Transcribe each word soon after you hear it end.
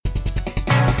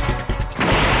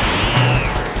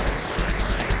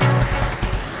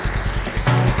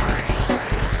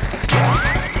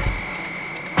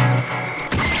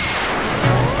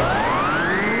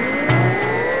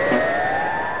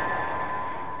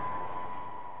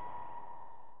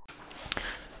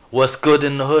What's good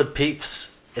in the hood,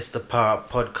 peeps? It's the Power Up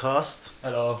Podcast.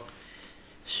 Hello,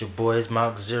 It's your boys,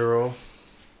 Mark Zero,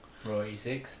 Bro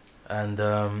 86. and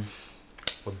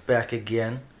we're back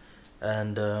again.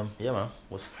 And yeah, man,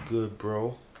 what's good,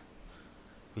 bro?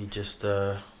 We just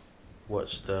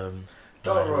watched My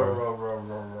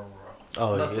Hero.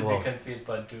 Oh, Not to well, be confused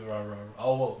by Do Ra Ra.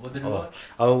 Oh, what did we watch?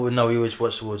 oh no, we was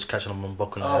catching up on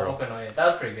Boku no Hero. Okay, no, yeah,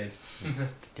 that was pretty good.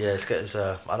 Yeah, it's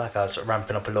I like how it's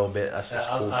ramping up a little bit. That's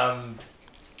cool.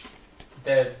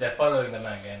 They're following the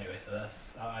manga anyway, so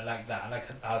I like that. I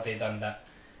like how they done that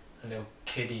little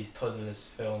kiddies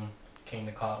toddlers film, King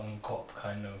the Cartoon Cop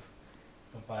kind of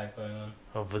vibe going on.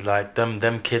 Oh, but like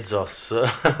them kids are so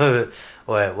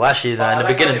well actually But in the I like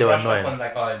beginning how they were brush up annoying. on,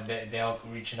 like, they are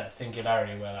reaching that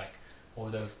singularity where like all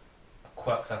those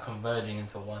quirks are converging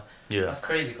into one. Yeah. That's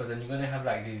crazy because then you're gonna have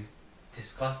like these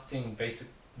disgusting basic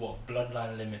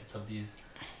bloodline limits of these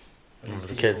The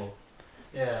people. kids.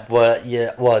 Yeah.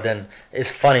 Well, then it's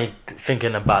funny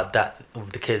thinking about that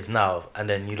with the kids now, and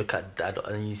then you look at that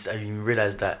and you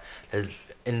realize that there's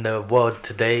in the world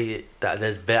today that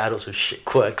there's bare adults with shit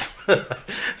quirks.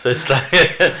 So it's like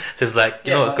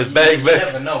you know, because you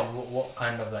never know what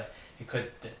kind of like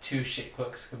the two shit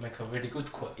quirks could make a really good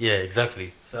quirk. yeah,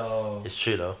 exactly. So It's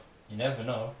true though. you never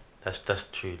know. That's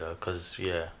true though, because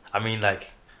yeah, I mean like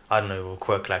I don't know, a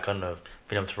quirk like I don't know,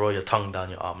 being able to roll your tongue down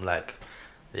your arm, like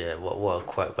yeah, what a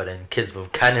quirk. But then kids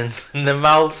with cannons in their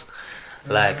mouths,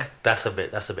 like that's a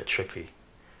bit trippy.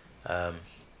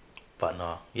 But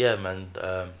no, yeah, man,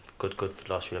 good for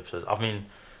the last few episodes. I mean,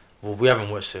 well, we haven't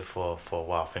watched it for a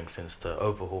while, I think, since the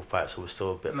overhaul fight, so we're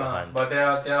still a bit behind. But they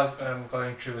are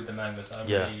going through with the manga, so I'm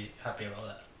Yeah. really happy about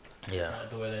that. Yeah.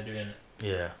 The way they're doing it.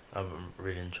 Yeah, I'm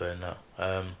really enjoying that.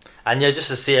 And yeah, just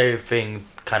to see everything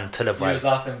kind of You was televised.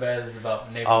 laughing bears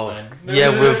about Nigga Oh, Man. yeah,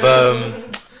 with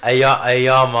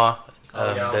Ayama,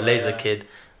 Ayama, the laser yeah. kid,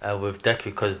 with Deku,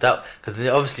 because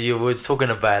obviously you were talking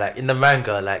about like in the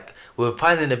manga, like we were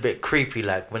finding it a bit creepy,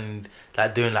 like when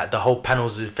like doing like the whole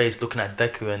panels with his face looking at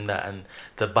Deku and that, and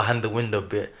the behind the window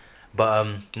bit. But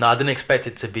no, I didn't expect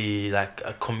it to be like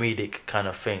a comedic kind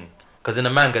of thing, because in the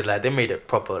manga like they made it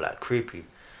proper like creepy.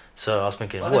 So I was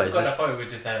thinking, what is I this? thought we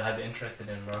just had interested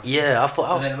in, bro. Yeah, I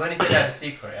thought. And then when he said that the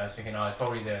secret, I was thinking, it's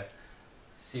probably the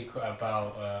secret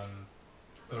about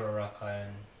Uraraka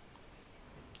and.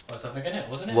 Was I thinking it?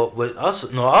 Wasn't it? What I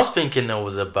was thinking it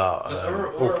was about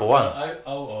All for One.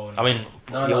 No. I mean,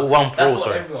 No, One for All. that's what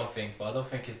Sorry. everyone thinks, but I don't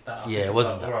think it's that. Yeah, it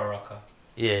wasn't that. Uraraka.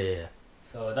 Yeah.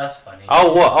 So that's funny.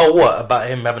 What about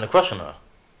him having a crush on her?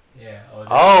 Yeah.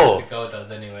 Oh. The girl does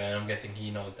anyway, and I'm guessing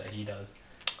he knows that he does.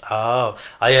 Oh,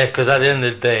 yeah. Because at the end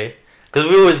of the day, because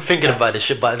we always thinking about this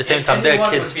shit, but at the same time, they're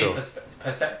kids still.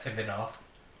 Perceptive enough.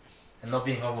 And not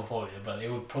being homophobic, but it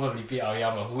would probably be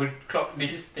Aoyama who would clock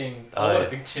these things. I want to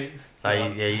think chicks. So.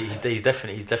 He's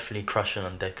definitely crushing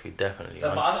on Deku, definitely.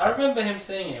 So, but I remember him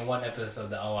saying it in one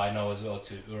episode that I know as well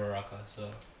to Uraraka.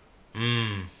 So.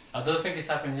 I don't think it's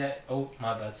happened yet. Oh,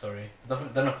 my bad. Sorry. I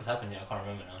don't know if it's happened yet. I can't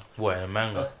remember now. What, in a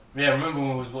manga? But, yeah, I remember when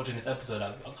we was watching this episode.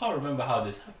 I can't remember how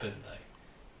this happened. Like,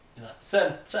 you know,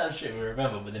 certain shit we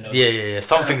remember, but then Yeah.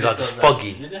 Some things are just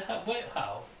foggy. Did it wait,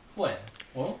 how? When?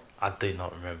 What? I do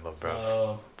not remember, bro.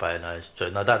 So, But no, it's true.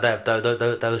 No,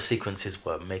 those sequences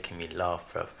were making me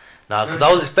laugh, bro. Nah, because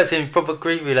I was expecting proper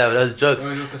creepy, like those jokes.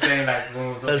 we was also saying like when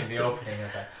we was watching the opening,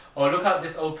 it's like, oh, look at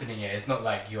this opening here. It's not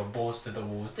like your balls to the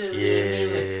walls. Yeah.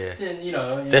 You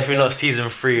know. Definitely not season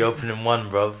 3, opening 1,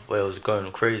 bro, where it was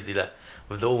going crazy, like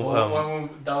with the all.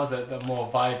 That was the more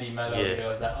vibey melody. Yeah. It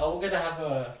was like, oh, we're gonna have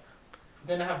a.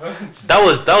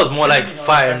 That was more like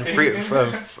fighting through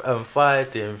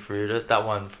that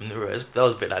one from the rest. That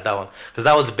was a bit like that one, because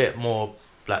that was a bit more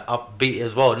like upbeat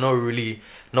as well. No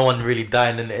one really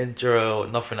dying in the intro or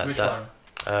nothing like Which that.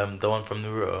 One? The one from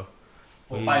Naruto.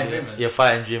 Fighting Dreamers. Yeah,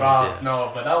 Fighting Dreamers. Yeah.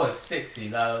 No, but that was sexy.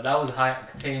 That was high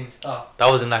octane stuff. That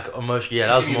wasn't like emotion. Yeah,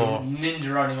 that was more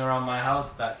ninja running around my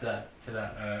house. To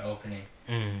that opening.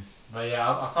 But yeah,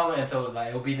 I can't wait until like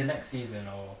it'll be the next season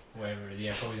or whatever.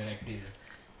 Yeah, probably the next season.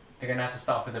 They're gonna have to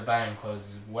start with a bang,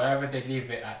 because wherever they leave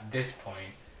it at this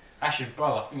point, actually,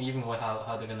 bro, I think even with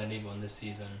how they're gonna leave it on this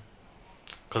season,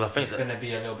 because I think it's gonna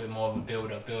be a little bit more of a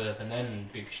build up, and then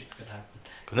big shit's gonna happen.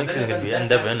 Because next season gonna be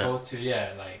Endeavor, innit? Go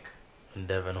to like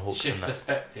Endeavor and Hawks shift and that.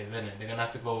 perspective, innit? They're gonna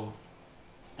have to go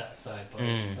that side, but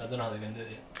I don't know how they're gonna do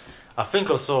it. I think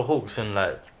I saw Hawks in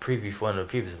like preview for one of the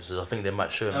previous episodes. I think they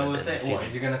might show him. I was saying, what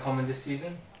is he gonna come in this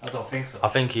season? I don't think so. I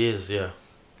think he is, yeah.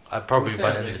 probably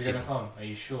by the end of the Is he season. gonna come? Are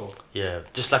you sure? Yeah,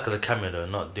 just like as a cameo though,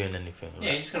 not doing anything.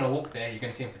 Yeah, you're just gonna walk there. You're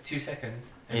gonna see him for 2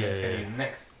 seconds, and Yeah, then it's gonna yeah.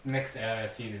 be next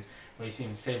season where you see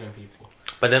him saving people.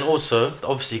 But then also,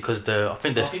 obviously, because I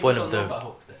think they're People spoiling don't of know the. about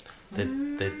Hawks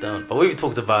then. They don't. But we've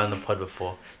talked about it in the pod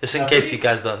before, just in case you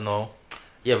guys don't know.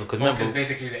 Yeah, because Hawk is remember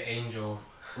basically the angel.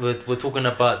 we're talking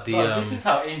about the. Bro, this is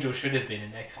how Angel should have been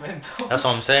in X-Men. That's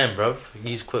what I'm saying, bro.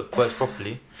 Use quotes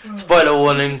properly. Spoiler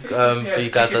warning for you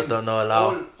guys that don't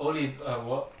know.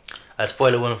 What? A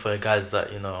spoiler warning for the guys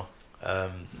that not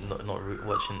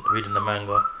reading the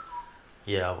manga.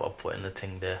 Yeah, I'll put in the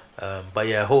thing there. But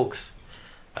yeah, Hawks.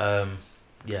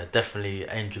 Yeah, definitely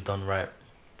Angel done right.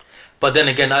 But then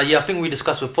again, I think we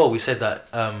discussed before. We said that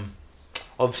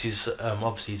obviously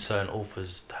certain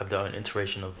authors have their own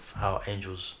iteration of how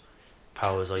Angel's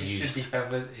powers are used. It should be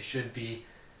feathers. It should be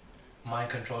mind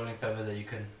controlling feathers that you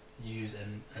can use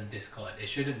and discard. It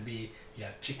shouldn't be you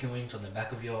have chicken wings on the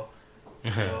back of your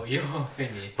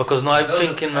thingy. Because now I'm Those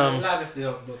thinking I'm glad if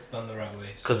they're done the right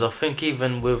way. Because I think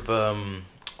even with I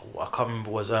can't remember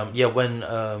was when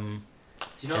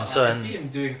you know, I certain... can see him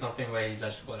doing something where he's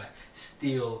just got like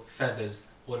steel feathers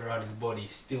all around his body,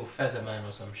 steel feather man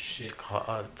or some shit.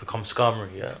 Become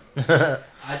Skarmory, yeah.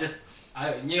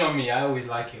 You know me, I always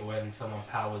like it when someone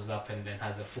powers up and then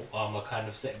has a full armor kind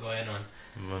of set going on.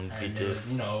 When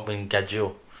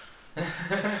Gadget.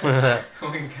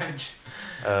 When Gadget.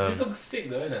 Just looks sick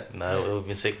though, innit? No, it would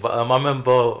be sick. But I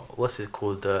remember what's it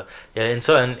called? In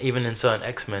certain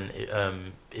X-Men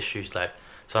issues, like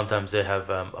sometimes they have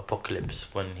Apocalypse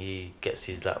when he gets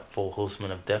his like 4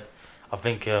 horsemen of death. I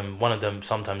think one of them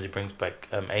sometimes he brings back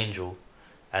Angel,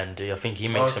 and I think he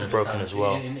makes him broken as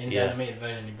well. In the animated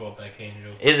version, he brought back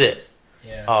Angel. Is it?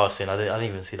 Yeah. Oh, see, I didn't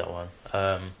even see that one.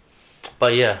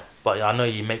 But I know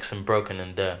he makes him broken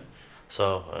in there.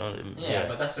 So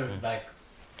but that's like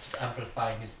just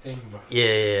amplifying his thing, bro.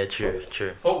 Yeah,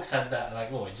 true. Hawks had that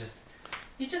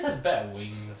he just has better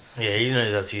wings. Yeah, he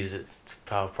knows how to use it to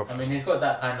power properly. I mean, he's got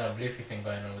that kind of Luffy thing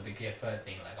going on with the Gear 3rd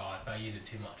thing. Like, if I use it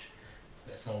too much, I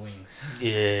get small wings. Yeah.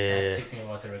 It takes me a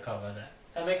while to recover.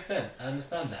 That makes sense. I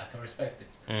understand that. I can respect it.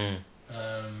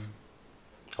 I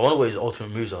wonder what his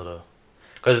ultimate moves are though,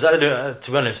 because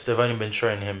to be honest, they've only been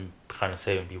showing him kind of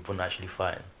saving people, not actually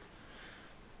fighting.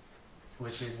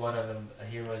 Which is one of the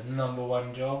hero's number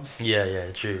one jobs.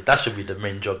 Yeah, true. That should be the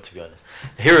main job, to be honest.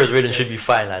 Heroes really should be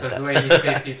fighting like that. Because the way he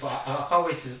saves people, I can't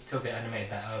wait till they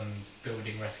animate that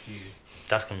building rescue.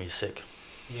 That's gonna be sick.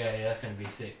 Yeah, that's gonna be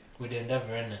sick. With the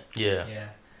Endeavour, innit? Yeah. Yeah,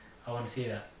 I want to see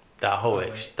that. That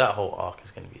whole arc is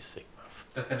gonna be sick, bro.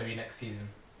 That's gonna be next season.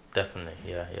 Definitely,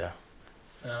 yeah.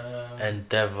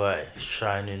 Endeavour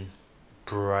shining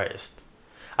brightest.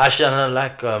 Actually, I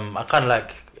kind of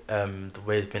like the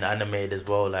way it's been animated as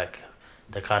well, like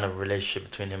the kind of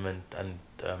relationship between him and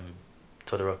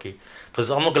Todoroki. Because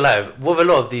I'm not gonna lie, with a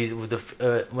lot of these,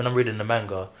 when I'm reading the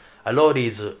manga, a lot of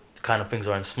these kind of things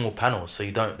are in small panels, so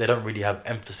they don't really have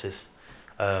emphasis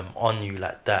on you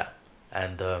like that.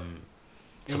 And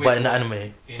but in the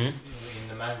anime, in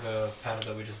the manga panel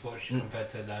that we just watched compared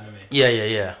to the anime.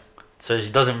 Yeah. So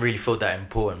it doesn't really feel that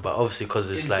important, but obviously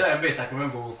because it's in like certain bits, I can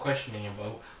remember we were questioning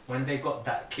about when they got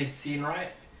that kid scene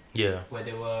right. Yeah. Where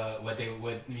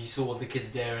you saw all the kids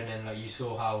there, and then like you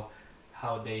saw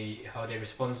how they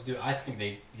responded to it. I think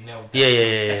they nailed that.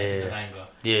 In the manga.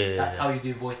 Yeah. That's how you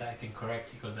do voice acting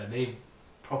correctly, because they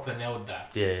proper nailed that.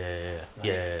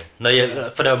 Yeah. No,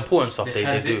 for the important stuff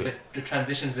they do. The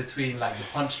transitions between like the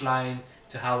punchline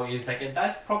to how it is like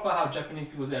that's proper how Japanese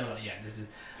people do. And I'm like, yeah, this is.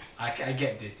 I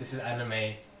get this. This is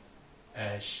anime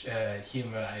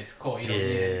humor at its core. You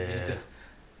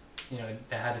know,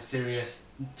 they had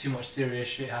too much serious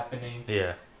shit happening.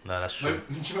 Yeah, no, that's true.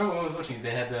 Do you remember when I was watching?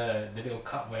 They had the little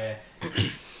cut where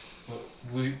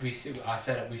I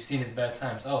said we've seen this better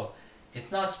times. Oh,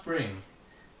 it's now spring.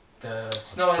 The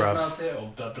snow has melted,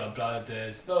 or blah blah blah.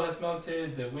 The snow has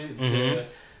melted.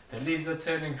 The leaves are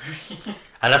turning green.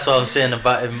 And that's what I'm saying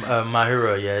about My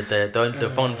Hero. Yeah, the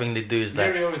fun thing they do is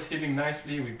like Mirio is healing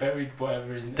nicely. We buried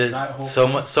whatever is in the night. So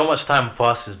much time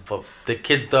passes, but the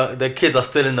kids are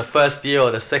still in the first year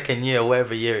or the second year or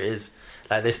whatever year it is.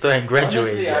 Like they still ain't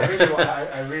graduated. Honestly,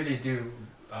 I really do.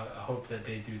 I hope that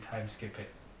they do time skip it.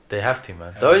 They have to,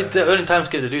 man. The only time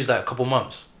skip they do is like a couple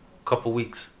months, couple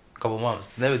weeks, couple months.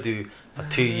 They never do a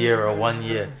 2 year or 1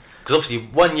 year. Because obviously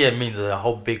 1 year means a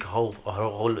whole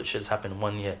lot of shit's happened in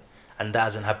 1 year, and that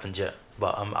hasn't happened yet.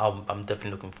 But I'm definitely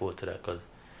looking forward to that, because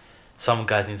some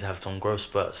guys need to have some growth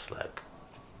spurts, like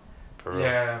for real.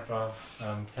 Yeah, bro.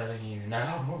 I'm telling you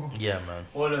now. Yeah, man.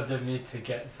 All of them need to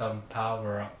get some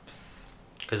power ups.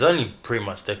 Because only pretty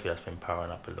much Deku that's been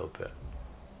powering up a little bit.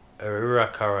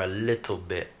 Urakara a little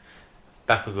bit.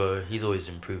 Bakugo, he's always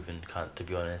improving, to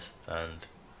be honest,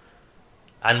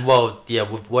 and well, yeah,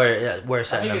 with where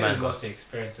it's I at in think the it's manga. lost the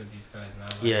experience with these guys now.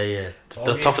 Like, Yeah.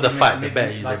 The tougher the fight, the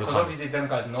better they because become. obviously them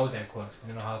guys know their quirks.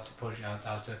 They know how to push it,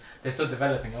 how to. They're still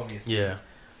developing, obviously. Yeah,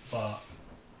 But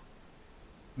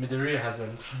Midoriya has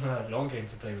a long game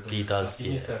to play with. All he this does. Stuff.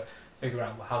 He needs to figure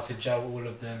out how to gel all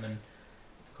of them, and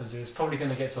because it's probably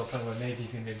going to get to a point where maybe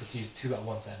he's going to be able to use 2 at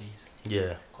once at least.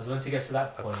 Yeah. Because once he gets to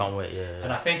that point, I can't wait. Yeah.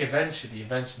 and I think eventually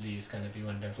it's going to be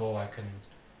one of them. Oh, I can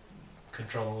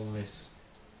control all this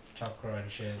chakra and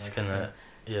shit. It's like, gonna.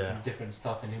 Yeah. different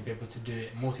stuff, and he'll be able to do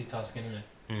it multitasking, innit?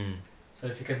 Mm, So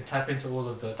if you can tap into all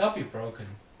of the, that'll be broken.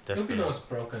 definitely. He'll be most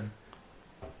broken.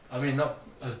 I mean, not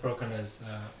as broken as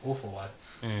Awful One,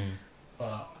 Mm.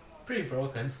 but pretty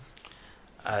broken.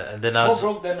 And then I More was.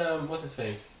 broke than what's his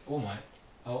face? All Might.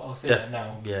 I'll say Def- that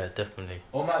now. Yeah, definitely.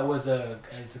 All Might was a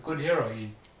good hero,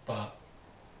 but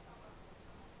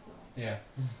yeah.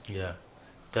 Yeah,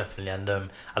 definitely. And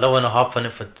I don't want to harp on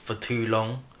it for too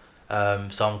long.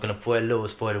 So I'm gonna put a little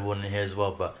spoiler warning here as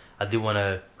well. But I do want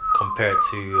to compare it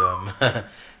to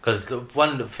because the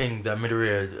one thing that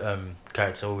Midoriya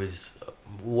character always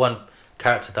one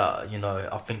character that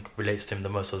I think relates to him the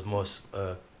most was most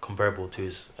comparable to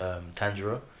is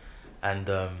Tanjiro, and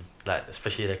like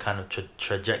especially their kind of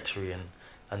trajectory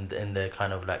and in their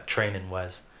kind of like training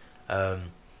wise. But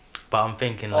I'm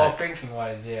thinking like Thinking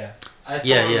wise, yeah. I'd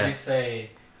Yeah, probably yeah. say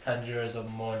Tanjiro's on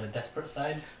more on the desperate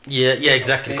side. yeah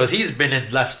exactly Okay. because he's been in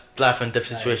life and death Like,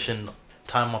 situation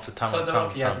time after time after time.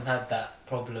 Todoroki hasn't had that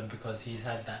problem because he's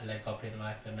had that leg up in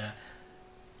life and that.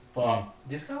 But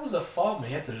this guy was a farmer.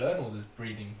 He had to learn all this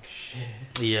breathing shit.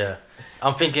 Yeah,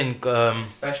 I'm thinking.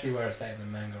 Especially where it's at in the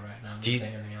manga right now. I'm do not you-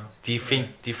 saying anything else. Do you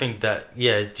think that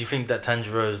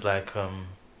Tanjiro is like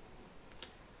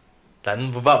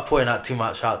without putting out too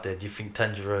much out there? Do you think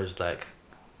Tanjiro is like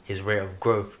his rate of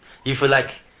growth? Do you feel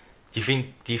like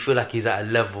he's at a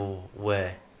level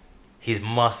where he's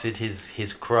mastered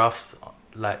his craft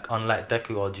like unlike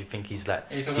Deku, or do you think he's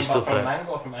like Are you talking he's about still from like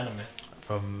manga or from anime?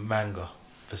 from manga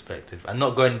perspective? I'm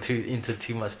not going into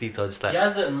too much detail. Just like He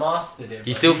hasn't mastered it.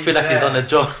 you but still feel like he's there. on the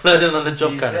job, learning on the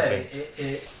job He's kind there. of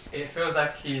thing. It feels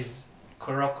like he's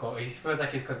Kuroko. He feels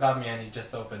like he's Kagami and he's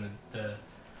just opened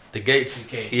The gates.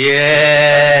 the gate.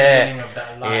 Yeah. Beginning of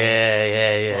that line.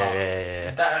 Yeah.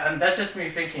 And that's just me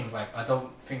thinking, like, I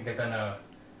don't think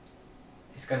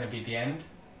it's gonna be the end.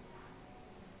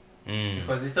 Mm.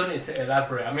 Because they still need to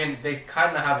elaborate. I mean, they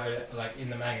kind of have it, like, in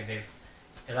the manga, they've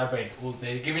elaborated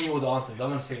they're giving you all the answers. I don't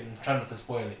want to say it, I'm trying not to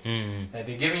spoil it. Mm. Like,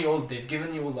 they've given you all the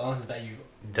answers that you've...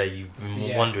 That you've been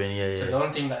Yeah. wondering, So the only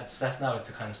thing that's left now is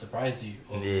to kind of surprise you.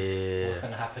 Or Yeah. what's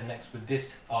going to happen next with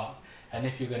this arc. And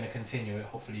if you're going to continue it,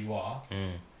 hopefully you are,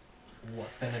 Mm.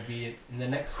 what's going to be in the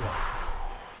next one?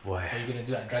 Boy. Are you going to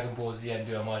do like Dragon Ball Z and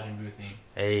do a Majin Buu thing?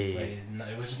 Where Hey.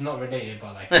 it was just not related,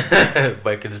 but like...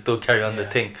 But I can still carry on the Yeah.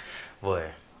 thing. Boy.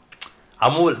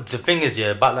 The thing is,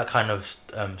 about that kind of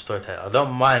storytelling, I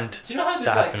don't mind. Do you know how this,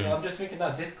 that like, happened. I'm just thinking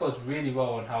that this goes really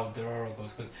well on how Dororo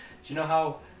goes, because do you know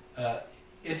how,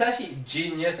 it's actually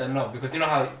genius and not, because you know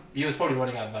how he was probably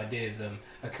running out of ideas,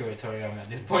 Akira Toriyama at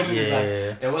this point in his life.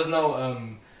 Yeah. There was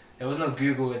no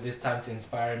Google at this time to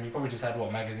inspire him, he probably just had,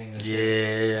 magazines and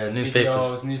shit. Yeah. Newspapers.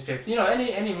 Videos, newspapers,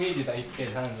 any media that he could get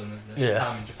his hands on at the Yeah.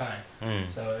 time in Japan. Mm.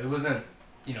 So it wasn't,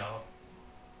 you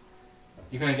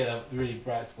couldn't get a really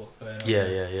bright spots going on.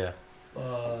 Yeah.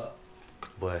 But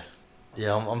Boy.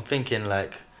 Yeah, I'm thinking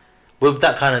like with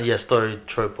that kind of story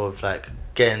trope of like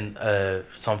getting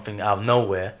something out of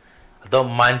nowhere, I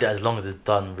don't mind it as long as it's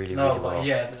done really no, really but well.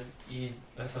 yeah,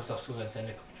 that's what school and saying.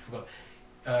 I forgot.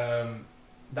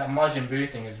 That Majin Buu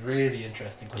thing is really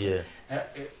interesting. 'Cause Yeah.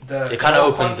 The It kinda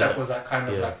whole opens concept up. was that kind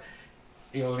of Yeah. like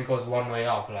it only goes one way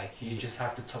up. Like you just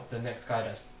have to top the next guy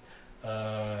that's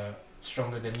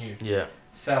stronger than you. Yeah.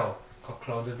 Cell got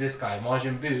clones of this guy.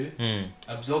 Majin Buu Mm.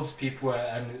 absorbs people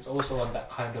and it's also on that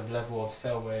kind of level of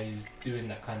Cell where he's doing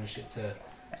that kind of shit to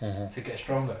get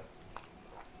stronger.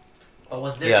 But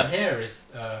what's different here is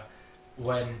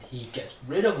when he gets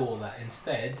rid of all that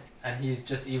instead and he's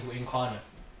just evil incarnate.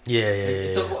 Yeah.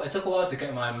 It took a while to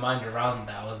get my mind around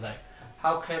that. I was like,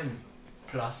 how can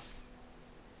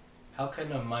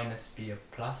a minus be a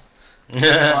plus?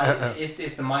 But it's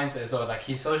the mindset as well. Like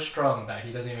he's so strong that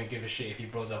he doesn't even give a shit if he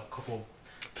blows up a couple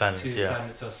Planets, two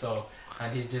planets or so,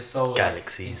 and he's just so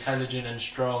Galaxies. intelligent and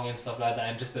strong and stuff like that,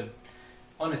 and just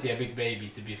honestly a big baby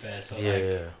to be fair. So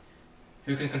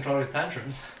who can control his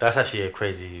tantrums? That's actually a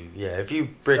crazy. Yeah, if you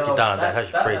break So it down, that's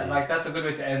actually crazy. Like that's a good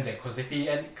way to end it, because if he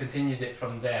continued it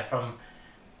from there,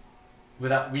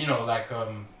 without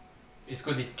it's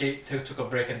good he took a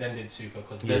break and then did Super,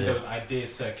 because then there was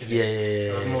ideas circulating. Yeah.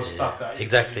 There was more stuff that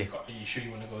exactly. You sure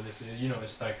you want to go this way? You know,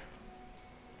 it's like.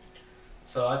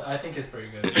 So I think it's pretty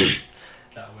good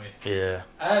that way. Yeah.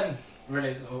 And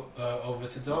relates over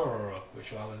to Dororo,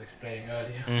 which I was explaining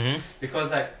earlier. Mhm.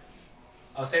 Because like,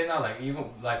 I'll say now, like even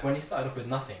like when he started off with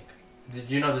nothing, did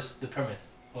you know the premise?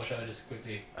 Or should I just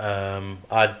quickly?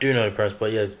 I do know the premise,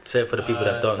 but yeah, say it for the people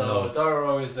that don't know. So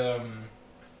Dororo is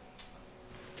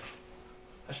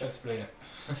how should I explain it?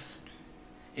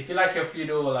 If you like your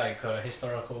feudal, like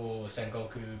historical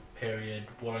Sengoku period,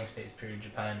 Warring States period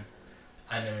Japan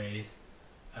animes,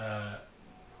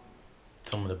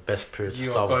 Some of the best periods of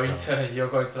you're Star Wars going films. you're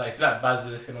going to like, if you like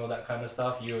Basilisk and all that kind of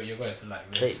stuff, you're going to like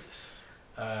this. Case.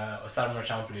 Or Samurai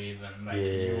Champloo even, like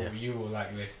Yeah. you will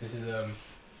like this.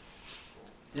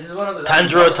 This is one of the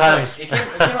Tanjiro times. Like, it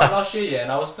came out last year, yeah,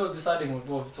 and I was still deciding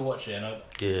whether to watch it, and I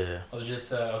was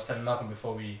just I was telling Malcolm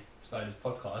before we started this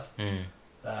podcast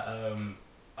that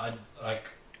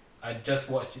I just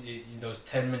watched those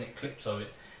 10-minute clips of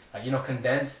it, like, you know,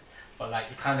 condensed, but like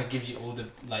it kind of gives you all the,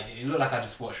 like, it looked like I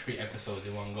just watched 3 episodes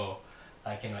in one go,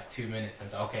 like in like 2 minutes, and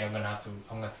so okay, I'm gonna have to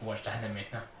watch the anime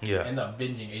now. Yeah. I end up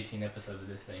binging 18 episodes of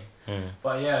this thing. Mm.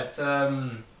 But yeah,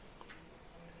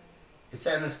 it's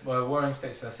set in this Warring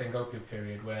States Sengoku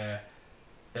period where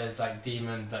there's like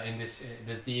demons, like in this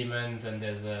there's demons, and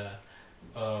there's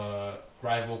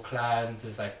rival clans,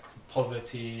 there's like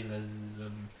poverty, there's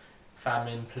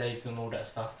famine, plagues, and all that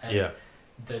stuff. And Yeah.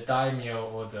 the daimyo,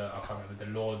 or I can't remember,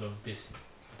 the lord of this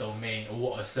domain, or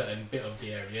what, a certain bit of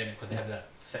the area, because they have that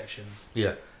section.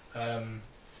 Yeah.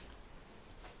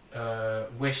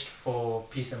 Wished for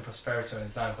peace and prosperity on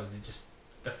his land, because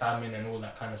the famine and all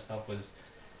that kind of stuff was.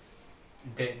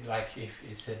 Like if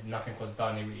it said nothing was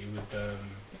done, it would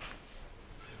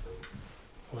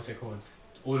what's it called?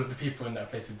 All of the people in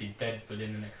that place would be dead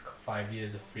within the next 5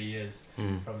 years or 3 years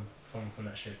from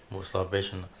that shit. What,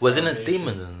 starvation? Wasn't it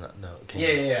demons in that? No.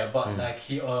 Yeah. But like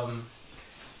he offered,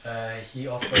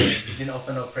 he didn't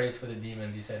offer no praise for the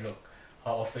demons. He said, look,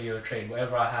 I'll offer you a trade.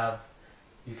 Whatever I have,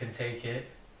 you can take it.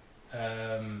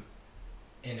 In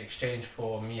exchange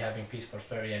for me having peace,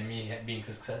 prosperity, and me being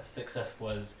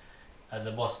successful as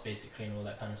a boss, basically, and all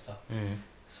that kind of stuff.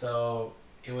 So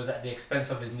it was at the expense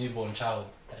of his newborn child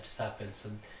that just happened. So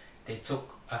they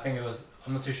took, I think it was,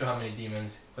 I'm not too sure how many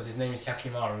demons, because his name is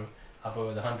Yakimaru. I thought it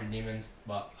was 100 demons,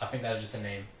 but I think that was just a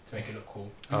name to make it look cool.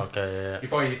 Okay, yeah. He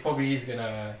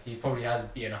probably has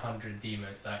beaten 100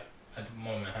 demons, like at the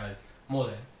moment has more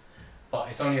than, but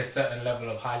it's only a certain level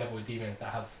of high level demons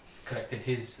that have collected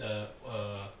his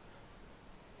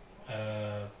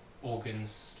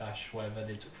organs / whatever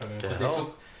they took from him, because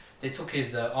they took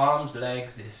his arms,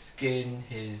 legs, his skin,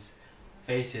 his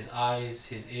face, his eyes,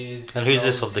 his ears. And his who's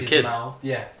this of the kid? Mouth.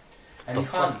 Yeah, and the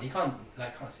he can't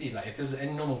see, like, if there's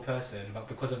any normal person, but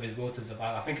because of his will to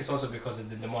survive, I think it's also because of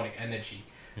the demonic energy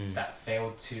that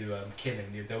failed to kill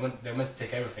him. They were meant to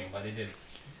take everything, but they didn't.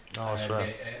 Oh, that's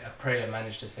right. A prayer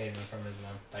managed to save him from his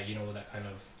mom, like, you know, all that kind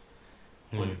of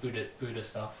Buddha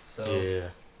stuff. So yeah.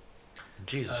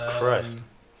 Jesus Christ.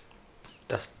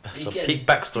 That's a peak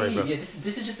backstory, bro. Yeah,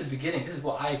 this is just the beginning. This is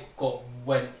what I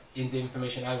went in, the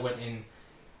information I went in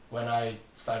when I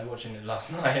started watching it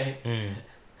last night.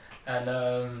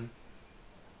 And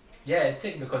yeah, it's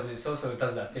sick because it also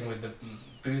does that thing with the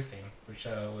Boo thing, which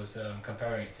I was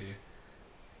comparing it to,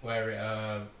 where it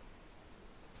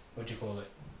what do you call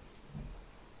it?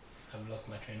 I've lost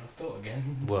my train of thought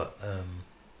again. What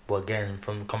again,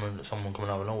 from someone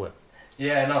coming out of nowhere?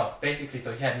 Yeah, no. Basically,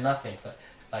 so he had nothing.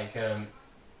 Like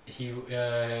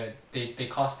they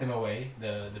cast him away,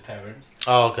 the parents.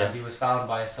 Oh, okay. And he was found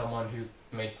by someone who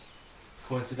made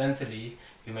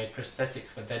prosthetics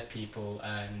for dead people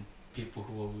and people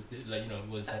who were, like, you know,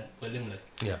 were limbless.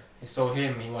 Yeah. He saw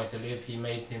him. He wanted to live. He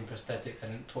made him prosthetics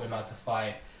and taught him how to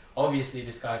fight. Obviously,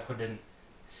 this guy couldn't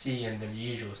see in the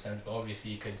usual sense, but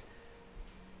obviously he could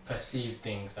perceive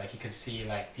things. Like, he could see,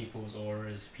 like, people's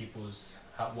auras,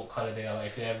 what color they are. Like,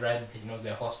 if they're red, he knows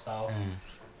they're hostile.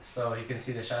 So he can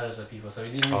see the shadows of people. So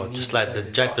he didn't even need just like the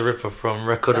senses. Jack the Ripper from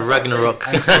Record of That's what I'm Ragnarok.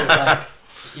 saying. And so, like,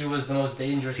 he was the most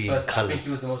dangerous Seeing person. I think colours.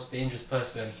 he was the most dangerous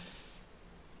person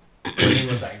when he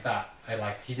was like that.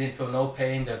 Like, he didn't feel no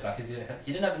pain. There was, like,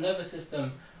 he didn't have a nervous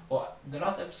system. Or the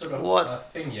last episode of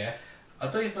Thing, yeah, I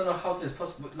don't even know how this is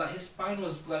possible. Like, his spine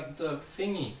was like the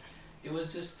thingy. It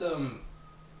was just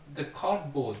the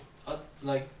cardboard,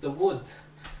 like the wood.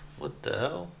 What the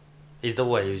hell? Either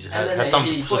way, he And then had something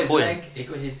to he got his support leg. him. He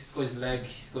got his leg.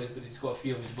 He's got a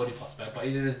few of his body parts back. But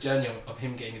it is this journey of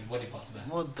him getting his body parts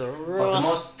back. What the But the rough?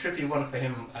 most trippy one for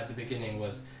him at the beginning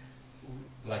was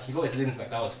like he got his limbs back.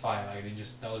 That was fine. Like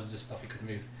that was just stuff he could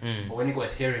move. But when he got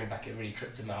his hearing back, it really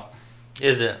tripped him out.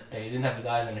 Is it? Yeah, he didn't have his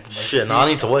eyes on anything. Shit, no, I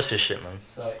need to watch this shit, man.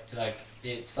 So like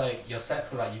it's like you're set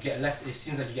for like you get less. It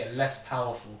seems like you get less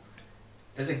powerful.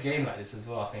 There's a game like this as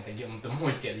well. I think the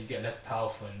more you get less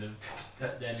powerful, and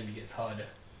the enemy gets harder.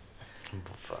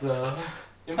 So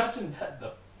imagine that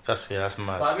though. That's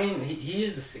mad. But I mean, he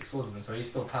is a sixth swordsman, so he's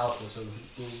still powerful. So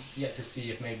we'll yet to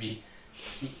see if maybe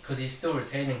because he's still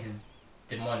retaining his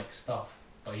demonic stuff,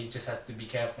 but he just has to be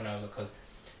careful now because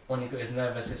when he got his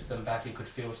nervous system back, he could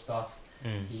feel stuff.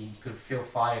 He could feel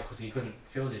fire because he couldn't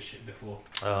feel this shit before.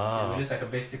 So it was just like a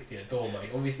basically a door, but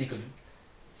he obviously could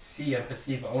see and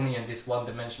perceive only in this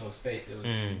one-dimensional space. It was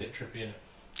a bit trippy, innit?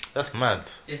 That's mad.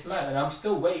 It's mad, and I'm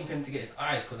still waiting for him to get his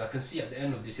eyes because I can see at the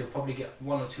end of this he'll probably get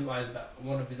one of his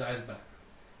eyes back.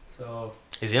 So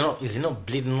is he not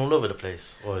bleeding all over the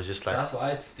place, or is just like that's what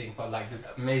I think? But like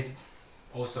maybe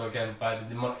also again by the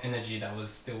demonic energy that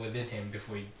was still within him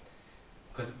before he,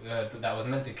 because that was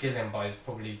meant to kill him, but it's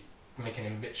probably making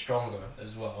him a bit stronger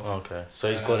as well. Okay, so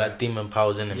he's got like demon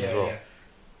powers in him as well.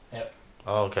 Yeah.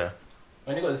 Oh, okay.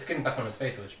 When he got the skin back on his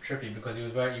face, it was trippy because he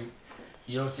was wearing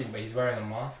you don't see him, but he's wearing a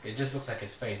mask. It just looks like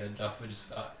his face. I just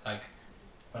like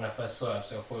when I first saw it, I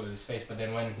thought it was his face. But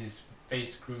then when his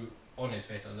face grew on his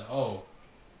face, I was like, oh,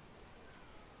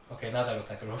 okay, now that looks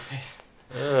like a real face.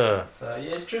 Yeah. So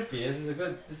yeah, it's trippy. This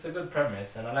is a good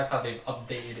premise, and I like how they've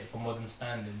updated it for modern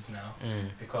standards now.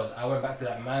 Because I went back to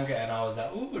that manga and I was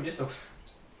like, ooh, this looks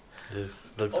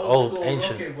old,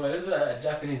 ancient. Rocket Boy. This is a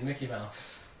Japanese Mickey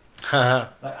Mouse. And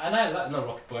I like not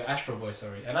Rocket Boy, Astro Boy,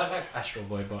 sorry. And I like Astro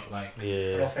Boy, but like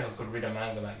I don't think I could read a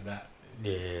manga like that.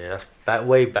 Yeah, that's that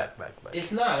way back.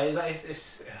 It's nice. Like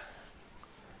it's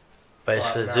but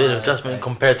it's doing adjustment like,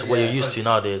 compared to what you're used to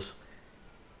nowadays.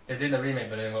 They did a remake,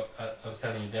 but I was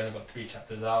telling you, they only got 3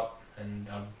 chapters out, and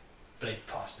I've blazed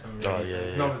past them. Really,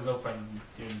 there's no point in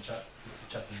doing chapters.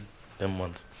 Them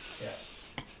ones. Yeah.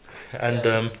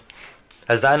 And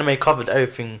has the anime covered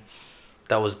everything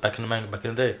that was back in the manga back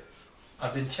in the day?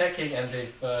 I've been checking, and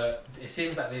they've. It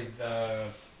seems like they've.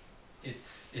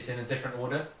 It's in a different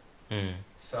order.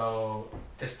 So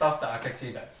there's stuff that I can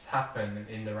see that's happened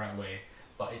in the right way,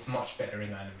 but it's much better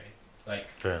in the anime. Like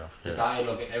fair enough, the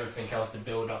dialogue and everything else, the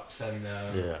build-ups and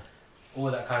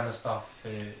all that kind of stuff.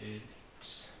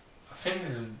 I think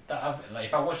this is that. Like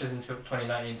if I watched this in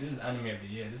 2019, this is anime of the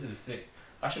year. This is sick.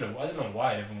 I don't know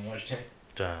why I haven't watched it.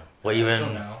 Damn. Well,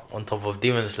 even on top of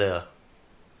Demon Slayer.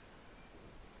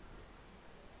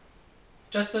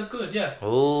 Just as good, yeah.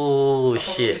 Oh I'll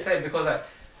shit! Say because like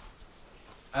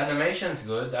animation's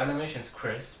good, the animation's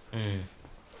crisp.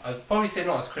 I'd probably say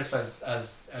not as crisp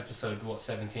as episode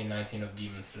 17, 19 of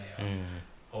Demon Slayer,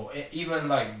 or even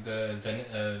like the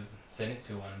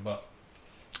Zenitsu one, but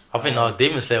I think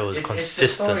Demon Slayer was consistent.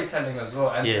 It's the storytelling as well,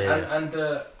 and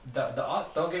the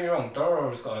art. Don't get me wrong,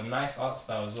 Dororo's got a nice art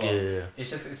style as well. Yeah. It's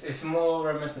just it's more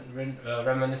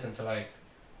reminiscent to like.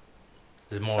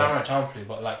 More Samurai Champloo,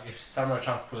 but like if Samurai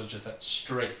Champloo was just like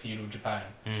straight feudal Japan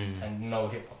and no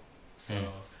hip hop, so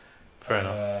fair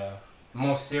enough.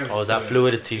 More serious. Oh, that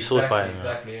fluidity, sword fighting.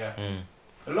 Exactly, yeah.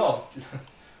 A lot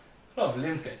of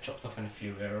limbs get chopped off in the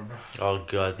feud era, bro. Oh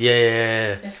god,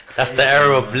 yeah. That's the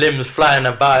era of limbs flying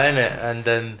about, innit? And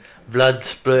then blood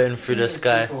splurting through the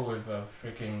sky. People with a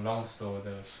freaking long sword,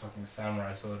 the fucking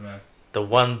samurai sword, man. The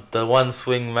one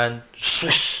swing, man.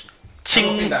 Swish. I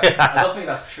don't think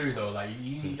that's true though. Like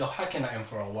you're hacking at him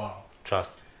for a while.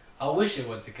 Trust. I wish it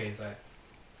was the case. Like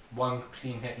one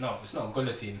clean hit. No, it's not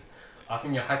guillotine. I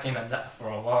think you're hacking at that for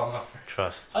a while, my friend.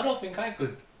 Trust. I don't think I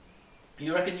could.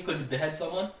 You reckon you could behead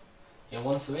someone in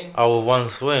one swing? Oh, with one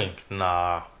swing?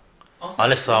 Nah.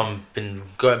 Unless I've been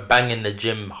banging the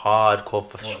gym hardcore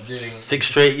for 6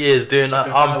 straight years doing that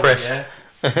arm press.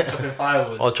 Chopping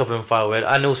firewood. Or chopping firewood,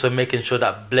 and also making sure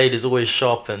that blade is always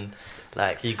sharp and.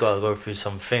 Like, you gotta go through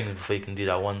some things before you can do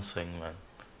that one swing, man.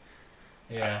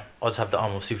 Yeah. I'll just have the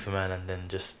arm of Superman and then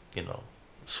just,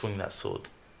 swing that sword.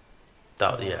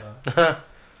 They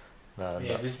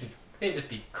just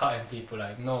be cutting people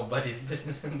like nobody's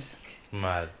business. I'm just kidding.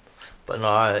 Mad. But no,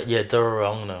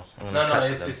 Dororo, I'm gonna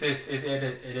catch it.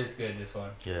 It is good, this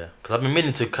one. Yeah, because I've been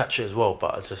meaning to catch it as well,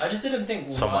 but I just didn't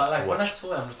think so much to watch. When I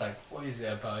saw it, I'm just like, what is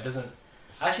it about? It doesn't.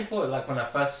 I actually thought like when I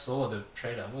first saw the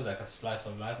trailer, it was like a slice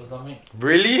of life or something.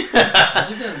 Really? I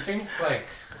just didn't think like.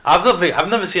 I've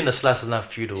never seen a slice of life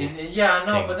feudal. Yeah, I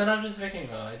know, thing. But then I'm just thinking,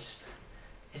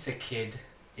 it's a kid.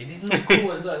 It didn't look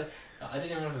cool as well. I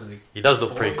didn't even know if it was a. He does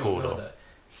look pretty cool though.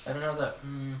 And then I was like,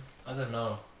 I don't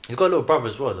know. He's got a little brother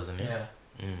as well, doesn't he? Yeah.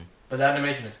 But the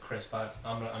animation is crisp.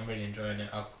 I'm really enjoying it.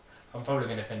 I'm probably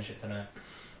gonna finish it tonight.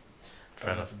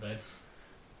 Fair enough. To bed.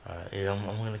 Yeah, I'm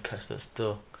gonna catch that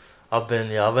still. I've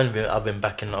been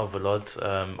back in Overlord,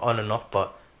 on and off,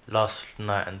 but last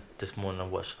night and this morning I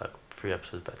watched like 3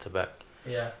 episodes back to back.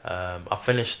 Yeah. I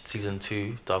finished season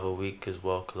 2 the other week as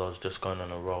well because I was just going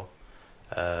on a roll.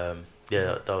 Yeah,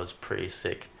 that was pretty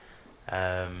sick.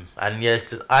 And yeah, it's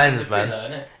just Irons, man.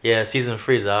 Thriller, Yeah, season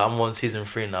 3 is out. I'm on season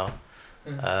 3 now.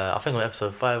 I think on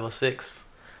episode 5 or 6.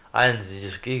 Irons, he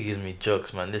gives me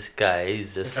jokes, man. This guy,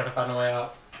 he's trying to find a way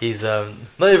out. He's not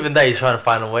even that he's trying to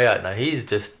find a way out now. He's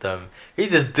just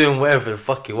doing whatever the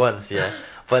fuck he wants, yeah.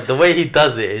 But the way he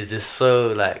does it is just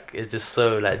so like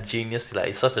genius. Like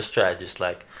he's such a strategist.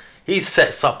 Like he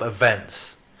sets up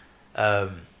events,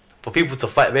 for people to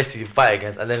basically fight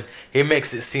against, and then he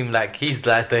makes it seem like he's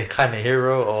like the kind of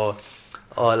hero,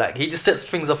 or like he just sets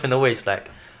things up in a way. It's like,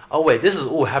 oh wait, this is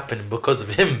all happening because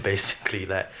of him. Basically,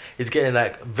 like he's getting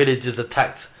like villages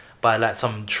attacked by like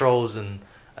some trolls and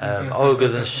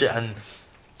ogres and shit. And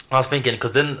I was thinking,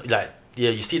 because then like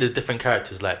you see the different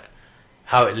characters, like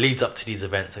how it leads up to these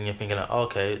events, and you're thinking like, oh,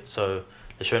 okay, so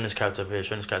they're showing this character over here,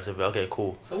 showing this character over here. Okay,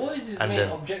 cool. So what is his main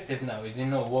objective now? Is he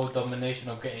not world domination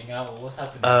or getting out, or what's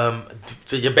happening?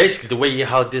 So yeah, basically the way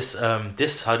how this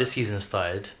season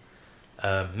started.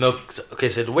 No, okay,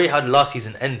 so the way how the last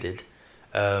season ended,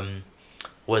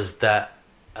 was that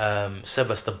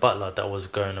Sebas the butler that was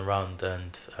going around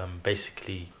and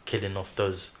basically killing off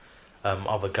those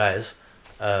other guys.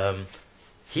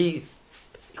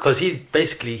 Because he's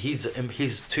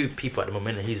 2 people at the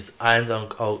moment. He's Irons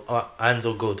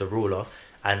Go, the ruler,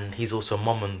 and he's also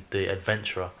Momon the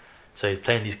adventurer. So he's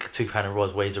playing these 2 kind of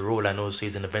roles where he's a ruler and also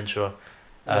he's an adventurer.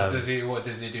 What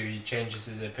does he do? He changes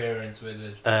his appearance with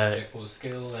a magical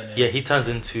skill, and yeah, he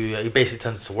basically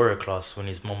turns into warrior class when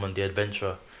he's Momon the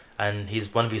adventurer, and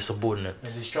he's one of his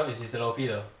subordinates. Is he still OP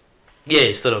though? Yeah,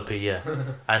 he's still OP, yeah.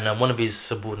 And one of his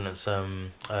subordinates,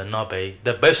 Nabe,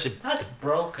 they're both... That's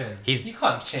broken. You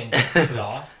can't change the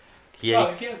class.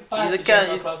 Yeah,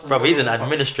 bro, he's an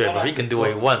administrator, bro. He can do what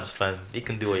he wants, fam. He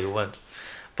can do what he wants.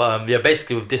 But yeah,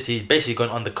 basically with this, he's basically gone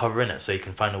undercover in it, so he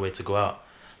can find a way to go out.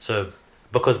 So,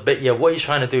 what he's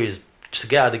trying to do is, to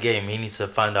get out of the game, he needs to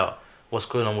find out what's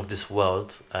going on with this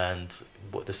world and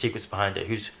what the secrets behind it.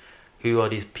 Who are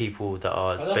these people that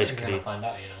are basically... He's gonna find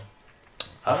out, you know.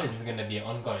 I think it's gonna be an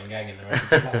ongoing gag in the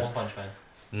rest. It's like One Punch Man.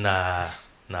 Nah,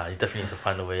 he definitely needs to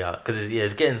find a way out because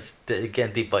it's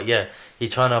getting deep. But yeah,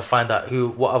 he's trying to find out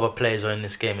what other players are in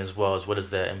this game as well as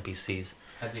their NPCs,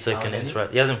 so he can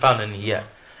interact. He hasn't found any yet,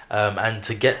 and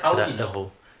to get to that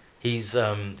level, he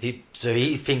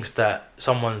thinks that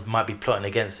someone might be plotting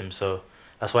against him. So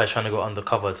that's why he's trying to go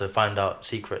undercover to find out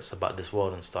secrets about this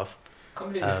world and stuff. I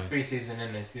can't believe there's 3 seasons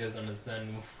in this. He doesn't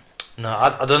understand. No,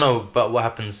 I don't know about what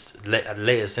happens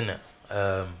latest in it.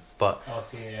 But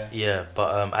yeah,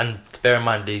 but and to bear in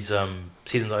mind these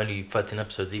seasons are only 13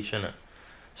 episodes each, innit?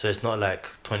 So it's not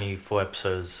like 24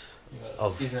 episodes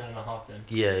of season and a half then.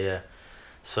 Yeah.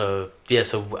 So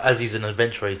as he's an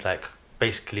adventurer, he's like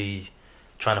basically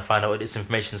trying to find out all this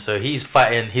information. So he's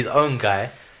fighting his own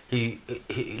guy. He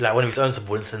like one of his own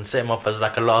subordinates and set him up as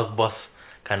like a last boss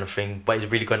kind of thing. But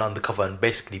he's really going undercover and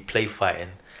basically play fighting,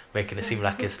 making it seem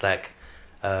like it's like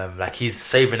he's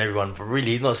saving everyone, but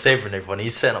really he's not saving everyone.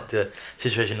 He's setting up the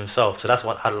situation himself. So that's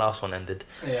how the last one ended.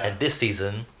 Yeah. And this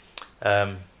season,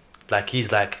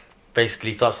 he's like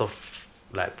basically starts off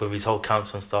like with his whole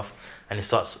council and stuff, and he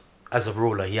starts as a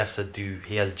ruler. He has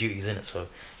duties in it, so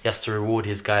he has to reward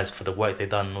his guys for the work they've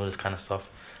done and all this kind of stuff.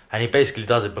 And he basically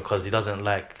does it because he doesn't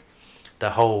like the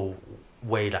whole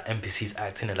way that NPCs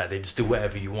act in it, like they just do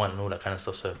whatever you want and all that kind of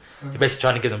stuff. So he's basically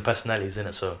trying to give them personalities in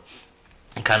it. So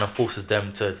he kind of forces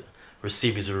them to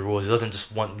receive his rewards. He doesn't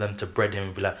just want them to bread him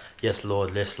and be like, yes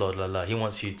Lord, la la. He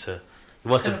wants to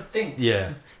think.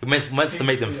 Yeah, he wants to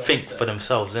make them think for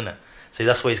themselves, innit? So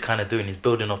that's what he's kind of doing. He's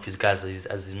building up his guys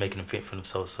as he's making them think for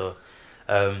themselves. So,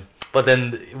 but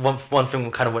then one thing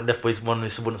kind of went left where one of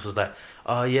his subordinates was like,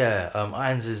 oh yeah,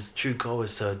 Irons' true goal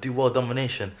is to do world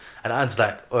domination. And Irons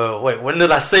like, wait, when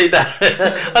did I say that?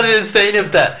 I didn't say any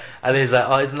of that. And he's like,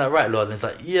 oh, isn't that right, Lord? And it's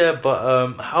like, yeah,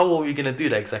 but how are we going to do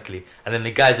that exactly? And then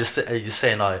the guy just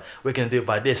saying, oh, we're going to do it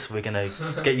by this. We're going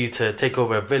to get you to take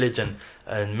over a village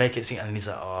and make it sing. And he's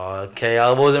like, oh, okay,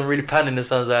 I wasn't really planning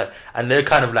this. I was like, and they're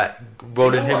kind of like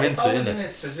rolling him into it. If I was in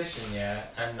his position, yeah,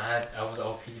 and I was an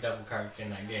OP double character in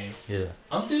that game, yeah,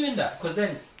 I'm doing that because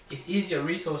then it's easier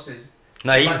resources.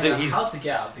 No, he's how to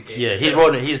get out of the game. Yeah, he's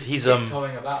rolling. He's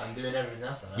towing about and doing everything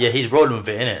else like that. Yeah, he's rolling with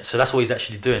it, innit? So that's what he's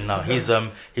actually doing now. He's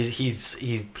on his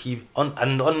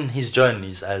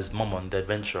journeys as Momon the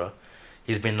adventurer.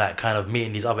 He's been like kind of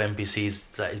meeting these other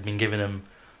NPCs that he's been giving them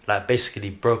like basically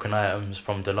broken items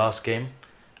from the last game,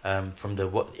 from the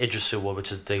what Idris War,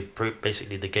 which is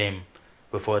basically the game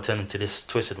before it turned into this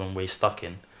twisted one where he's stuck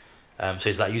in. So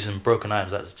he's like using broken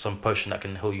items. That's some potion that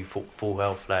can heal you full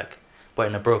health, like, but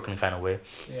in a broken kind of way.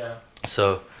 Yeah.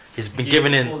 So he's been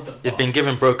He's been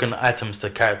given broken items to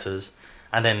characters,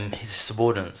 and then his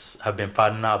subordinates have been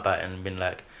finding out about it and been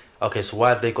like, okay, so why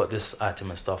have they got this item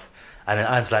and stuff? And then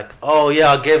Anne's like, oh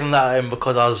yeah, I gave him that item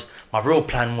because my real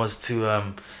plan was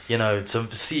to to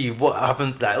see what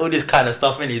happens, like all this kind of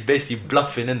stuff. And he's basically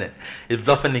bluffing, innit? He's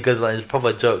bluffing because like his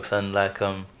proper jokes and like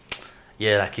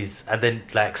yeah, like he's, and then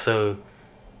like, so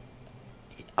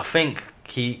I think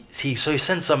he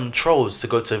sent some trolls to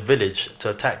go to a village to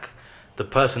attack the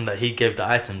person that he gave the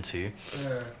item to.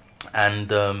 Yeah.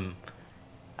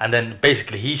 And then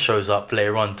basically he shows up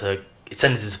later on to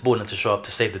sends his subordinate to show up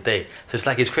to save the day. So it's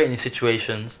like he's creating these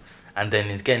situations, and then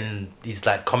he's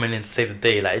like coming in to save the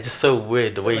day. Like, it's just so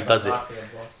weird the way he does it.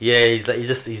 Yeah,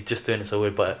 he's just doing it so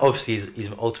weird. But obviously his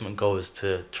ultimate goal is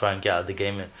to try and get out of the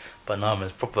game. But no, man,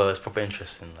 it's proper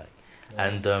interesting. Like,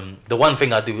 Nice. and the one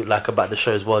thing I do like about the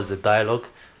show as well is the dialogue.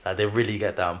 Like, they really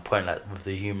get that on point, like with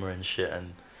the humor and shit,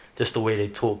 and just the way they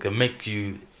talk and make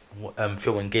you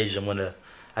feel engaged and want to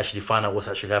actually find out what's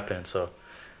actually happening. So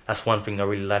that's one thing I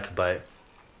really like about it.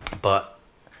 But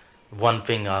one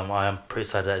thing I am pretty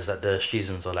sad at is that the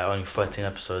seasons are like only 13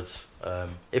 episodes.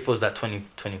 If it was like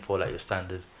 2024, like your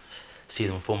standard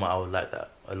season format, I would like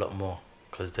that a lot more,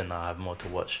 because then I have more to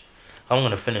watch. I'm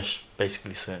going to finish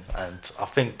basically soon, and I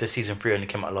think the season 3 only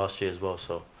came out last year as well,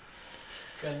 so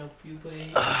gonna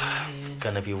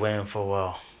be waiting for a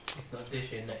while. If not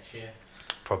this year, next year.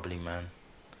 Probably, man.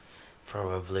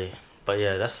 Probably. But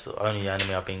yeah, that's the only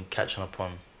anime I've been catching up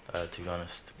on, to be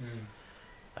honest.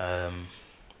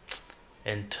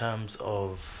 In terms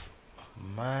of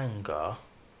manga,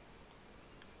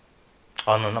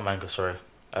 oh no, not manga, sorry.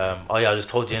 Oh yeah, I just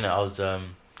told you, innit, I was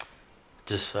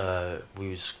we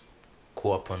was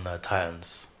caught up on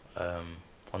Titans on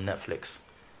Netflix.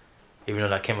 Even though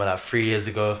that came out like 3 years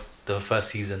ago, the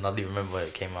first season, I don't even remember when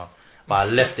it came out. But I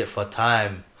left it for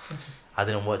time. I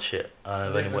didn't watch it.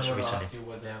 I've only watched it recently. Ask you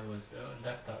what there was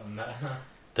left out on that.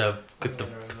 The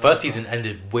first season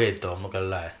ended weird though, I'm not gonna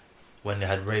lie. When they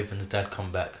had Raven's dad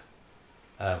come back.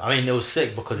 I mean, it was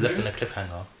sick because it left in a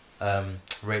cliffhanger.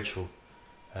 Rachel.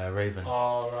 Raven.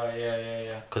 Oh, right,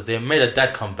 yeah. Because they made a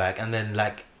dad come back, and then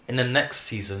like in the next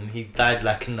season he died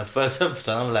like in the first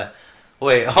episode. I'm like,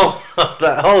 wait,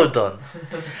 hold on.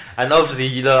 And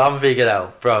obviously, I'm figuring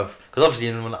out, bruv, because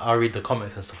obviously when I read the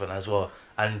comics and stuff like that as well,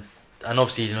 and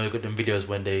obviously you got them videos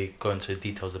when they go into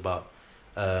details about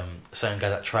certain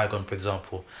guys like Trigon, for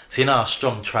example. So you know how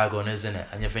strong Trigon is,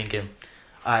 innit? And you're thinking,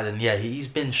 alright, then yeah, he's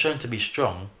been shown to be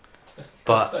strong,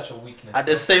 but such a weakness. At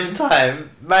the same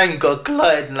time, man got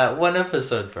clotted in like one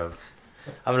episode, bruv.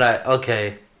 I'm like,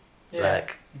 okay,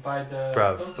 like, by the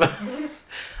bruv.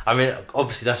 I mean,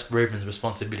 obviously that's Raven's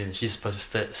responsibility, and she's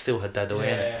supposed to steal her dad away,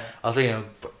 innit? Yeah. I was thinking,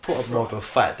 put up more of a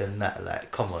fight than that.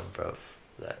 Like, come on, bruv.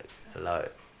 Like, allow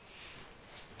it.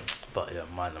 But yeah,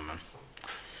 mind them, man.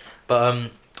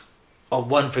 But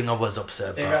one thing I was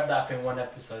upset They about. wrapped that up in one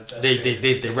episode. They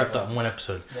wrapped up in one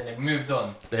episode. Then they moved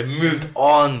on. They moved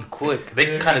on quick.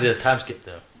 They kind of did a time skip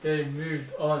though. They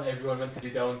moved on. Everyone went to do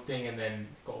their own thing, and then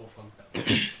it got all fucked up.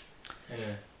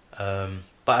 Anyway.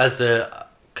 But as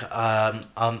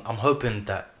I'm hoping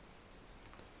that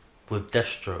with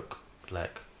Deathstroke,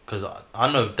 like, because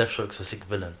I know Deathstroke's a sick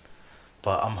villain,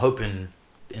 but I'm hoping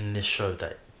in this show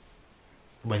that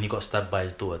when he got stabbed by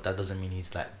his daughter, that doesn't mean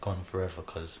he's like gone forever.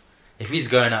 Because if he's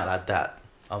going out like that,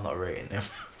 I'm not rating him.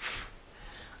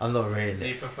 I'm not rating Do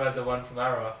him. you prefer the one from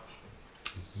Arrow?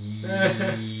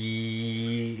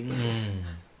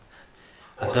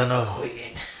 I don't know.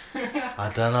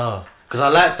 I don't know. Because I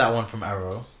like that one from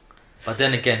Arrow. But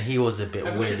then again, he was a bit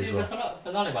Have you weird watched the as season well.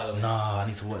 finale, by the way? No, I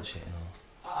need to watch it.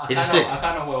 I Is it sick?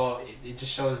 kind of well. It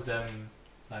just shows them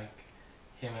like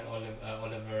him and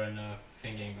Oliver and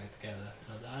Finn getting back together. And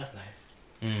I was like, oh, that's nice.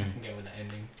 I can get with that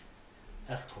ending.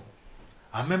 That's cool.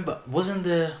 I remember, wasn't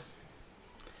there...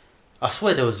 I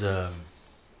swear there was they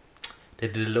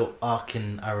did a little arc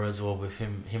in Arrow as well with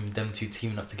them two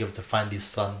teaming up together to find his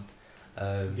son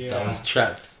that was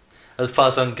trapped. That was part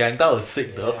of some gang. That was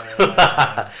sick though.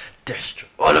 Deathstroke,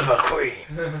 Oliver Queen.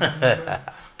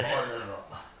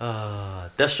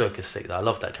 Deathstroke is sick though. I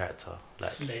love that character.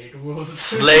 Like Slade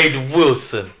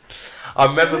Wilson. I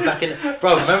remember back in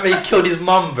remember he killed his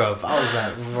mum, bro. I was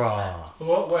like, raw.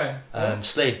 What? When?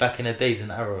 Slade back in the days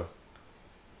in Arrow.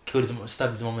 Killed his mum,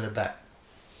 stabbed his mum in the back.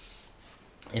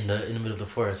 In the middle of the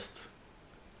forest.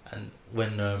 And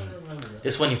when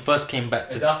this when he first came back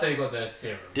to. It's after he got the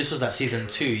serum. This was like season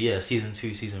 2, yeah, season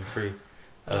 2, season 3.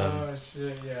 Oh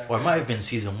shit! Yeah. Or it might have been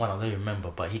season 1. I don't remember.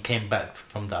 But he came back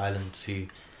from the island to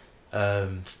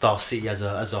Star City as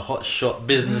a hotshot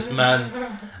businessman,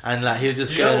 and like he was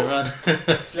just You going know-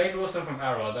 around. Slade Wilson from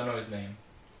Arrow. I don't know his name.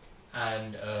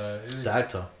 And it was The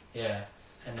actor. yeah,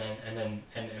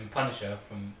 and Punisher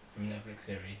from Netflix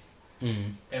series.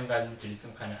 Mm. Them guys need to do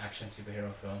some kind of action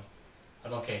superhero film. I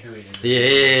don't care who it is.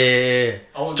 Yeah.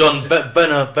 I want John them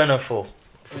to- Benefor.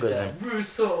 who's that?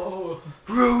 Russo.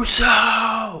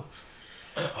 Russo.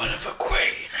 Oliver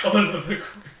Queen. Oliver Queen.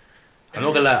 I'm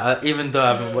not gonna lie. Even though I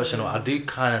haven't watched it, I do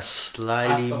kind of I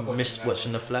slightly stopped watching miss that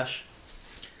watching one. The Flash.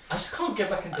 I just can't get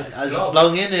back into the It's slog.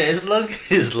 long in it. It's long.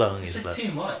 It's long. It's It's just long.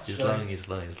 too much. It's like, long. It's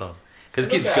long. It's long. Because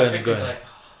it look keeps at it, I going and think it's going.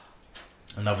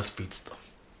 Like, Another speedster.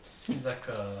 seems like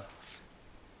a.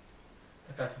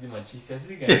 I have to do my GCSE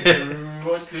again.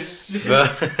 Watch this shit.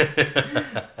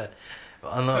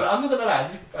 I'm But not. I'm not gonna lie,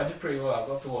 I did pretty well. I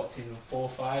got to what, season 4 or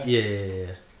 5? Yeah.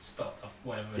 Stopped off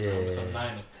whatever. Yeah. It was on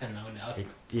 9 or 10 now. And I was,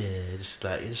 Yeah. Just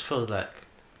like it just feels like.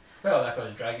 felt like I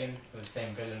was dragging with the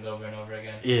same villains over and over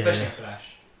again. Yeah. Especially in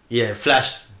Flash. Yeah.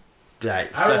 Flash.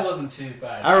 Like. Arrow Flash, wasn't too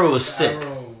bad. Arrow was But sick.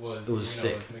 Arrow was, It was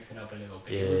sick. was mixing up a little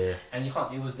bit. yeah. And you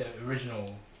can't. It was the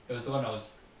original. It was the one that was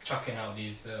chucking out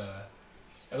these.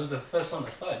 It was the first one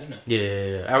that started, didn't it?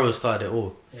 Yeah. Arrow started it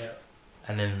all, Yeah.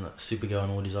 and then Supergirl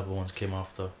and all these other ones came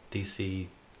after. DC.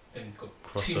 Then you got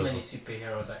Crossover. too many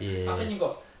superheroes. Like, Yeah.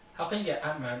 How can you get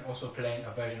Ant-Man also playing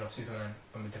a version of Superman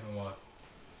from a different world?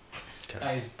 Okay.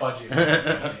 That is budget.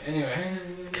 Anyway.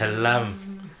 Kalam.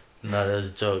 No,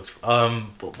 there's jokes.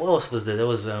 But what else was there? There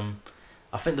was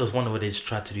I think there was one where they just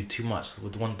tried to do too much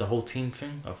with the whole team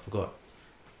thing. I forgot.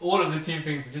 All of the team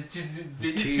things just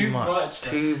they did too much.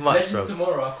 Too much, Legends bro.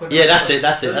 Tomorrow, I couldn't. Yeah, that's remember. it.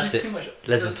 That's it. There was That's just it. Too much, Legends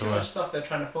there was too Tomorrow. much stuff they're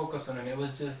trying to focus on, and it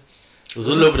was just. It was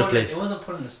all over the It place. wasn't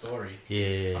pulling the story.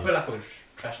 Yeah. I feel like I was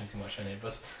trashing too much on it,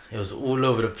 but. It was all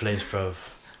over the place, bro.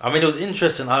 I mean, it was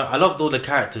interesting. I loved all the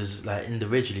characters like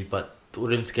individually, but all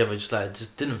of them together just like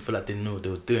just didn't feel like they knew what they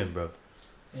were doing, bro.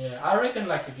 Yeah, I reckon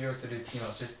like if you was to do team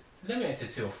ups, just limit it to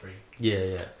 2 or 3.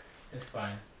 Yeah. It's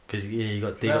fine. Because they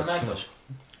got Mad too Dog. much.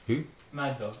 Who?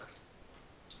 Mad Dog.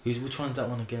 Which one's that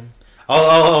one again?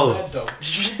 Oh. Mad Dog.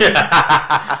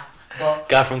 Well,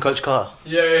 Guy from Coach Carter.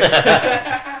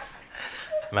 yeah.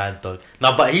 Mad Dog.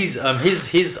 No, but he's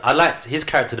his I liked his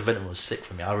character development was sick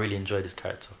for me. I really enjoyed his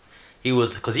character. He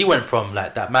was because he went from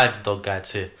like that Mad Dog guy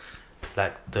to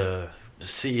like the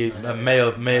CEO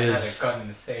mayor's I had a gun in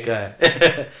the safe. guy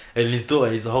and his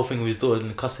daughter. He's the whole thing with his daughter in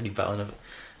the custody battle. And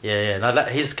yeah. Now that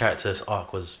his character's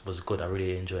arc was good. I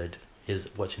really enjoyed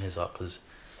watching his arc because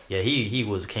yeah he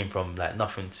came from like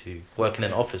nothing to working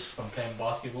in an office. From playing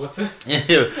basketball to.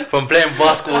 From playing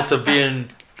basketball to being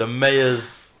the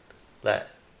mayor's like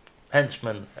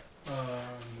henchman. Mate.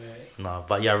 No,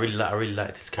 but yeah, I really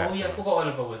liked his Oh character. yeah, I forgot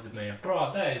Oliver was the mayor.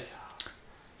 Bro, that is.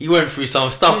 He went through some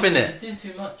stuff in it. He's doing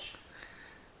too much.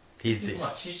 He's Too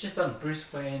much. He's just done Bruce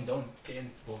Wayne. Don't get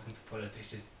involved into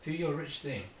politics. Just do your rich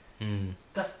thing.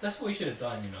 That's what you should have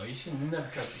done. You know, you should never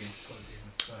try to get into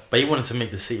politics. But he wanted to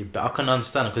make the city. But I can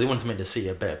understand him because he wanted to make the city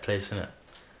a better place, innit?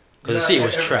 Because the city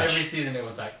was trash. Every season it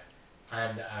was like, I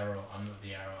am the Arrow. I'm not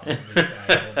the Arrow. I'm this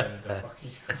guy. the fuck you.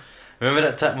 Remember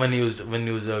that time when he was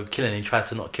killing? He tried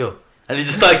to not kill, and he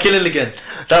just started killing again.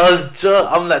 That was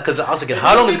just. I'm like, because I was thinking,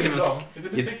 how long is it gonna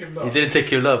be? It didn't take him long. It didn't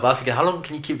take you long. But I was thinking, how long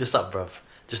can you keep this up, bruv?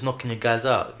 Just knocking your guys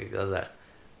out. I was like,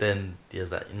 then he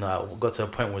was like, I got to a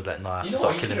point where it's like, no, I have You to know what?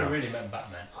 start You should killing have now. really met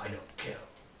Batman. I don't kill.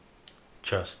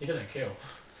 Trust. He doesn't kill.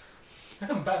 How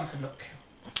come Batman not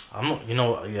kill? I'm not. You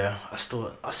know what? Yeah, I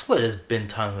swear there's been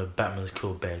times where Batman's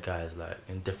killed bare guys like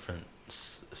in different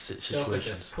Joker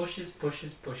situations. just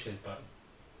pushes, but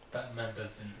Batman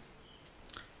doesn't.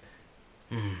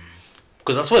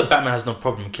 Because I swear Batman has no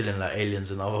problem killing like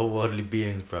aliens and otherworldly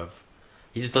beings, bruv.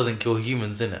 He just doesn't kill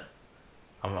humans, innit?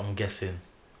 I'm guessing.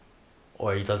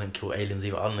 Or he doesn't kill aliens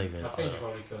either. I don't even. I think he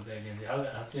probably kills aliens.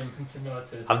 I've seen him similar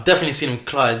to. I've definitely seen him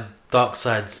kill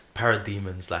Darkseid's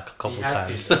parademons like a couple He had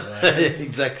times. to, though, right?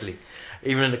 Exactly.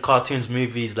 Even in the cartoons,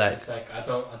 movies, like. It's like I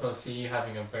don't see you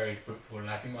having a very fruitful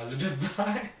life. You might as well just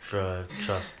die. Bruh,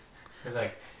 trust. It's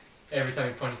like every time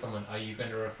you punch someone, are you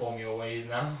going to reform your ways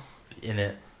now? In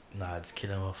it, nah, just kill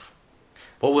him off.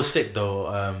 What was sick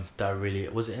though, that really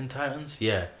was it in Titans?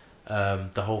 Yeah,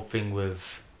 the whole thing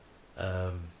with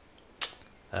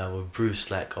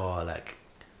Bruce, like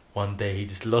one day he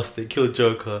just lost it, killed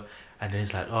Joker, and then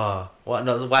he's like, what?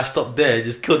 No, why stop there? He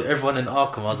just killed everyone in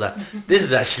Arkham. I was like, this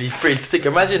is actually pretty sick.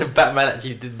 Imagine if Batman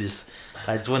actually did this,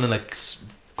 like just went on like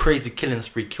crazy killing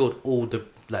spree, killed all the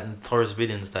like notorious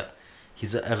villains that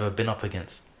he's ever been up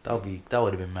against. That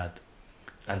would have been mad.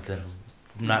 And then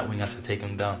Nightwing has to take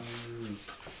him down.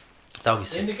 That would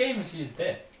be In the sick. games, he's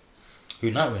dead.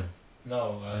 Who, Nightwing?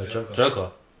 No, Joker.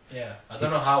 Joker. Yeah, I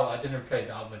don't know how. I didn't play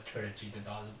the other trilogy,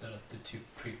 the two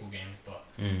prequel games, but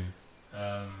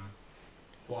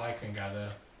what I can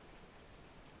gather,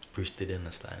 Bruce did in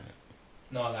the slime.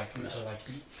 no, like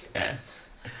Yeah.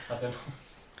 I don't know.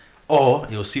 Or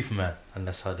it was Superman, and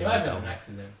that's how they It might made have that been an one.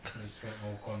 accident. It just went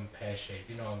all gone pear shaped.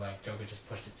 You know, like Joker just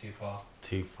pushed it too far.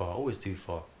 Too far, always too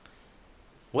far.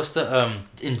 What's the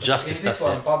Injustice? In That's this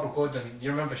one, it. Barbara Gordon.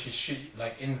 You remember she shoot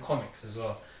like in comics as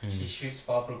well. She Mm. shoots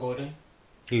Barbara Gordon.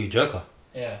 Who, Joker?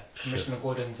 Yeah, Shit. Commissioner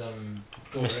Gordon's daughter.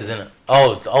 Mrs. In it.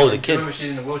 Oh, the And kid. Remember,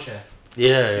 she's in a wheelchair.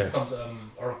 Yeah, She yeah. becomes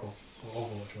Oracle or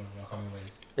Overwatch. Or I can't remember what it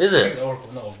is. Is I think it? it's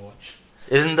Oracle, not Overwatch.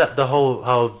 Isn't that the whole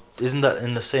how? Isn't that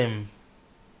in the same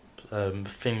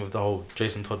thing with the whole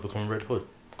Jason Todd becoming Red Hood?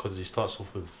 Because he starts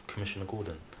off with Commissioner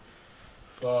Gordon.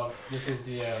 Well, this is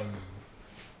the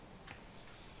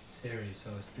series,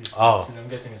 so it's loosely, Oh. I'm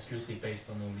guessing it's loosely based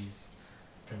on all these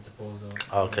principles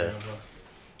or Okay. whatever.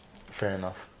 Fair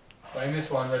enough. But in this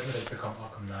one, Red Hood has become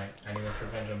Arkham Knight and he wants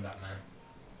revenge on Batman,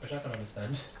 which I can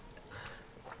understand.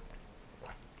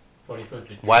 Probably feel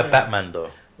the Why trailer- Batman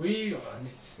though? We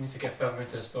need to get further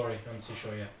into the story. I'm too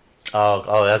sure yet.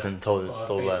 Oh, it hasn't told Got to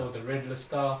told face about. all the Riddler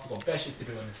stuff. We've got better shit to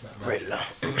do on this map. Riddler.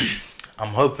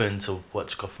 I'm hoping to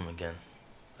watch Gotham again,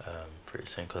 pretty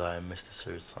soon because I missed the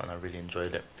series and I really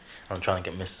enjoyed it. I'm trying to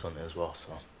get Mrs. on it as well,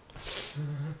 so.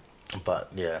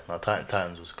 But yeah, no,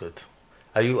 Titans was good.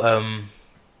 Are you I don't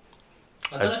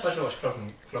know if I should watch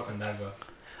Cloak and Dagger.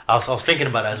 I was thinking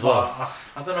about that as well.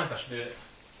 I don't know if I should do it.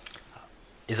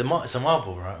 It's a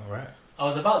Marvel, right? I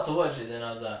was about to watch it, then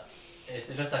I was like,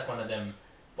 it looks like one of them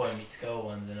boy meets girl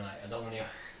ones, and like I don't want to.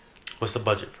 What's the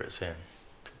budget for it saying?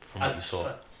 From what you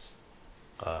saw.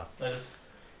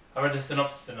 I read the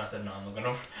synopsis and I said no, I'm not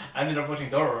gonna. I ended up watching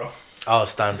Dororo. Oh,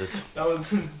 standard. That was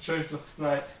the choice last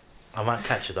night. I might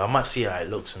catch it though. I might see how it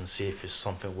looks and see if it's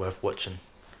something worth watching.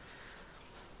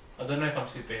 I don't know if I'm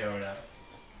superhero now.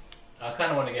 I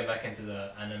kind of want to get back into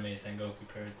the anime Sengoku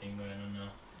period thing going on now.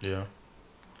 Yeah.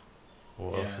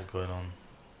 What else Yeah. is going on?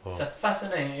 It's Well, a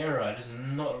fascinating era. I just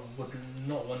would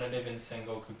not want to live in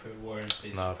Sengoku period Warriors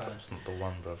based nah, Japan. that's not the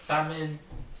one, bro. Famine,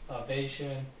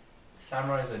 starvation,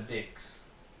 samurais are dicks.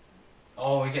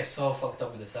 Oh, we get so fucked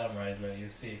up with the samurais, like you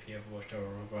see if you ever watched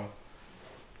Dororo, bro.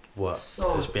 What?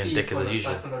 So Just being deep dick on as a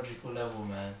usual. psychological level,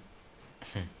 man.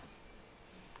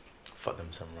 Fuck them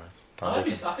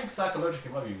samurais. I think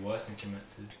psychologically it might be worse than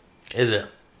Kimetsu. Is it?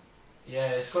 Yeah,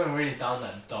 it's going really down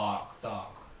that dark,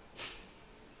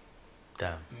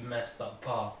 Damn. messed up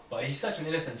path. But he's such an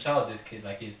innocent child, this kid.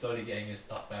 Like, he's slowly getting his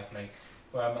stuff back. Like,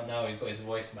 where I'm at now, he's got his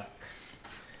voice back.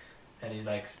 And he's,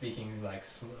 like, speaking, like,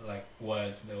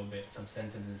 words a little bit, some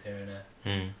sentences here and there.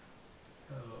 Hmm.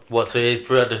 So, What? So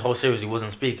throughout the whole series, he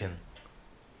wasn't speaking.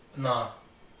 nah.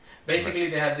 Basically,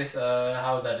 they had this,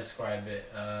 how would I describe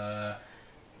it?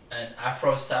 An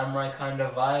Afro samurai kind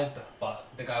of vibe, but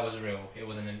the guy was real. He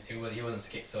wasn't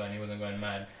schizo and he wasn't going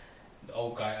mad. The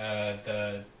old guy,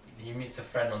 he meets a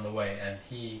friend on the way and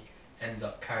he ends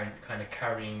up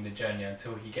carrying the journey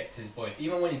until he gets his voice.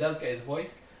 Even when he does get his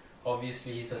voice,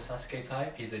 obviously he's a Sasuke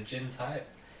type, he's a Jin type.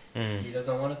 Mm. He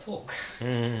doesn't want to talk.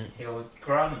 Mm. He'll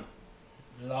grunt,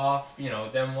 laugh,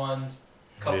 them ones,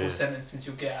 couple Yeah. sentences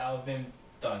you'll get out of him,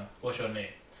 done. What's your name?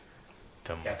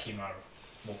 Damn. Yakimaru.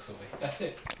 Walks away. That's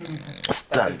it.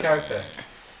 That's his character.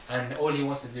 And all he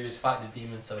wants to do is fight the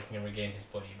demon so he can regain his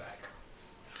body back.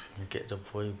 Get the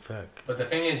boy back. But the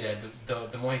thing is, yeah,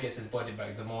 the more he gets his body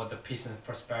back, the more the peace and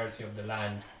prosperity of the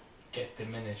land gets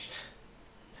diminished.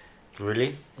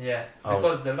 Really? Yeah, Oh.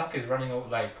 because the luck is running out.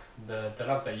 Like the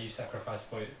luck that you sacrifice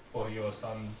for your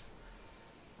son's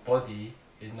body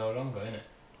is no longer in it.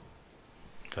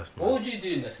 That's What mad. would you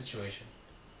do in that situation?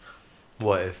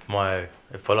 What if I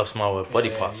lost my body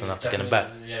Yeah, parts and I he's have to get them back?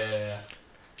 definitely- Yeah.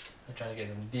 I'm trying to get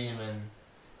some demon.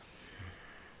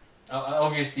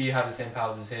 Obviously, you have the same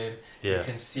powers as him. You Yeah.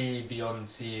 can see beyond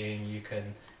seeing. You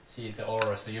can see the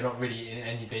aura, so you're not really in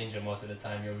any danger most of the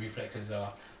time. Your reflexes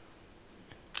are.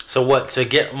 So what? To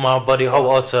get my body whole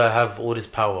or to have all this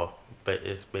power,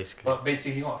 basically. But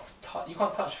basically, you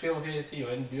can't touch, feel, hear, see, or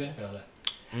do anything like that.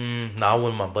 Nah, I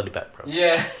want my body back, bro.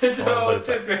 Yeah, so Oh, it's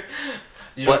just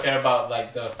you But- don't care about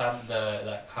like the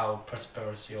like how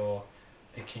prosperous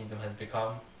the kingdom has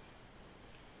become.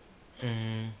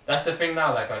 That's the thing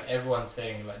now. Like everyone's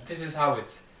saying, like this is how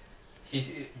it's.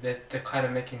 They're kind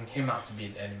of making him out to be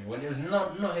the enemy when it was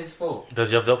not his fault.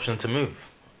 Does he have the option to move?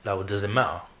 Like, does it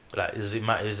matter? Like, is it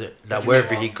matter? Is it What like do you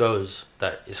wherever mean, he goes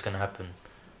that it's gonna happen?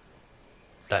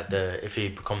 Like if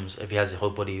he has his whole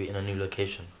body in a new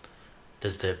location,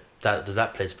 does the does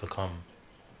that place become?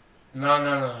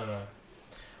 No.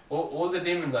 All the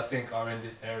demons I think are in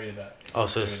this area that. Oh,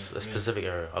 so it's a specific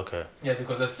area. Okay. Yeah,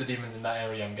 because that's the demons in that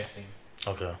area. I'm guessing.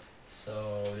 Okay.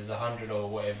 So there's 100 or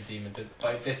whatever demon.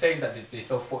 But they're saying that they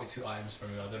stole 42 items from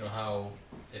him. I don't know how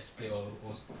they split all.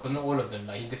 Because not all of them.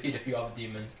 Like he defeated a few other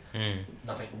demons.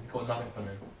 Nothing. Got nothing from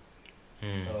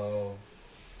him. So.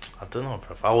 I don't know,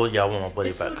 bro. I want my body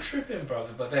it's back. It's so tripping, bro.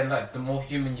 But then, like, the more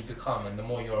human you become and the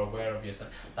more you're aware of yourself,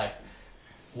 like,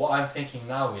 what I'm thinking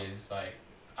now is, like,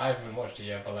 I haven't watched it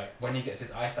yet, but, like, when he gets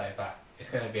his eyesight back, it's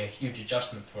going to be a huge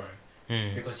adjustment for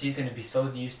him. Because he's going to be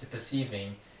so used to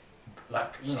perceiving,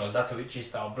 like, you know, Zatoichi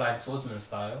style, blind swordsman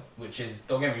style, which is,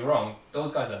 don't get me wrong,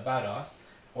 those guys are badass.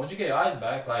 Once you get your eyes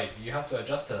back, like, you have to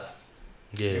adjust to that.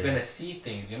 Yeah. You're going to see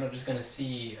things. You're not just going to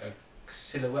see a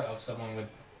silhouette of someone with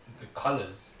the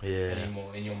colours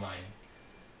anymore in your mind.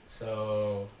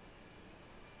 So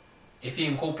if he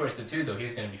incorporates the two though,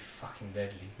 he's gonna be fucking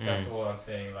deadly. That's all I'm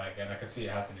saying. Like, and I can see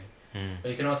it happening. But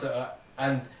you can also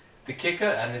and the kicker,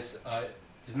 and it's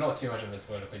not too much of a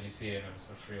spoiler because you see it in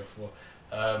episode 3 or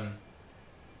 4.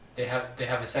 They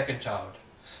have a second child.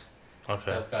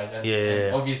 Okay. Those guys,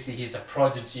 and obviously he's a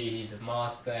prodigy. He's a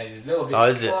master. He's a little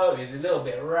bit slow. He's a little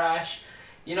bit rash.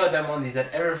 You know them ones. He's had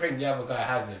everything the other guy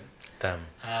hasn't. Damn.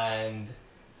 And,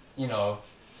 you know,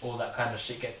 all that kind of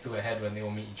shit gets to a head when they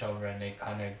all meet each other and they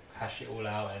kind of hash it all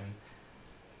out and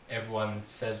everyone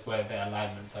says where their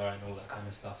alignments are and all that kind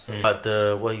of stuff. So. But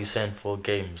what are you saying for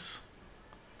games?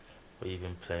 What you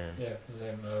been playing? Yeah,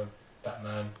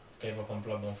 Batman, gave up on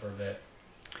Bloodborne for a bit.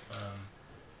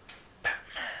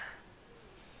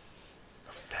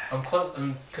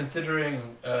 I'm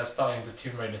considering starting the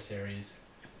Tomb Raider series.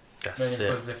 Mainly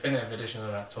because the definitive edition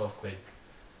is like 12 quid.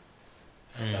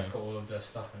 And that's got all of the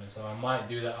stuff in it. So I might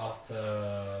do that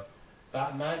after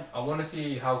Batman. I want to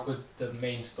see how good the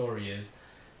main story is.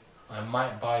 I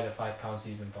might buy the £5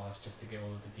 season pass just to get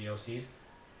all of the DLCs.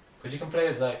 Because you can play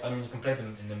as like, I mean you can play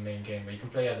them in the main game, but you can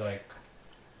play as like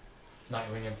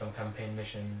Nightwing and some campaign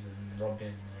missions and Robin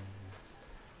and...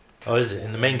 Oh, is it?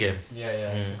 In the main game?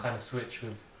 Yeah. You can kind of switch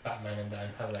with Batman and that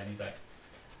and have like these like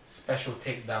special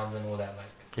takedowns and all that,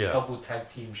 like double tag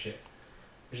team shit.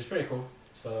 Which is pretty cool.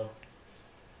 So...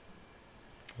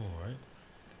 Alright.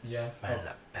 Yeah. Man,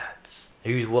 like bats.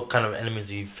 What kind of enemies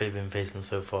have you been facing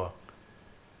so far?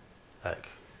 Like,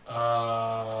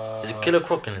 is it Killer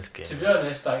Croc in this game? To be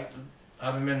honest, like, I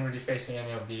haven't been really facing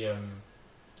any of the, you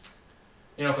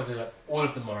know, because like, all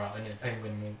of them are out, and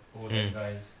Penguin, all them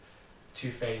guys,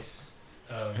 Two-Face,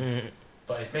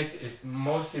 but it's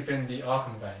mostly been the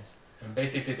Arkham guys, and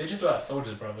basically they just look like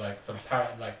soldiers, bro, like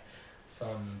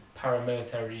some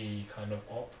paramilitary kind of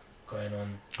op going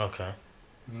on. Okay.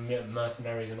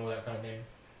 Mercenaries and all that kind of thing,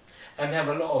 and they have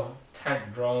a lot of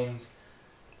tank drones,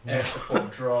 air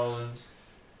support drones.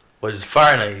 What, is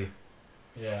firing at you?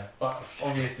 Yeah, but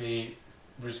obviously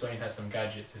Bruce Wayne has some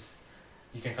gadgets.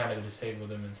 You can kind of disable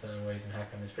them in certain ways and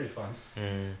hack them. It's pretty fun.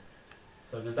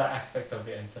 So there's that aspect of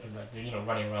it instead of like, you know,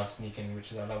 running around sneaking,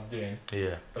 which is I love doing.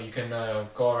 Yeah. But you can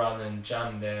go around and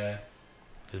jam their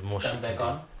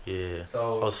gun. Yeah.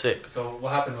 So sick. So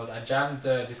what happened was I jammed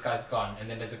this guy's gun, and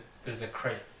then there's a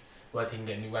crate where they can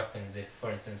get new weapons. If,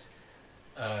 for instance,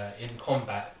 in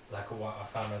combat, like what I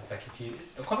found was like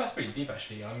the combat's pretty deep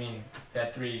actually. I mean, there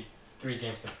are three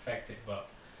games to perfect it, but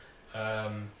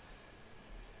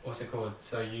what's it called?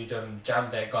 So you'd jam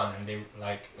their gun, and they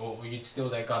or you'd steal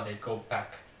their gun. They'd go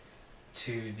back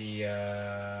to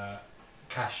the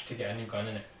cache to get a new gun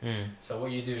in it. So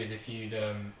what you do is if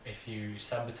you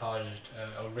sabotaged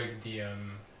or rigged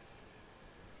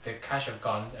the cache of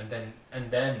guns and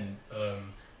then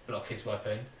block his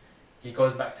weapon, he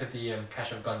goes back to the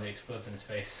cache of guns. It explodes in his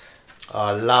face.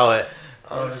 Oh, allow it.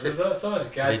 There's so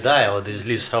much gadgets. Did they die or did they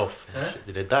lose health? Huh?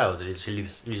 Did they die or did they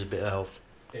lose a bit of health?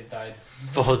 They died.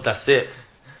 Oh, that's it.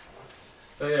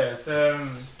 So yeah,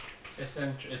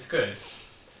 it's good.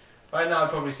 Right now I'd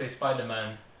probably say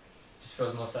Spider-Man just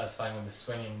feels more satisfying with the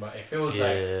swinging, but it feels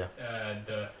like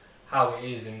how it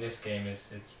is in this game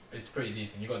is it's pretty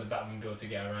decent. You've got the Batmobile to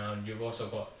get around. You've also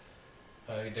got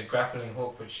the grappling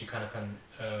hook, which you kind of can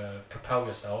propel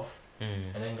yourself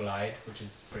and then glide, which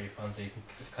is pretty fun. So you can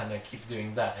kind of keep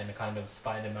doing that in a kind of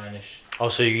Spider-Man-ish. Oh,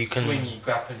 so you can swingy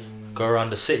grappling. Go around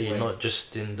the city, not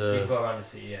just in the. You can go around the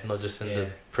city, yeah. Not just in the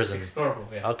prison. It's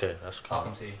explorable, yeah. Okay, that's calm.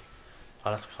 Arkham City. Oh,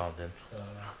 that's calm then. So,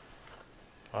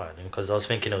 alright then, because I was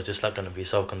thinking it was just like gonna be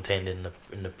self-contained in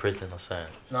the prison or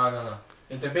something. No.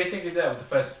 They're basically there with the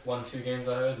first 1-2 games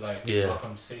I heard, like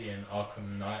Arkham City and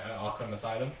Arkham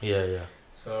Asylum. Yeah.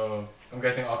 So I'm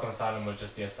guessing Arkham Asylum was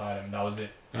just the asylum. That was it.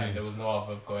 Like there was no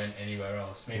other going anywhere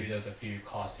else. Maybe there's a few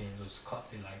car scenes,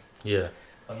 Yeah.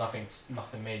 but nothing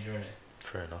major in it.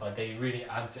 Fair enough. But they really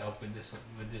amped it up with this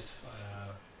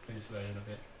version of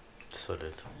it.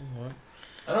 Solid. Alright.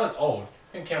 I know it's old. I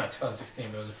think it came out 2016,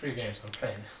 but it was a free game, so I'm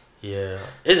playing. Yeah.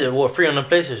 Is it free on the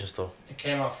PlayStation Store? It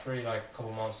came out free like a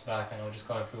couple months back, and I was just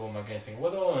going through all my games thinking,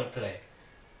 what do I want to play?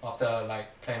 After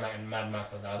like playing like Mad Max,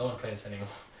 I was like, I don't want to play this anymore.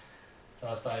 So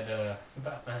I started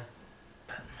Batman.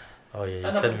 Oh yeah, And you're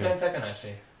I've been telling me. playing Tekken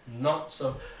actually. Not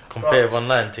so. Competitive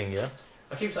online thing, yeah?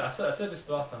 I said this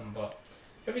last time, but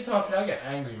every time I play, I get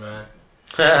angry, man.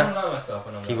 I don't like myself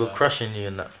when I'm People like that. crushing you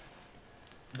and that.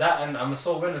 That and I'm a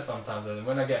sore winner sometimes. And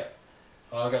when I get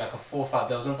like a 4-5.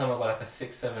 There was one time I got like a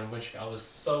 6-7 win streak. I was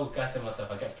so gassing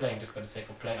myself. I kept playing just for the sake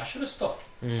of playing. I should have stopped.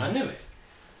 I knew it.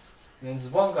 And then this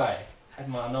one guy had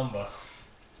my number.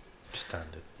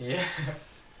 Standard. Yeah.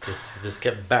 Just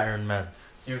get battering, man.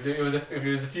 He was a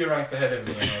few ranks ahead of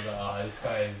me, and I was like, this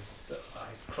guy is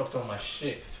he's clocked all my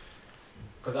shit.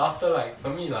 Because after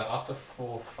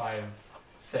 4-5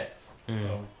 sets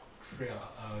of 3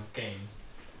 games,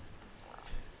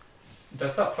 they'll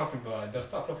start clocking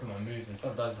my moves, and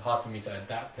sometimes it's hard for me to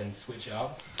adapt and switch it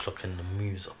up. Clocking the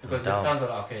moves up Because and there's down. times where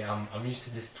like, okay, I'm used to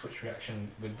this Twitch reaction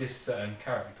with this certain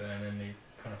character, and then they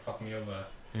kind of fuck me over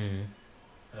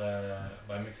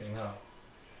by mixing it up.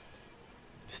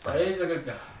 But it is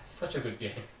such a good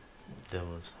game. There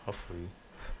was, hopefully.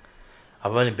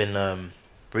 I've only been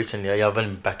recently. Yeah, I've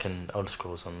only been back in Elder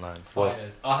Scrolls Online.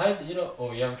 Fighters. I heard you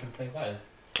haven't been playing Fighters.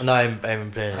 No, I haven't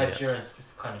been playing I heard it. Jiren's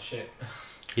just kind of shit.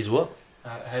 He's what? I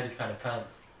heard he's kind of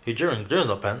pants Who Jiren? Jiren's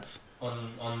not pants.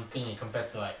 on thingy compared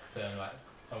to like certain like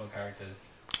other characters.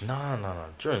 No.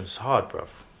 Jiren's hard,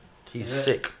 bruv. He's Is it?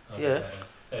 sick. Okay,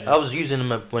 Yeah. I was using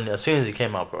him as soon as he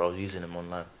came out, bro. I was using him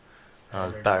online. I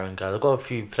was battering guys. I got a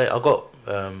few I got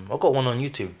one on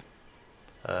YouTube.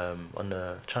 On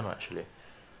the channel actually.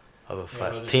 Of a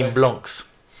fight. Team Blancs.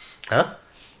 Huh?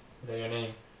 Is that your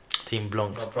name? Team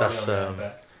Blancs. Got Broly That's on there, I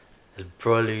bet. there's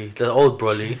Broly. The old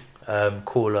Broly.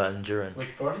 Cooler and Jiren.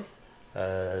 Which Broly?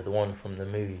 The one from the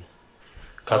movie.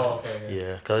 Oh, okay.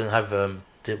 Yeah, because I didn't have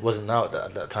it wasn't out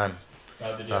at that time.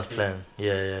 Oh, did I was playing.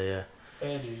 Yeah.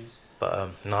 Fair dues.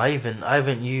 But no, I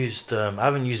haven't used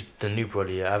the new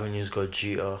Broly yet. I haven't used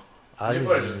Gogeta. New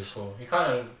Broly looks cool. He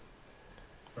kind of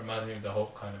reminds me of the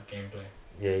Hulk kind of gameplay.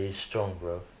 Yeah, he's strong,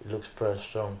 bro. He looks pretty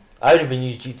strong. I haven't even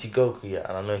used GT Goku yet,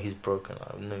 and I know he's broken.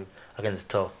 I can just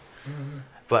tell.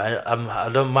 But I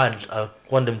don't mind. I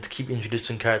want them to keep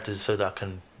introducing characters so that I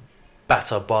can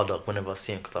batter Bardock whenever I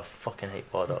see him, because I fucking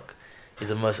hate Bardock. He's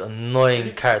the most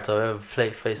annoying character I've ever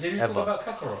faced Did we ever. talk about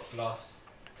Kakarot last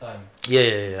time?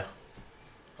 Yeah.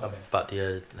 Okay. About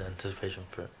the anticipation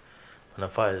for it. When the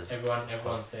fighters.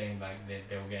 Everyone's saying like they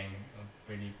were getting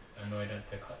really annoyed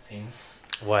at the cutscenes.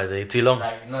 Why, they too long?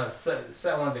 Like no,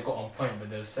 certain ones they got on point, but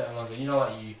there's certain ones that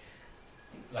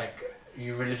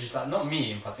you religious, like not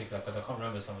me in particular, because I can't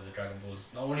remember some of the Dragon Balls.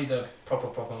 Not only the proper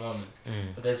moments,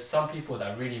 but there's some people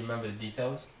that really remember the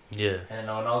details. Yeah. And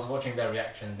when I was watching their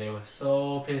reactions, they were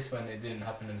so pissed when it didn't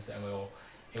happen in a certain way, or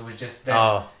it was just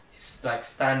them. It's like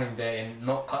standing there in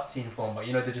not cutscene form, but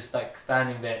they're just like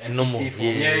standing there in NPC normal form.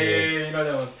 Yeah, you know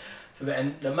that one. So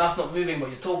the mouth's not moving, but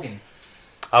you're talking.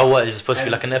 Oh, what? It's supposed to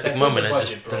be like an epic moment, and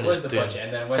Where's the budget?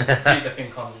 And then when the Frieza thing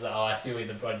comes, it's like, I see where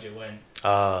the budget went.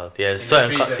 Yeah,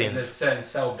 certain There's cutscenes. certain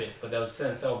cell bits, but there was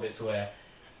certain cell bits where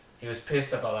he was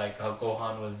pissed about like how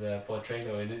Gohan was portrayed,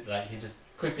 or like he just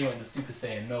quickly went to Super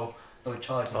Saiyan, no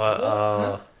charge.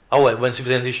 It went Super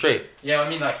Saiyan 2 straight. Yeah, I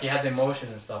mean like he had the emotion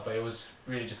and stuff, but it was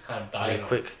really just kind of dialogue.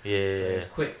 Really quick. Yeah. It was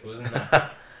quick. It wasn't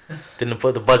that. Didn't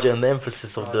put the budget on the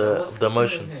emphasis of the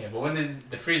emotion. But when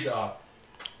the Frieza arc,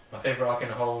 my favorite arc in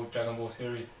the whole Dragon Ball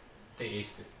series, they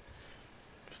aced it.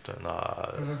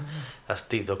 Nah, that's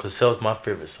deep though, because Cell's my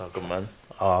favorite saga, man.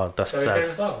 That's So your sad.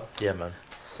 favorite saga? Yeah, man.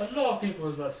 So a lot of people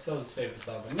was like Cell's favorite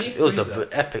saga. Me, It was Frieza.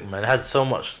 epic, man. It had so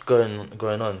much going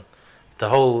on. The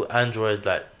whole android,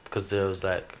 like, because there was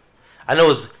like, I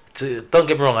know don't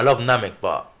get me wrong, I love Namek,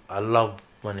 but I love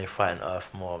when they fight on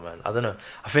Earth more, man. I don't know.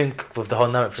 I think with the whole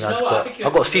Namek thing, I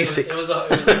got seasick. It was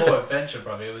a more adventure,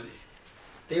 bro.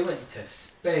 They went to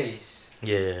space.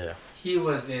 Yeah. He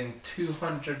was in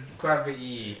 200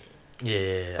 gravity.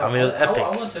 Yeah. I mean, it was epic.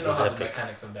 I want to know how epic. the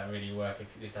mechanics of that really work,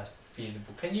 if that's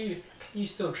feasible. Can you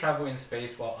still travel in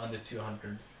space while under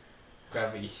 200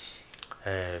 gravity?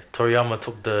 Toriyama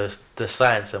took the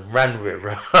science and ran with it,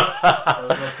 bro. There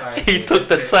was no science. He took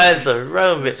the science and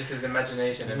ran with It was it. just his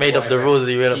imagination. And Made up the rules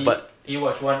he read, but You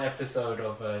watch one episode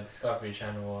of Discovery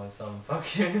Channel or some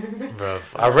fucking. Bruv,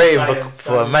 I rate him Science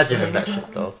for imagining that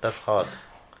shit though. That's hard.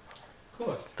 Of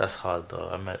course. That's hard though.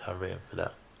 I rate him for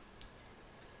that.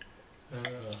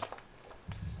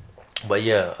 But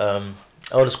yeah,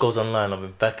 Elder Scrolls Online. I've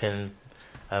been back in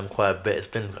quite a bit. It's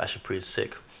been actually pretty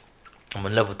sick. I'm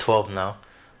on level 12 now.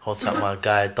 Hold up my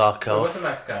guy Dark Wait, Elf. what's the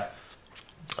max cap?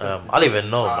 I don't even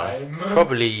know, man.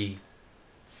 Probably.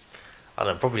 I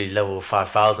don't know, probably level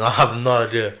 5,000. I have no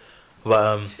idea.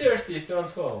 But Seriously, you're still on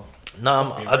 12?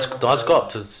 no, I just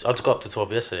got up to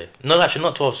 12 yesterday. No, actually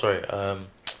not 12. Sorry. I'm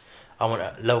on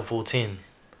level 14.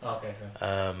 Okay.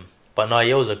 But no,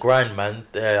 it was a grind, man.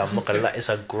 Yeah, I'm not gonna lie, it's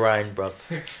a grind, bro.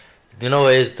 You know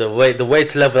what it is, the way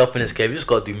to level up in this game, you just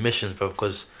gotta do missions, bro.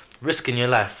 Because risking your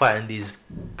life fighting these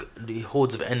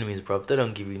hordes of enemies, bro, they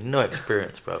don't give you no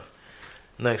experience, bro.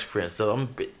 No experience.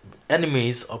 The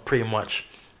enemies are pretty much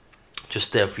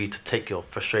just there for you to take your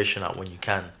frustration out when you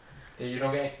can. You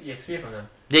don't get XP from them?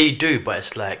 Yeah, you do, but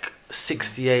it's like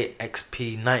 68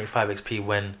 XP, 95 XP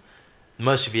when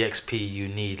most of the XP you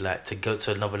need like to go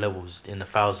to another levels in the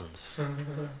thousands.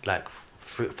 Like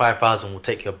 5,000 will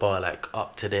take your bar like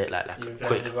up to date, like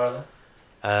quick.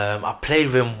 I played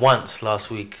with him once last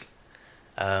week.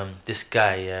 This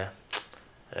guy, yeah.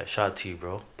 Shout out to you,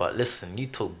 bro. But listen, you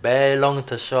took very long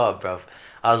to show up, bro.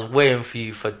 I was waiting for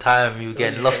you for time. You were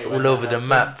getting lost all over the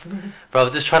map, bro.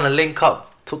 Just trying to link up.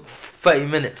 Took 30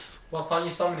 minutes. Well, can't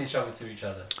you summon each other to each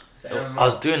other? I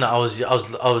was doing that. I was.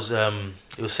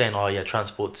 It was saying, oh yeah,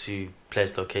 transport to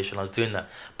player's location. I was doing that,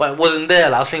 but it wasn't there.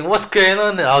 Like, I was thinking, what's going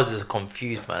on there? I was just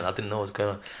confused, man. I didn't know what's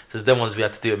going on. So then ones we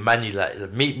had to do it manually.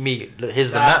 Like, meet me. Look,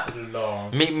 here's That's the map.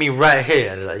 Long. Meet me right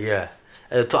here. And like, yeah.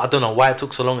 I don't know why it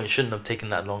took so long. It shouldn't have taken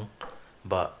that long,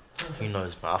 but who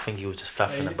knows, man. I think he was just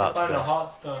faffing about. You need to find a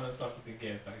heartstone or something to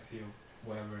get back to you,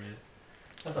 whatever it is.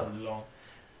 That's a long.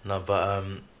 No, but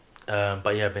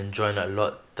yeah, I've been enjoying it a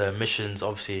lot. The missions,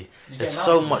 obviously, there's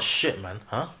so much shit, man.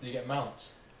 Huh? You get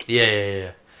mounts.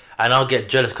 Yeah. And I'll get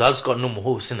jealous because I just got a normal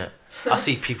horse, innit? I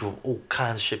see people, all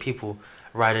kinds of shit. People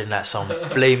riding like some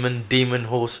flaming demon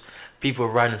horse. People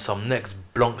riding some next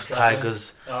Blancs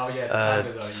tigers. Oh yeah,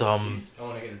 tigers are some. I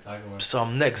want to get the tiger one.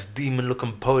 Some next demon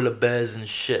looking polar bears and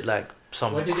shit, like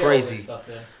some Where do you crazy. Get all this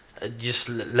stuff there? Just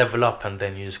level up and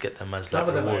then you just get them as some like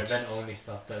of them rewards. are event only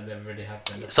stuff that they really have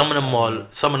to. Some of them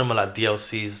are like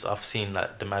DLCs. I've seen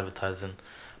like them advertising,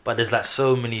 but there's like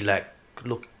so many like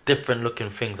different looking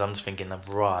things. I'm just thinking of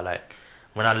raw. Like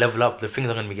when I level up, the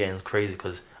things I'm gonna be getting is crazy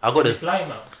because I got this flying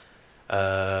mounts.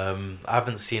 I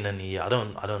haven't seen any. I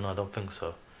don't know. I don't think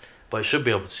so, but you should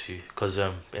be able to because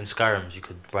in Skyrim you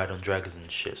could ride on dragons and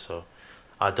shit. So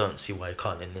I don't see why you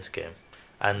can't in this game.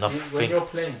 And when you're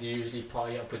playing, do you usually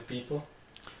party up with people?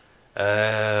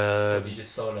 Or do you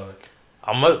just solo it?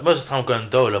 Most of the time I'm going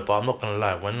dolo, but I'm not gonna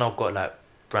lie. When I've got like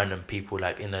random people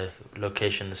like in a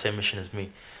location, the same mission as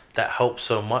me, that helps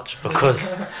so much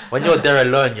because when you're there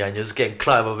alone, yeah, and you're just getting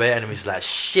cluttered by enemies, like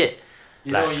shit.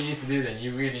 You know what you need to do then?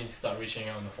 You really need to start reaching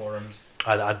out on the forums.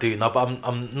 I do no, but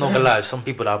I'm not gonna lie. Some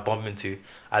people that I bump into,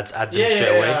 I'd add them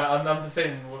straight away. Yeah, I'm just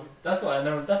saying. That's what I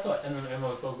know. That's what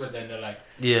MMO is so good. Then they're like,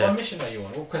 what mission are you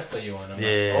on? What quest are you on? I'm like,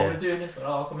 we're doing this one.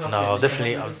 Oh, come help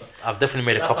me. No, I've definitely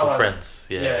made a couple friends.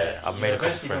 I've made a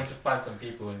couple friends. Eventually, going to find some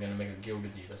people who's gonna make a guild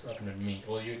with you. That's what happened with me.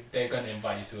 Or they're gonna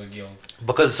invite you to a guild.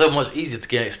 Because it's so much easier to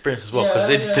get experience as well. Because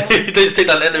they just take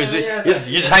down enemies.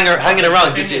 You just hanging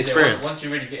around gives you experience. Once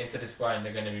you really get into this grind,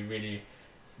 they're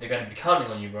gonna be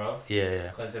counting on you, bro. Yeah.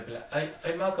 Because they'll be like,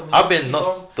 hey Malcolm, I've been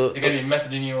not. They're gonna be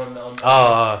messaging you on.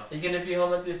 Are you gonna be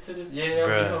home at this to this? Yeah,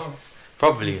 I'll be home.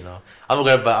 Probably, you know. I'm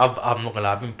not gonna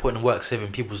lie. I've been putting work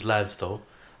saving people's lives though,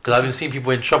 because I've been seeing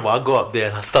people in trouble. I go up there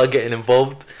and I start getting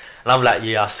involved, and I'm like,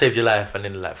 yeah, I saved your life, and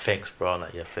then they're like, thanks, bro. I'm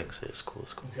like, yeah, thanks. It's cool.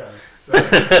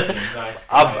 Nice.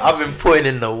 I've been putting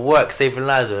in the work saving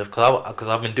lives because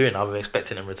I've been doing. I've been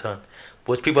expecting in return.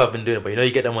 Which people have been doing, but you know,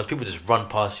 you get them ones. People just run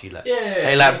past you like,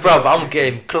 and like, bruv, I'm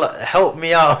getting help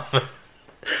me out.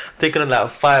 Taking on like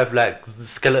 5 like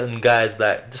skeleton guys,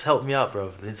 like just help me out, bro.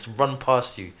 They just run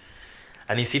past you,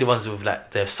 and you see the ones with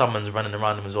like their summons running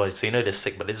around them as well. So you know they're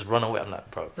sick, but they just run away. I'm like,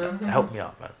 bro, help me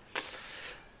out, man.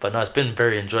 But no, it's been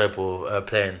very enjoyable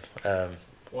playing.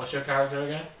 What's your character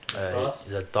again?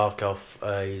 He's a dark elf.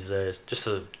 He's just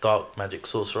a dark magic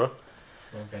sorcerer.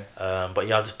 Okay. But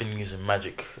yeah, I've just been using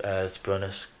magic to be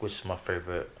honest, which is my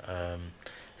favorite.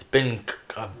 It's been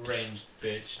ranged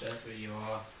bitch. That's what you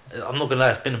are. I'm not gonna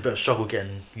lie, it's been a bit of a struggle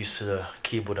getting used to the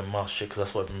keyboard and mouse shit because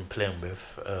that's what I've been playing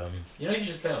with. You know, you should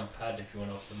just play on pad if you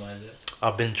want to optimize it.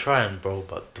 I've been trying, bro,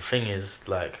 but the thing is,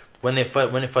 like when it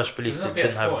first released, it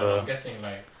didn't have. I'm guessing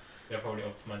like they'll probably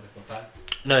optimize it for pad.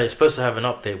 No, it's supposed to have an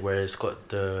update where it's got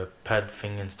the pad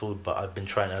thing installed, but I've been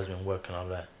trying. It hasn't been working. I'm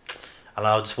like, and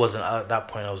I just wasn't at that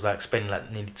point. I was like spending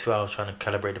like nearly 2 hours trying to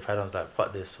calibrate the pad. I was like,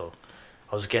 fuck this. So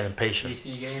I was getting impatient.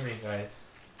 PC gaming, guys.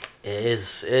 It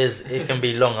is. It is. It can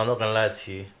be long. I'm not gonna lie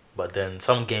to you. But then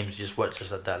some games just work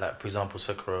just like that. Like for example,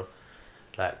 Sekiro.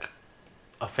 Like,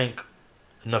 I think.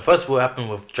 No, first of all, what happened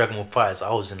with Dragon Ball FighterZ,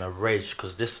 I was in a rage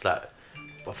because this like,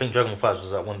 I think Dragon Ball FighterZ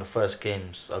was like one of the first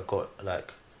games I got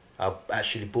like, I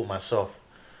actually bought myself.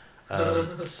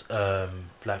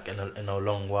 Like in a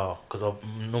long while because I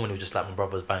normally it was just like my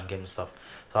brother was buying games and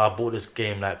stuff. So I bought this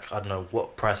game like I don't know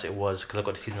what price it was because I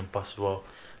got the season pass as well,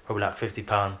 probably like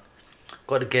 £50.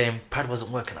 Got the game, pad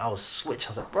wasn't working. I was switched.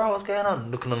 I was like, bro, what's going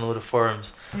on? Looking on all the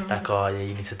forums, like, oh yeah,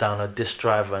 you need to download this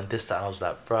driver and this that. And I was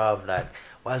like, bro, like,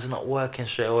 why is it not working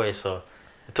straight away? So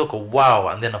it took a while,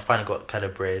 and then I finally got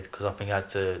calibrated because I think I had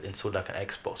to install like an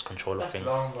Xbox controller That's thing.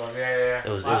 long, bro. Yeah. It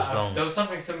was long. There was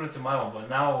something similar to my one, but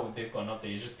now they've got an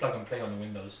update. You just plug and play on the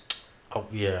Windows. Oh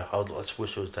yeah, I just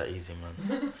wish it was that easy,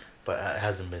 man. But it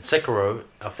hasn't been. Sekiro,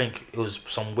 I think it was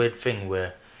some weird thing where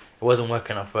it wasn't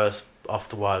working at first.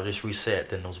 After a while, I just reset it,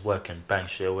 then it was working, bang,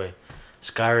 straight away.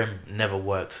 Skyrim never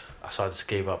worked, so I just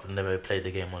gave up and never played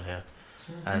the game on here.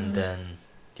 And then,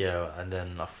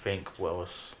 I think what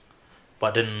else?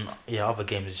 But then, yeah, other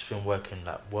games just been working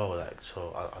like well, like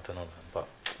so. I don't know, man, but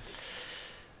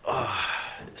it's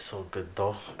so good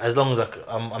though. As long as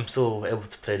I'm still able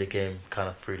to play the game kind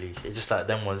of freely. It's just like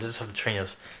them ones. You just have to train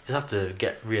us. You just have to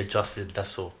get readjusted.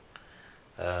 That's all.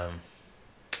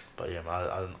 But yeah,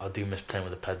 man, I do miss playing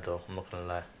with the pad though. I'm not gonna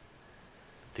lie, I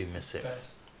do miss it.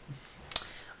 Best.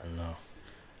 I know.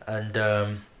 And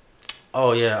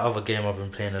oh yeah, other game I've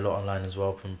been playing a lot online as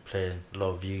well. I've been playing a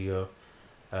lot of Yu-Gi-Oh.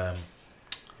 I'm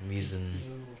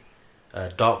using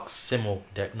Dark Simorgh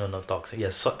deck. No, not Dark.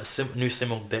 Yeah, new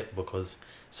Simorgh deck because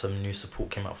some new support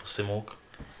came out for Simorgh,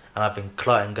 and I've been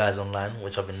clarting guys online,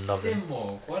 which I've been loving.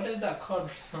 Simorgh, what does that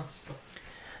card sound so?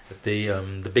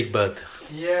 The big bird.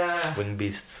 Yeah. Wing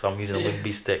Beast. So I'm using a Wing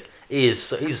Beast deck. His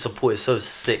support is so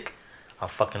sick. I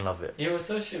fucking love it. He was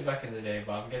so shit back in the day,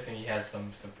 but I'm guessing he has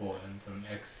some support and some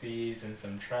XCs and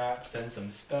some traps and some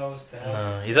spells to help.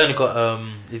 No, he's only got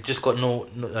he's just got no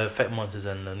effect monsters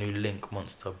and a new Link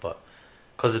monster, but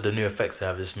because of the new effects they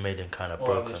have, it's made him kind of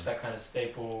broken. Just that kind of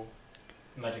staple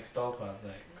magic spell cards,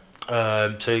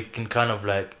 like. So he can kind of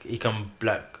like he can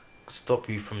like stop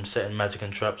you from setting magic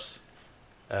and traps.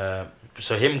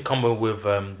 So him combo with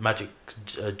magic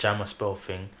jammer spell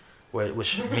thing,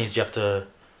 which means you have to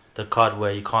the card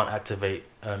where you can't activate.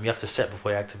 You have to set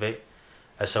before you activate.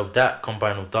 So that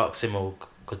combined with Dark Simorgh,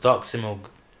 because Dark Simorgh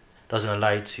doesn't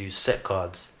allow you to set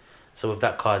cards. So with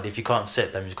that card, if you can't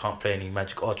set them, you can't play any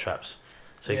magic or traps.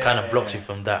 So it kind of blocks you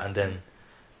from that. And then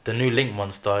the new Link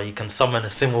monster, you can summon a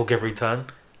Simorgh every turn.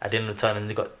 At the end of the turn, and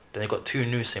they got two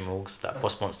new Simorghs, like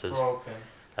boss monsters. Broken.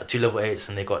 Like 2 level 8s,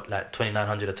 and they got like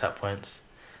 2,900 attack points.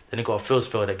 Then you got a field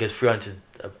spell that gives 300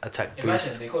 attack boost.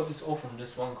 Imagine they got this all from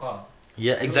just one card.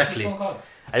 Yeah, exactly. Just one card.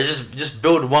 I just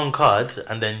build one card,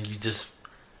 and then you just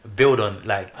build on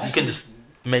like you can just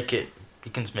make it.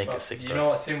 You can just make it sick. Do you know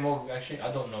what Simorgh actually?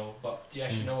 I don't know, but do you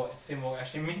actually know what Simorgh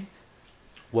actually means?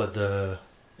 What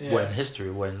what in history?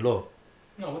 What in lore?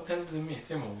 No, what the hell does it mean?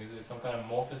 Simorgh, is it some kind of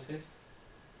morphosis?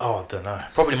 Oh, I don't know.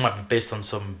 Probably might be based on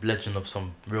some legend of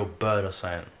some real bird or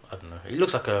something. I don't know. It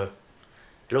looks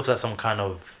like some kind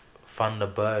of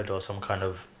thunderbird or some kind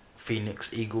of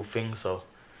phoenix eagle thing. So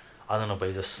I don't know, but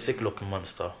he's a sick looking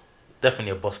monster.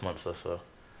 Definitely a boss monster. So,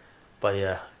 but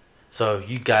yeah. So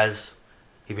you guys,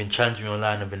 you've been challenging me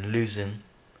online. I've been losing.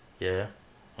 Yeah,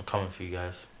 I'm coming for you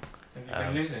guys.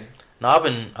 Have you been losing? No,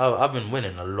 I've been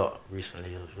winning a lot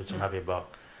recently, which I'm happy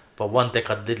about. But one deck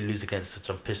I did lose against, which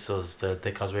I'm pissed, was the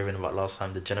deck I was raving about last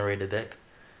time, the generator deck.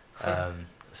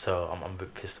 So I'm a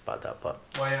bit pissed about that. But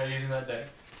why are you not using that deck?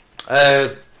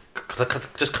 Because I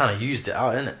just kind of used it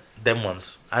out, innit? Them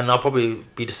ones. And I'll probably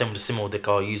be the same with the Simorgh deck.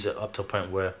 I'll use it up to a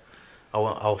point where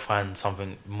I'll find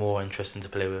something more interesting to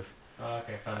play with. Oh,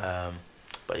 okay, fine.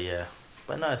 But yeah.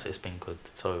 But no, it's been good.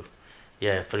 So,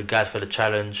 yeah, for the guys for the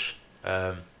challenge,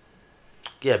 yeah,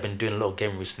 I've been doing a lot of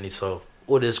gaming recently. So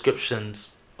all the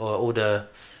descriptions or all the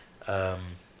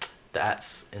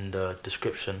ads in the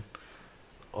description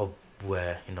of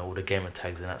where, you know, all the gamer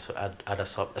tags and that, so add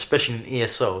us up, especially in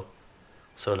ESO,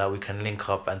 so that we can link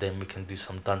up and then we can do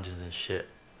some dungeons and shit,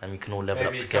 and we can all level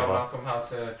Maybe up together. Tell Malcolm how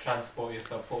to put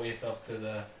yourselves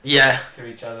to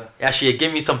each other. Actually,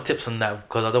 give me some tips on that,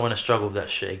 because I don't want to struggle with that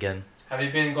shit again. Have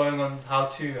you been going on how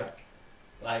to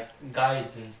like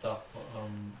guides and stuff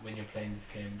when you're playing this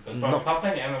game? Because if I'm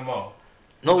playing MMO,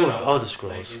 not with Elder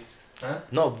Scrolls. Huh?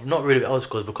 Not really old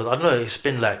scores because I don't know. It's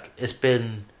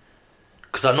been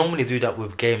because I normally do that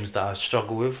with games that I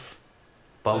struggle with,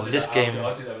 but with this game,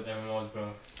 I'll do that with MMOs,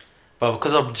 bro. but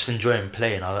because I'm just enjoying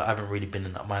playing, I haven't really been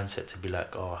in that mindset to be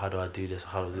like, oh, how do I do this?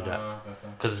 How do I do that? Okay.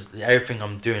 Because everything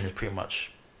I'm doing is pretty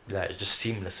much like it's just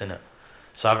seamless in it.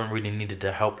 So I haven't really needed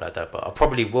the help like that. But I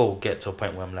probably will get to a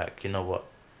point where I'm like, you know what,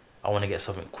 I want to get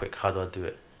something quick. How do I do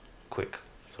it quick?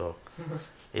 So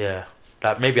yeah,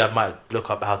 like maybe I might look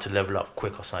up how to level up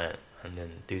quick or something and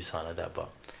then do something like that.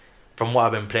 But from what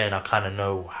I've been playing, I kind of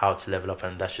know how to level up,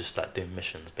 and that's just like doing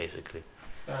missions basically.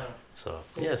 So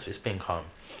Cool. yeah, it's been calm.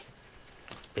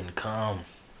 It's been calm.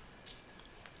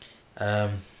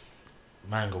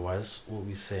 Manga wise, what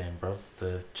we saying, bruv?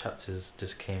 The chapters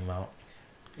just came out.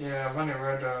 Yeah, I've only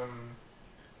read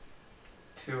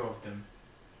 2 of them,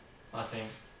 I think.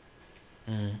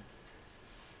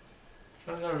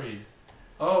 What did I read?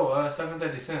 Oh, Seven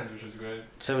Deadly Sins, which was good.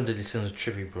 Seven Deadly Sins was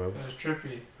trippy, bro. It was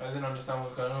trippy. I didn't understand what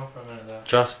was going on for a minute there.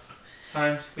 Just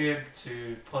Time skip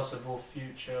to possible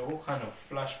future. What kind of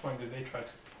flashpoint did they try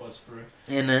to pause through?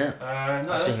 in it. No,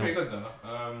 that's pretty good though.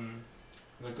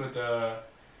 It was a good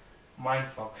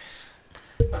mindfuck.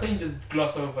 I think you just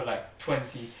gloss over like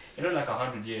 20. It looked like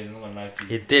 100 years. I'm not gonna lie to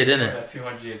you. It did, innit? Like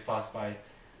 200 years passed by.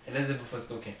 Elizabeth was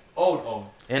looking old.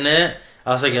 In it.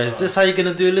 I was like, is this how you're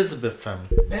gonna do Elizabeth, fam?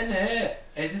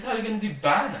 Is this how you're gonna do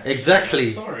Ban? Actually? Exactly.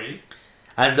 I'm sorry.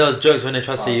 And those jokes when they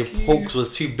try to say Fuck you. Hawks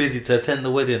was too busy to attend the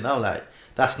wedding. I'm like,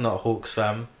 that's not Hawks,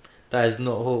 fam. That is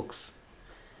not Hawks.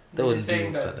 They wouldn't do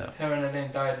saying Hawks that like that. her and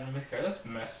Elaine died in a miscarriage. That's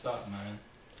messed up, man.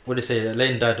 What did they say?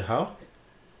 Elaine died how?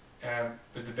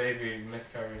 With the baby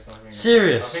miscarriage or something.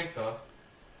 Serious? I think so.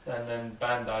 And then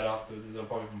Ban died afterwards as well,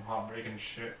 probably from heartbreak and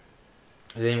shit.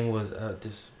 Elaine was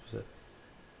this was it.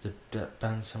 That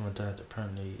band someone died.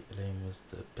 Apparently, Elaine was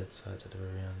the bedside at the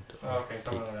very end. Oh, okay,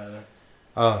 something like that then.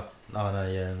 Oh no,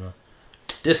 yeah, no.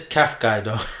 This calf guy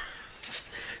though.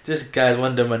 This guy's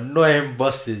one of them annoying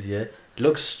bosses. Yeah,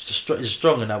 looks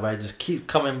strong enough, but I just keep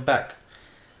coming back.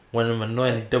 One of them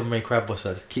annoying Devil May Cry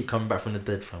bosses keep coming back from the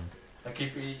dead. From Like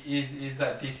he's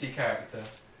that DC character.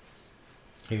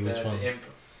 who? Which one? The imp.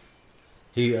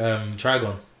 Who?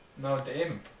 Trigon. No, the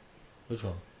imp. Which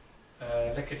one?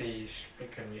 Lickety, I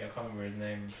can't remember his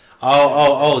name.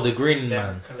 Oh, the green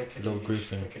man. Little Little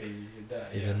griefing.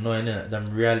 He's yeah. annoying, innit? Them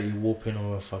reality warping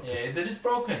motherfuckers. Yeah, they're just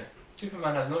broken.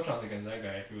 Superman has no chance against that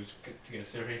guy if he was to get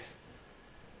serious.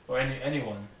 Or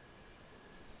anyone.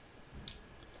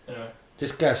 Anyway.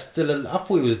 This guy's still alive. I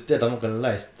thought he was dead, I'm not gonna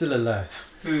lie. He's still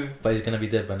alive. Who? But he's gonna be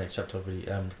dead by next chapter already.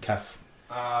 Calf.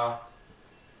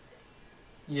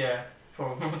 Yeah,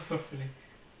 probably, most hopefully.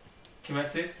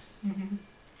 Kimetsu?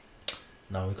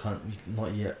 No, we can't.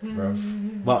 Not yet,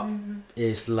 bruv. But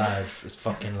it's live. It's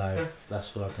fucking live.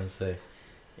 That's all I can say.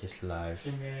 It's live.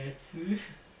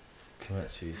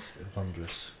 Kimetsu is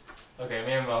wondrous. Okay,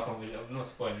 me and Malcolm I'm not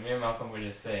spoiling. Me and Malcolm were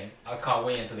just saying, I can't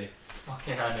wait until they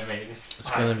fucking animate this fight. It's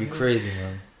gonna be crazy,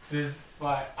 man. This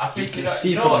fight. I You think can you know, see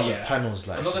you know from what, the yeah? panels,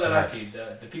 like. I'm it's not gonna lie mad. to you.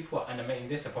 The people who are animating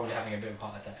this are probably having a bit of a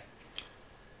heart attack.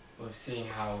 With seeing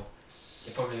how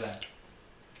they're probably like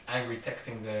angry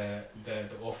texting the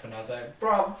orphan. I was like,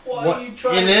 bro, what are you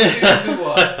trying to do to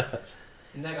us?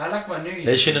 He's like, I like my New Year's.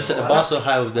 They shouldn't have set the bar so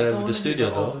high with the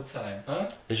studio all though. the time.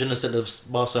 Huh? They shouldn't have set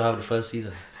the bar so high with the first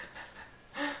season.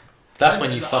 That's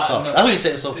when you fuck up. No, That's when you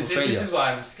set yourself for this failure. is what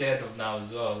I'm scared of now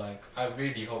as well. Like, I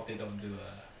really hope they don't do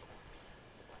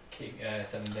a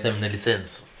Seven Deadly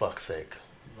Sins. For fuck's sake.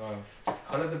 Bro, just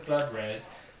colour the blood red.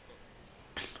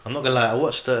 I'm not gonna lie. I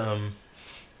watched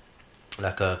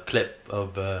like a clip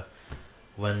of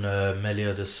when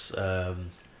Meliodas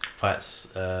fights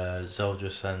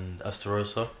Zeldris and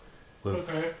Astarosa with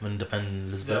when defending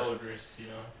Elizabeth, Zeldris, you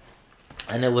know.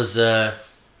 and it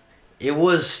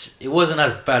wasn't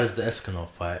as bad as the Escanor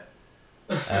fight.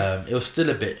 It was still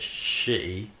a bit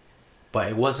shitty, but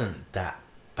it wasn't that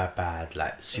bad,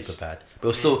 like super bad. But it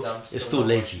was still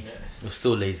lazy. It was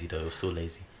still lazy though. It was still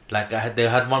lazy. Like they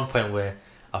had one point where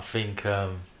I think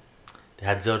they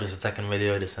had Zeldris attacking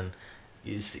Meliodas, and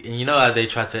you know how they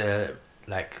try to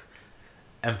like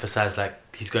emphasize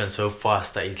like he's going so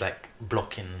fast that he's like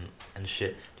blocking and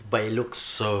shit. But it looked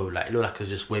so like it looked like he was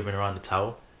just waving around the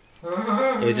towel.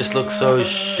 It just looked so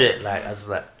shit. Like I was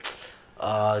like,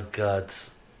 oh god,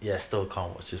 yeah. Still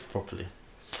can't watch this properly.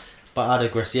 But I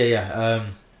digress. Yeah.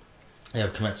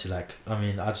 Kimetsu. Like I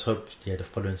mean, I just hope the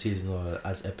following seasons are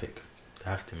as epic. They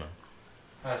have to, man.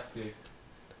 Has to.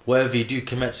 Whatever you do,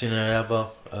 Kimetsu no Yaiba,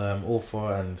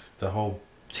 author and the whole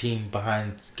team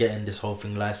behind getting this whole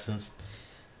thing licensed.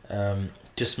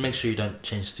 Just make sure you don't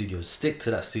change studios. Stick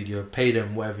to that studio. Pay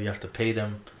them whatever you have to pay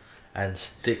them, and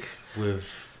stick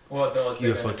with What the odds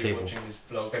they're UFO gonna be table. watching this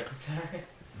vlog every time?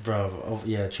 Bro, oh,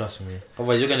 yeah, trust me.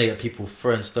 Otherwise, you're gonna get people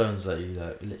throwing stones at you,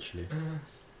 like literally.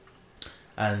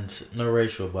 And no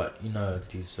racial, but you know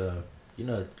these,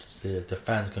 the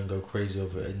fans can go crazy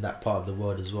over it in that part of the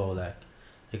world as well. Like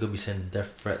they could be sending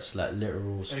death threats, like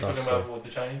literal Are you stuff. talking So, about what the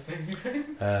Chinese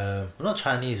thing? well, not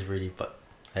Chinese really, but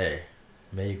hey,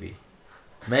 maybe.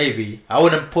 I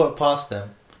wouldn't put it past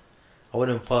them. I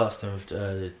wouldn't past them with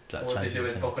like What they Chinese. do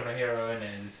with people Boku no Hero and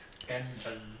it is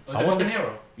scandal. Was I it wonder Boku no if-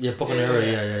 Hero? Yeah, Boku no Yeah,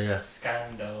 Hero, yeah. yeah.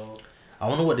 Scandal. I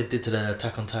wonder what they did to the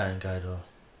Attack on Titan guy though.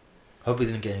 Hope he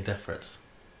didn't get any death threats.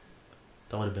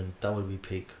 That would be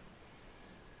peak.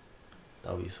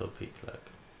 That would be so peak. Like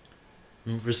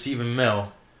receiving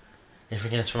mail, and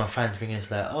thinking it's from a fan, thinking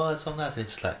it's like, oh, it's so nice, and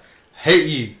it's just like, hate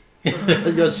you,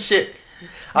 your shit.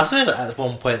 I swear that at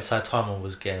one point Saitama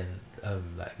was getting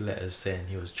like letters saying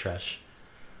he was trash.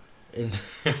 In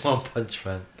One Punch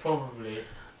Man. Probably.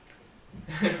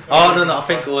 Oh no! I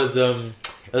think it was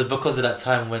because of that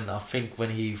time when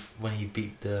he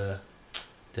beat the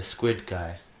squid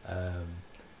guy.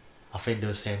 I think they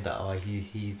were saying that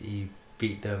he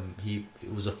beat them.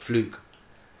 It was a fluke.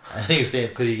 I think he was saying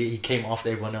because he came after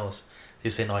everyone else. He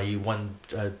was saying he won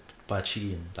by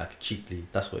cheating, like cheaply.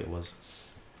 That's what it was.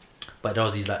 But that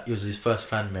was it was his first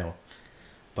fan mail.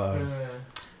 But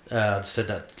I said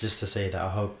that just to say that I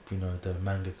hope the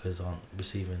mangakas aren't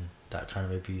receiving that kind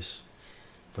of abuse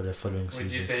for their following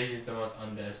seasons. Would you say he's the most one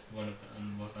of the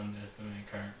most underestimated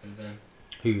characters then?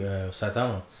 Who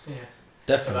Saitama? Yeah.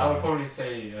 Definitely. But I would probably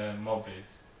say Mob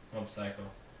Psycho.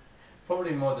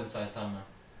 Probably more than Saitama.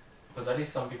 Because at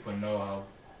least some people know how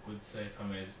good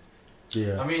Saitama is.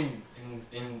 Yeah. I mean,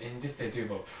 in this they do,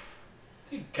 but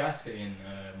they gas it in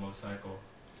Mob Psycho.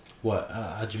 What?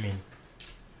 How do you mean?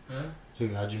 Huh?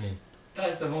 How do you mean?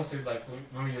 That's the most like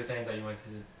remember you were saying that you wanted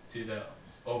to do the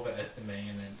overestimating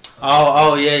and then.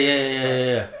 Oh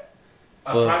yeah.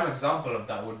 A prime example of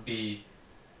that would be,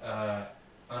 I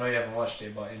know you haven't watched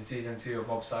it, but in season 2 of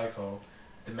Mob Psycho,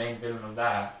 the main villain of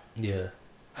that, Yeah.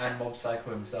 and Mob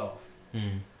Psycho himself,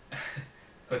 Mm.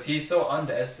 because he's so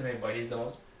underestimated, but he's the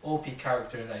most OP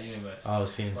character in that universe. Oh,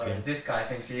 seen. Whereas this guy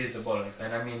thinks he is the bollocks,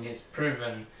 and I mean he's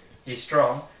proven he's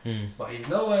strong, but he's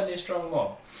nowhere near strong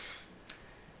Mob.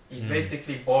 He's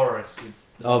basically Boris with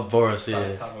Boris,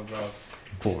 yeah. Saitama, bro.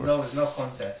 Boris. There's no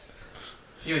contest.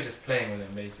 He was just playing with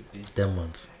him basically. Them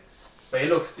ones. But it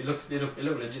looked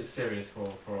legit serious for a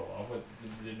while. I thought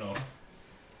didn't know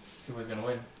who was gonna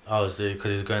win. Oh, because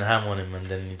he was going ham on him, and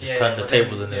then he just turned the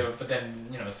tables on him. But then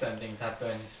certain things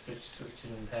happen. He switches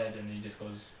in his head, and he just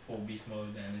goes full beast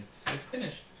mode, and it's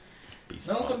finished.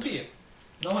 No one can beat it.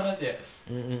 No one has yet.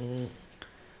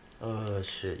 Oh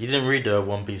shit! You didn't read the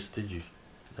One Piece, did you?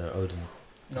 The Odin.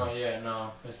 No.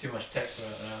 There's too much text for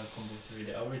it, and I can't bother to read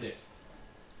it. I'll read it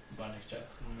by next chapter,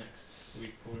 next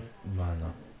week probably. Man,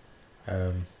 no.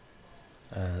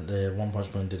 The One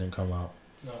Punch Man didn't come out.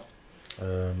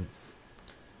 No.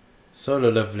 Solo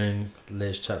leveling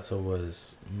latest chapter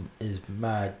is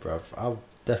mad, bruv. I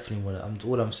definitely want.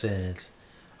 All I'm saying is,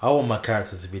 I want my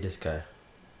character to be this guy.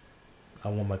 I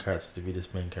want my character to be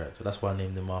this main character. That's why I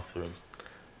named him after him,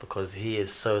 because he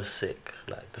is so sick.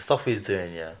 Like the stuff he's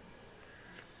doing, yeah.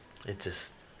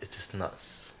 It's just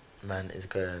nuts. Man is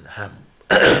going ham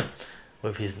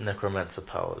with his necromancer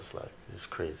powers. Like it's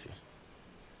crazy.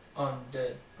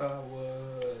 Undead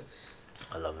powers.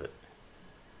 I love it.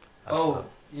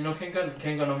 You know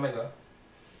Kengan Omega?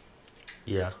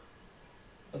 Yeah.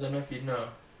 I don't know if you know,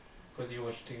 because you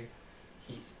watched it.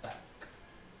 He's back.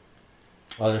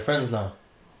 Are they friends now?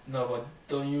 No, but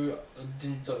don't you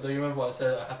remember what I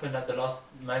said happened at the last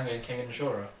manga in Kengan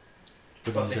Shora?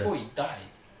 But they thought he died.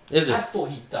 Is it? I thought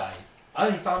he died. I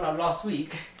only found out last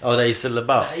week Oh, that he's still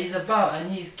about. that he's about, and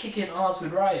he's kicking ass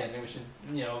with Ryan, which is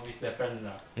obviously they're friends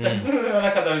now. I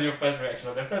like how that was your first reaction.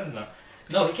 They're friends now.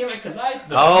 No, he came back to life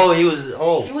though. Oh, he was.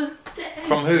 Oh. He was dead.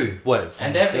 From who? What? From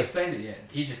And they haven't explained it yet.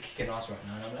 He's just kicking ass right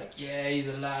now, and I'm like, yeah, he's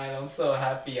alive. I'm so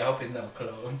happy. I hope he's not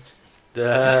cloned.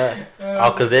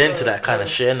 Because they're into that kind of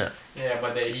shit, innit? Yeah,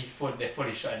 but they're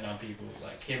fully shutting down people.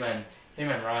 Like him and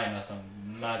Ryan are some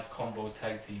mad combo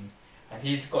tag team, and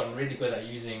he's gotten really good at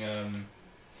using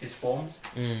his forms,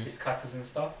 his katas and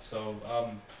stuff. So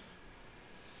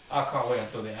I can't wait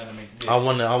until they animate this. I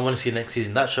want to see next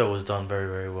season. That show was done very,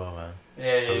 very well, man. Yeah,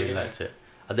 I really liked it.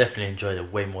 I definitely enjoyed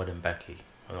it way more than Becky.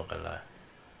 I'm not gonna lie.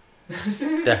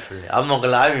 Definitely. I'm not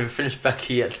gonna lie. I haven't even finished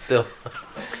Becky yet. Still.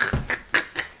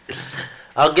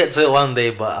 I'll get to it one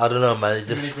day, but I don't know, man. It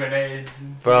just,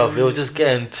 bro, it was just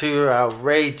getting too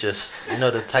outrageous.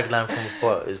 The tagline from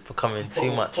before is becoming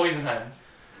too much. Poison hands.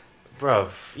 Bro,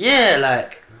 yeah,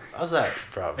 like I was like,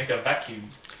 bro. Make a vacuum.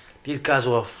 these guys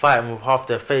were fighting with half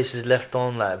their faces left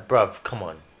on. Like, bruv, come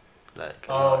on. Like.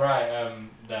 Oh right,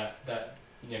 that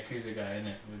Yakuza guy in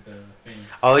it with the thing.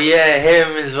 Oh yeah,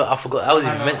 him as well. I forgot. I was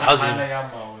even.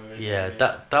 Hanayama. Yeah,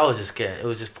 that was just getting. It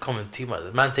was just becoming too much.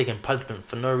 The man taking punishment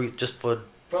for no reason, just for.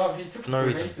 Bro, he took for no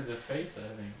reason. to the face, I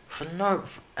think. For no,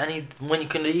 and he when you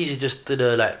can easily just did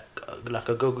a like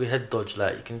a go head dodge,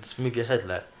 like you can just move your head,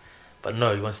 like. But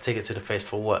no, he wants to take it to the face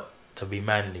for what? To be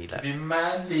manly, like. To be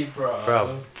manly, bro.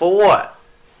 Bro, for what?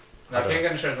 Like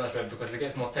Kengan shows much better because it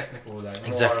gets more technical, like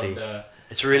exactly. More of the,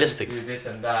 it's realistic. Do this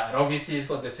and that, and obviously he's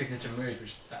got the signature moves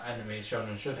which the anime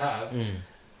shonen should have.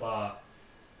 But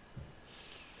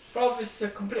bro, it's a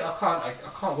complete. I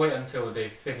can't wait until they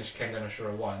finish Kengan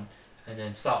Ashura 1 and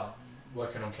then start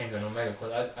working on Kengan Omega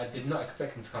because I did not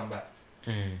expect him to come back.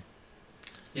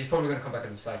 He's probably going to come back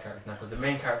as a side character now because the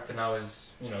main character now is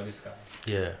this guy.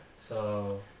 Yeah.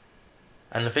 So.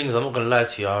 And the thing is, I'm not gonna lie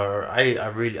to you.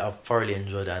 I thoroughly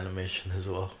enjoyed the animation as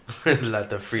well, like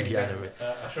the 3D anime.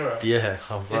 Sure. Yeah,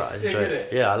 I enjoyed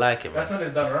it. Yeah, I like it, man. That's when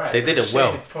it's done right. They did it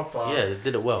well. Proper. Yeah, they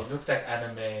did it well. It looks like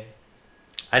anime.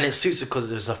 And it suits it because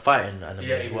there's a fighting anime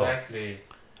yeah, as well. exactly.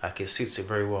 Like it suits it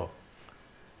very well.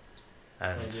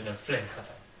 And flame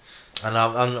cutter.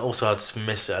 And also I just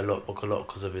miss it a lot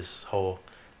because of his whole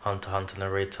Hunter x Hunter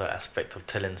narrator aspect of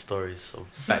telling stories of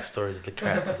backstories of the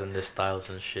characters and their styles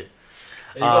and shit.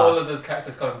 You got all of those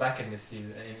characters coming back in this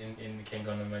season in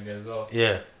Kengan Omega as well.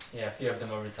 Yeah. Yeah, a few of them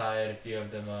are retired. A few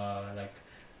of them are like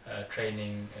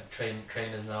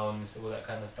trainers now and all that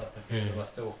kind of stuff. A few of them are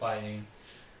still fighting.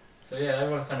 So yeah,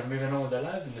 everyone's kind of moving on with their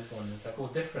lives in this one. It's like all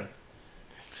different.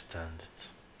 Standard.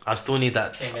 I still need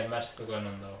that. Kengan match still going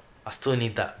on though. I still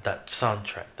need that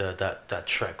soundtrack, that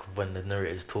track when the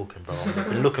narrator is talking, bro. I've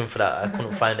been looking for that. I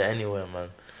couldn't find it anywhere, man.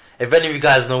 If any of you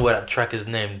guys know where that track is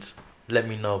named, let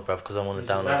me know, bruv, because I want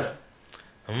to download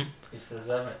it. It's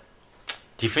Shazam it.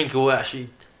 Do you think it will actually...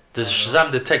 Does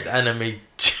Shazam detect anime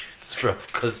tunes, bruv?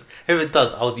 Because if it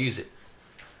does, I'll use it.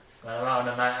 When I'm out on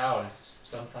a night out, it's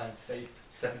sometimes say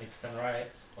 70% right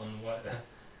on what...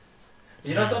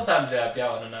 sometimes I'd be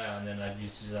out on a night out and then I'd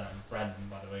use Shazam. Random,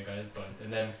 by the way, guys.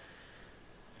 And then...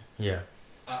 Yeah.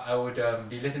 I would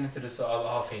be listening to the song.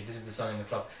 Oh, okay, this is the song in the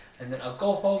club. And then I'll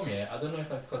go home, I don't know if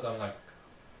that's because I'm like...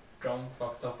 drunk,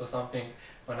 fucked up or something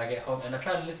when I get home and I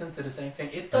try and listen to the same thing.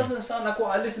 It doesn't sound like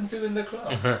what I listen to in the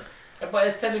club. But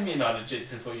it's telling me, no, legit,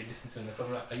 this is what you listen to in the club.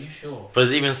 I'm like, are you sure? But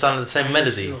does it even sound like the same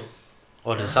melody? Sure?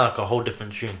 Or does it sound like a whole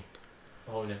different tune?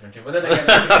 A whole different tune. But then again,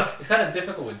 it's kind of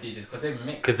difficult with DJs because they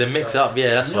mix. Because they mix it up,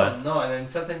 yeah, that's why. No, and then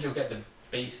sometimes you'll get the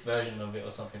bass version of it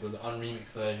or something, or the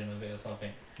unremixed version of it or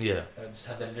something. Yeah. Just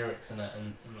have the lyrics in it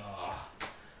and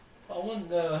I want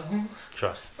the...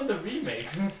 Trust. I want the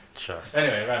remix. Trust.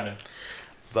 Anyway, random.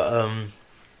 But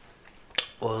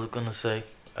what was I gonna say?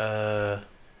 Can't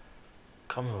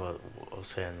remember what I was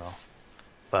saying now.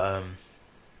 But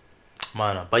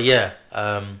minor. But yeah,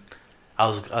 I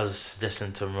was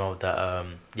suggesting to Mo that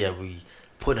we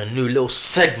put a new little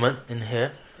segment in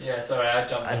here. Yeah, sorry, I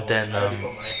jumped. And then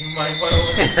my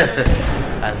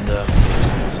and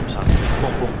put some sound effects.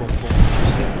 Boom, boom, boom,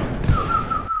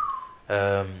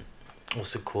 boom.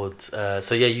 What's it called?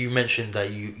 So yeah, you mentioned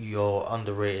that you're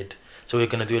underrated. So we're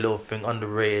gonna do a little thing: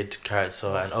 underrated character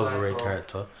and overrated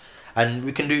character, and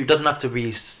we can do. It doesn't have to be,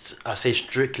 I say,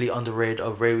 strictly underrated,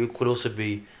 overrated. It could also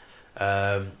be,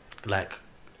 like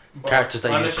characters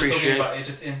that you appreciate. About it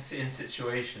just in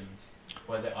situations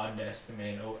where they're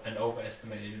underestimated and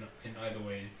overestimated in either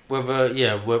ways. Whether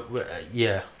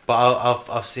yeah, but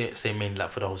I've seen mainly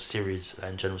like for the whole series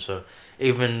in general. So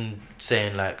even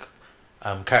saying like,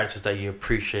 characters that you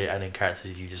appreciate and then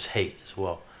characters you just hate as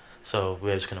well. So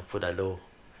we're just gonna put that little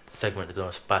segment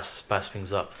to spice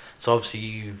things up. So obviously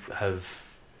you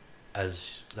have,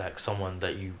 as like someone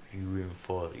that you room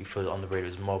for, you feel underrated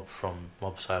as Mob from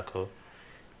Mob Psycho.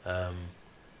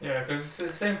 Yeah, because it's the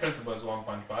same principle as One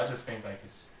Punch, but I just think like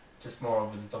it's just more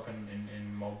over the top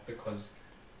in Mob because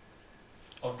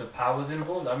of the powers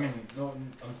involved. I mean, no,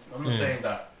 I'm not saying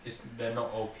that they're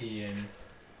not OP in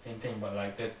thing, but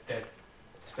like they're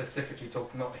specifically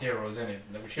talk not heroes in it.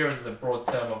 Which heroes is a broad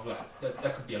term of like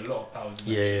that could be a lot of powers.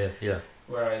 Yeah.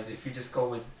 Whereas if you just go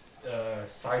with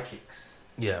psychics,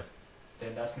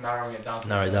 then that's narrowing it down.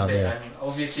 Yeah. And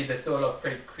obviously there's still a lot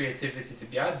of creativity to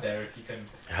be had there if you can.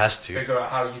 It has to figure out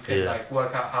how you can like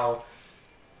work out how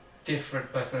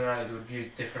different personalities would use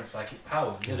different psychic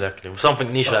powers. Exactly. With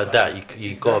something niche like that,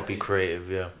 you gotta be creative.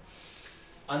 Yeah.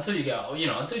 Until you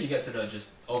get to the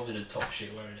just over the top shit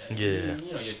where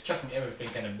you're chucking everything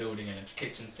in a building and a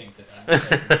kitchen sink to that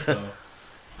person,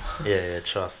 so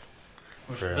trust.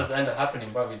 Which doesn't end up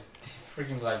happening, bro. It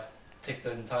freaking like takes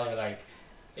the entire like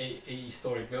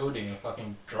eight-story building and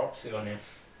fucking drops it on him.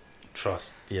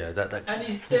 Trust, yeah, that. And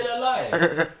he's still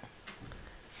alive.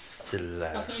 Still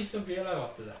How alive. can you still be alive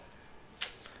after that?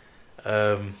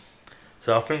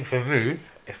 So I think for me,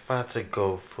 if I had to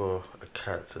go for a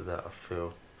character that I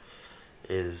feel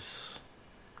is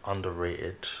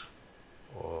underrated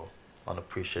or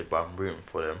unappreciated, but I'm rooting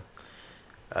for them.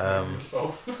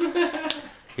 Both.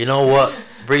 You know what?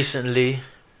 Recently,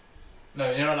 No,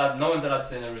 you're not allowed. No one's allowed to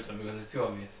say Naruto because it's too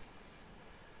obvious.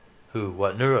 who?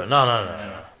 What? Naruto?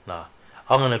 No.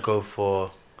 I'm gonna go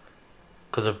for,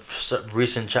 because of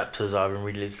recent chapters I've been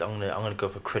reading. I'm gonna go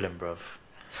for Krillin, bruv.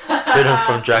 Krillin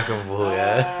from Dragon Ball,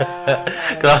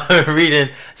 yeah. Cause I'm reading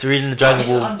the Dragon He's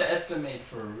Ball. underestimated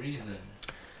for a reason.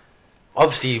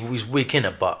 Obviously, he's weak in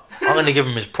it, but I'm gonna give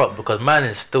him his prop because man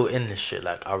is still in this shit.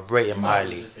 Like I rate him Might as well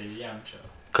highly. just say Yamcha.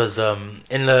 Because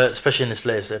especially in this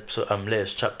latest episode,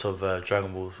 latest chapter of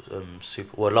Dragon Ball Super,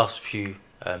 well, last few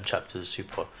chapters of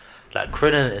Super, like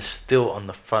Krillin is still on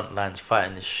the front lines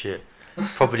fighting this shit,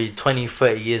 probably 20,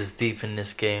 30 years deep in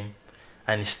this game,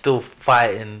 and he's still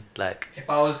fighting like. If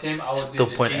I was him, I would Still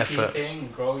do the point GT effort. thing,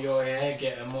 grow your hair,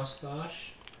 get a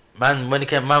mustache. When it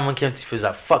came to he was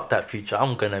like, fuck that future,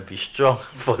 I'm gonna be strong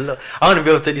for I'm gonna be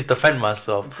able to at least defend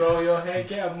myself. Grow your hair,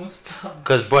 get a mustache.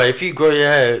 Because, bro, if you grow your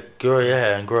hair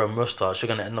and grow a mustache, you're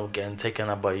going to end up getting taken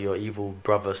out by your evil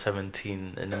brother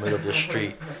 17 in the middle of the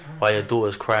street while your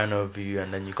daughter's crying over you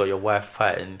and then you got your wife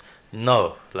fighting.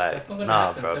 No, like, That's not gonna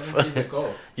nah, happen bro. 7 years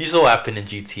ago. You saw what happened in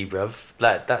GT, bruv.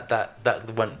 Like,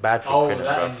 that went bad for Oh, Krillin,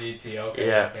 that in bruv. GT, okay,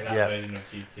 Yeah, okay, that yeah. version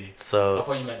of GT. I So,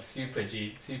 thought you meant Super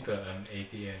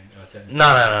ATN or 17.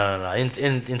 no.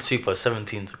 In Super,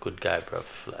 17's a good guy,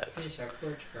 bruv. Like, He's a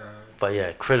good guy. but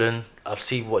yeah, Krillin, I've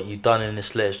seen what you've done in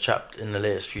this in the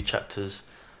latest few chapters.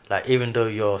 Like, even though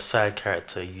you're a side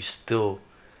character, you still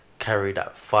carry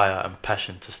that fire and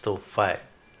passion to still fight.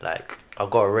 Like, I've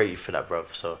got to rate you for that,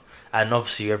 bruv. So, and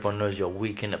obviously everyone knows you're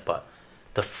weak in it, but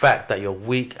the fact that you're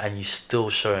weak and you still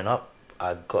showing up,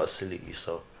 I gotta salute you.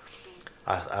 So,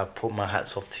 I put my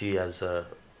hats off to you as a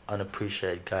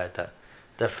unappreciated guy that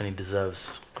definitely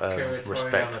deserves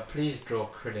respect. Toriyama, please draw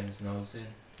Krillin's nose in.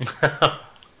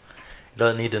 You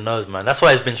don't need a nose, man. That's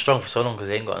why he's been strong for so long, because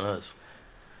he ain't got a nose.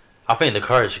 I think the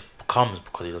courage comes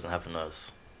because he doesn't have a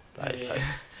nose.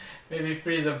 Maybe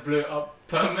Frieza blew up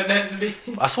permanently.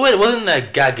 I swear it wasn't a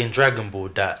gag in Dragon Ball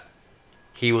that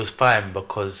he was fine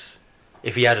because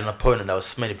if he had an opponent that was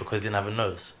smelly because he didn't have a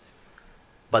nose.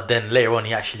 But then later on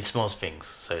he actually smells things,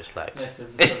 so it's like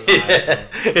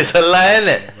it's a lie,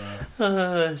 innit?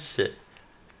 Oh shit.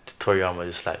 Toriyama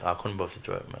just like, I couldn't bother to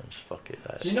draw it, man. Just fuck it.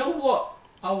 Like. Do you know what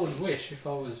I would wish if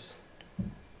I was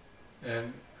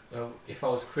Krillin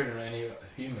or any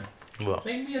human? What?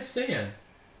 Make me a Saiyan.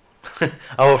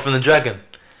 Oh, from the dragon.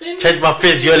 Make me Change a my Saiyan.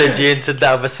 physiology into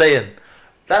that of a Saiyan.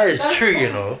 That is That's true, you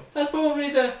probably- know. That's probably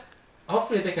the.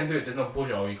 Hopefully they can do it. There's no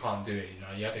bullshit. Oh, you can't do it. You know,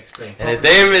 you have to explain. And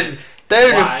properly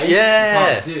they why you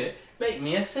yeah. can't do it. Make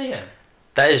me a Saiyan.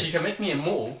 That If is you can make me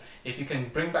immortal, if you can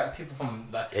bring back people from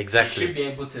that, exactly. you should be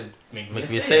able to make me a Make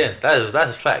me a Saiyan. Saiyan. That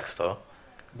is facts, though.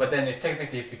 But then, if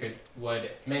you could word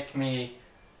it, make me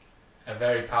a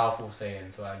very powerful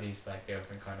Saiyan, so at least like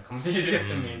everything kind of comes easier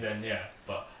to me. Then yeah,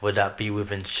 but Would that be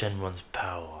within Shenron's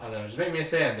power? I don't know. Just make me a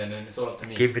Saiyan, then and it's all up to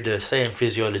me. Give me the Saiyan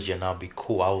physiology and I'll be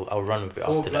cool. I'll run with it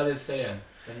after that. Full-blooded Saiyan.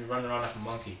 Then you run around like a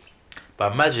monkey.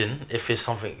 But imagine if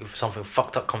something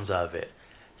fucked up comes out of it.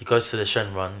 He goes to the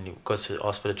Shenron, he goes to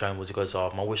ask for the Dragon Balls, he goes,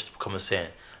 oh, my wish to become a Saiyan.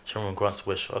 Shenron grants the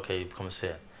wish, okay, you become a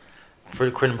Saiyan.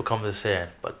 Krillin becomes a Saiyan,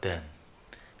 but then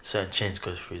certain change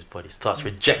goes through his body. He starts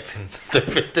rejecting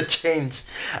the change,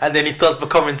 and then he starts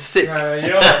becoming sick. You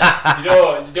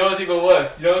know what's even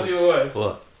worse?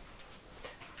 What?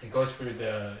 He goes through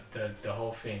the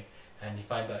whole thing, and he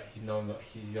finds out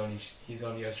he's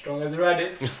only as strong as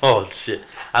Raditz. Oh shit!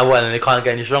 And what? And they can't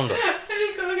get any stronger. He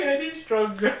can't get any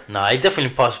stronger. Nah, he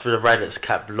definitely passed through the Raditz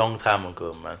cap long time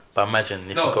ago, man. But imagine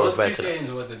if No, you go those back two to that.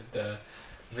 games where the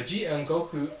Vegeta and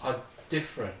Goku are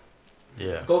different.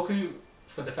 Yeah. Goku,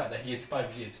 for the fact that he inspired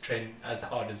Vegeta to train as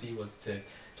hard as he was to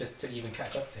even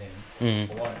catch up to him,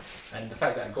 for one, and the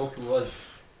fact that Goku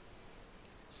was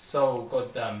so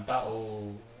goddamn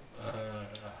battle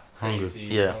crazy,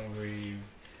 yeah. hungry,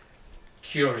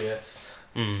 curious,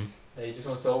 that he just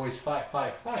wants to always fight.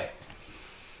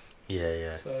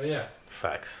 Yeah. So yeah.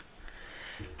 Facts.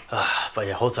 But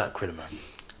yeah, hold tight, Krillin, man.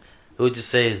 Who would you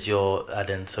say is your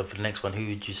then? So for the next one, who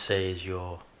would you say is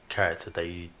your character that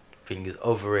you think is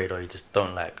overrated or you just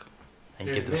don't like, and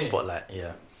Who, give them me? spotlight?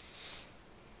 Yeah.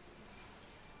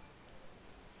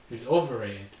 He's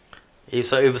overrated.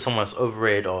 So either someone that's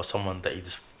overrated or someone that you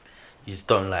just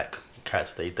don't like, a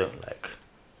character that you don't like.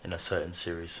 in a certain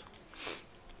series.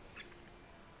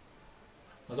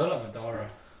 I don't like Madara.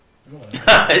 I'm not gonna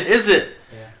lie. Is it?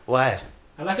 Yeah. Why?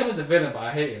 I like him as a villain, but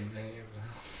I hate him.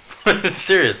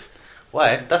 Serious?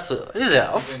 Why? Is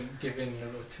it? Giving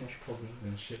Naruto too much problems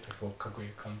and shit before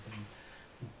Kaguya comes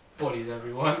and bodies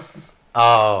everyone.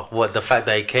 Oh, what, the fact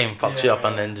that he came, fucked you up, Yeah.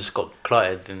 and then just got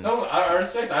clotted and... No, I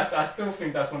respect that. I still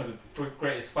think that's one of the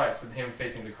greatest fights with him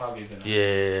facing the Kages and that.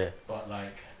 Yeah. But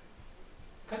like,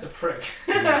 guy's a prick.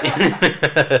 That's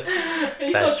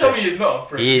You can't tell me he's not a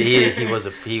prick.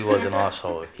 he was an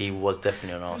asshole. He was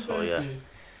definitely an asshole. Yeah,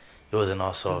 he was an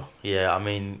asshole. Yeah, I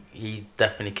mean, he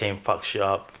definitely came, fucked shit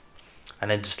up,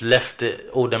 and then just left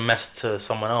all the mess to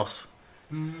someone else.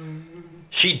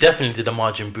 She definitely did the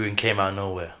Majin Buu and came out of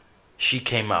nowhere. She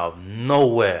came out of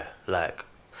nowhere, like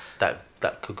that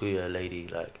Kaguya lady,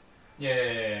 like.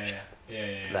 Yeah.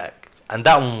 Like, and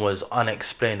that one was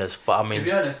unexplained as far. I mean, to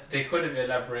be honest, they could have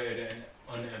elaborated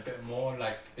on it a bit more.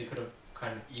 Like they could have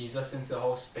kind of eased us into the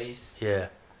whole space. Yeah.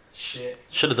 Shit.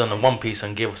 Should have done a One Piece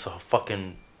and gave us a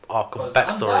fucking arc of I'm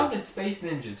backstory. down with space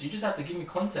ninjas. You just have to give me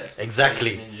context. with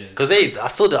Exactly. Space ninjas. Because I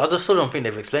still don't think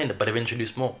they've explained it, but they've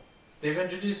introduced more. They've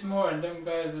introduced more, and them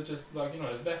guys are just like,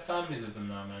 there's better families of them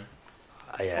now, man.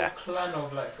 Yeah. A clan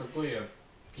of like Kaguya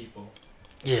people.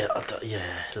 Yeah,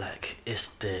 like it's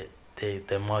the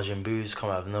Majin Buus come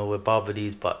out of nowhere,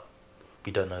 Barbadies, but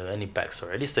we don't know any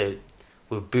backstory. At least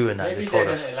with Boo and that, Maybe they told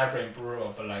they're us. gonna elaborate in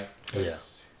Boruto, but like, Yeah.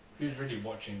 who's really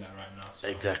watching that right now? So.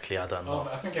 Exactly, I don't know.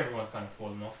 I think everyone's kind of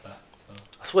fallen off that. So.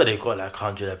 I swear they've got like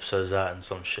 100 episodes out and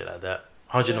some shit like that.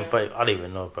 105, I don't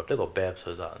even know, bro. They got bare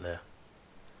episodes out in there.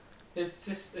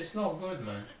 It's not good,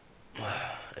 man.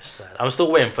 It's sad. I'm still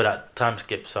waiting for that time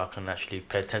skip so I can actually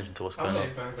pay attention to what's I'm going not on.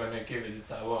 even gonna give it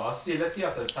the time. Well, Let's see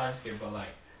after the time skip, but like,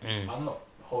 I'm not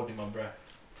holding my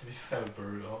breath. To be fair with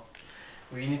Boruto,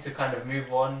 we need to kind of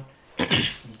move on.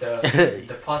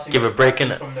 The passing Give a break,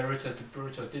 passing innit? from Naruto to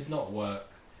Boruto did not work.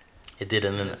 It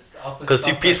didn't, innit? There's other 'Cause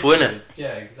too stuff peaceful, that innit? could-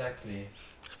 Yeah, exactly.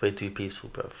 It's way too peaceful,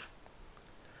 bruv.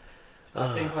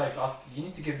 I think like you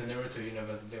need to give the Naruto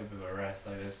universe a little bit of a rest.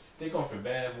 Like they've gone through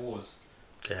bare wars.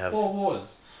 They have. 4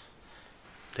 wars.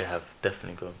 They have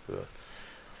definitely gone through it.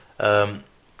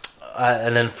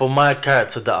 And then for my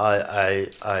character that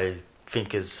I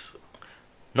think is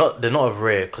they're not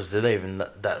rare because they're not even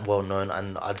that well known,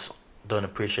 and I just don't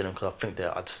appreciate them because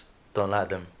I just don't like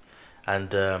them. And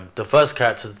the first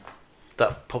character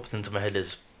that popped into my head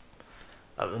is,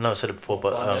 I know I said it before,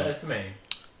 but underestimating.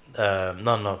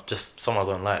 no, just someone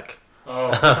I don't like.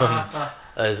 Oh.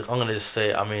 I'm gonna just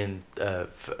say, I mean,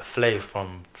 Flay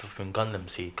from Gundam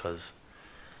Seed, because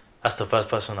that's the first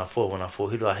person I thought when I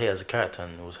thought, who do I hate as a character,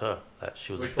 and it was her. Like,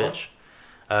 she was Which a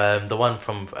bitch. The one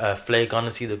from Flay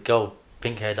Gundam Seed, the girl,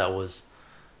 pink hair, that was.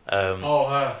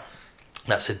 Her.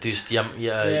 That seduced Yeah,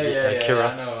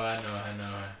 Kira. I know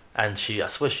her. And I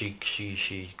swear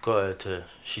she got her to,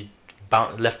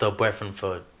 left her boyfriend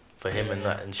for him and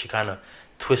that, and she kind of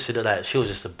twisted it, like she was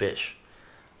just a bitch.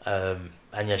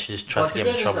 And yeah, she just tried to get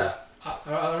him in trouble.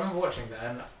 I remember watching that,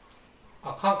 and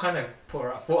I can't kind of put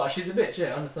her up. For she's a bitch, yeah,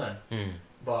 I understand.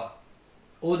 But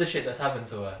all the shit that's happened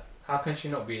to her, how can she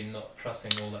not be not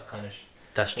trusting all that kind of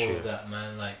That's all true. of that,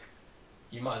 man? Like,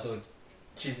 you might as well.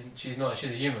 She's a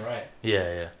human, right?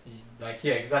 Yeah. Like,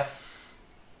 yeah, exactly.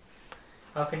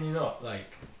 How can you not,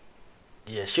 like?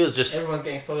 Yeah, she was just. Everyone's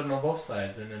getting stolen on both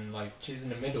sides, and then like she's in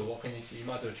the middle. What can you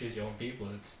might as well choose your own people.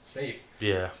 It's safe.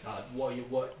 Yeah.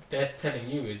 What they're telling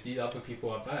you is these other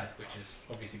people are bad, which is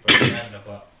obviously propaganda,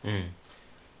 but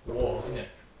war, isn't it?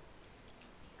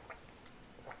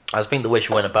 I think the way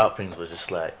she went about things was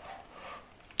just like,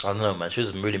 I don't know, man. She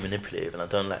was really manipulative, and I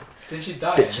don't like Didn't she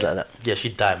die? bitch like that. Yeah, she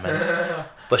died, man.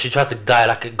 But she tried to die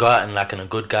like go out in a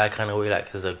good guy kind of way,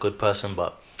 like as a good person.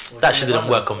 But that shit didn't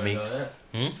work on me.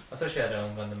 I thought she had her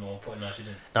own Gundam at one point. No, she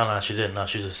didn't. No, she didn't. No,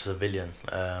 she was a civilian.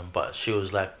 But she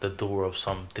was like the daughter of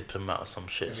some diplomat or some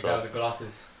shit. The guy with the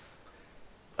glasses.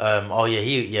 Oh yeah,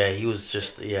 he was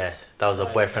just that was her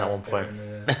boyfriend at one point.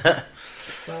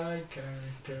 Side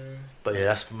character. But yeah,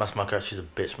 that's my character. She's a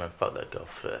bitch, man. Fuck that girl,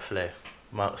 Flay.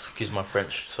 Excuse my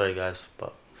French. Sorry guys,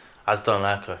 but I just don't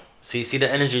like her. See the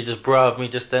energy just brought out of me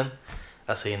just then.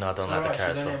 That's how you know I don't like the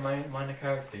character. She's only a minor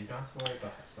character. You don't have to worry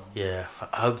about her. So. Yeah,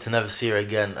 I hope to never see her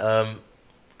again.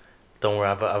 Don't worry,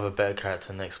 I have a better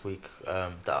character next week.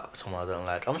 That someone I don't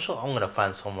like. I'm sure I'm gonna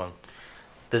find someone.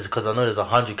 Because I know there's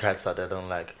 100 characters out there I don't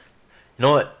like. You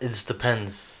know what? It just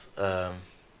depends.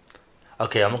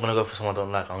 Okay, I'm not gonna go for someone I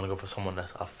don't like. I'm gonna go for someone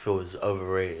that I feel is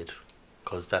overrated,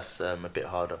 because that's a bit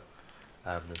harder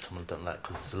than someone I don't like.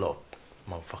 Because there's a lot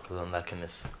of motherfuckers I don't like in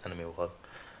this anime world.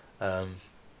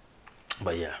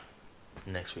 But yeah,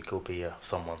 Next week will be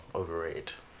someone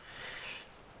overrated.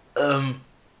 Um,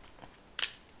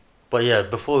 but yeah,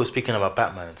 before we were speaking about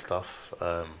Batman and stuff,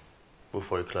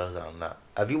 before we close out on that,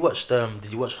 have you watched?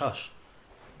 Did you watch Hush,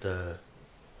 the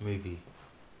movie,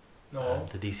 No.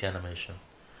 the DC animation?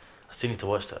 I still need to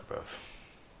watch that, bro.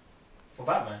 For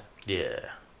Batman. Yeah,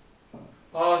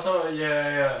 Oh, so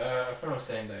yeah. A friend was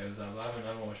saying that it was that, but I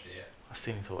haven't watched it yet. I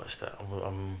still need to watch that.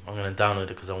 I'm gonna download it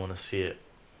because I want to see it,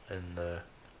 and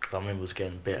because I remember it was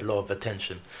getting a lot of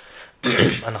attention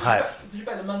and hype. Did you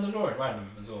bet the Mandalorian random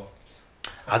as well?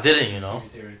 I didn't, you know. TV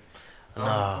series.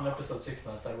 Nah. I'm on episode 6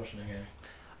 now. I started watching it again.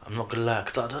 I'm not gonna lie,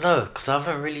 cause I don't know, cause I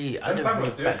didn't really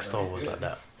back Star Wars like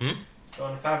that.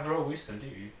 John Favreau, we still do.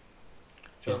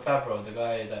 John Favreau, the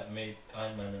guy that made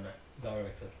Iron Man and that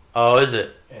director. Oh, is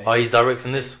it? Yeah, He's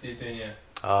directing this. He's doing, yeah.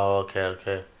 Oh,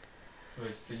 okay.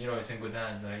 Which it's in good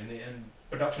hands. Like, and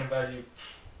production value.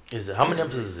 Is it? How many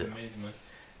episodes is it? Amazing, man.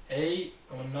 8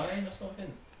 or 9 or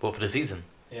something. What, for the season?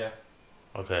 Yeah.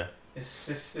 Okay. It's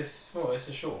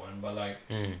a short one, but like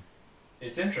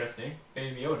it's interesting.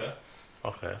 Baby Yoda.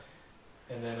 Okay.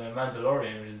 And then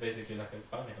Mandalorian, which is basically like a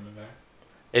bounty hunter guy.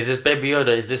 Is this Baby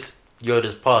Yoda? Is this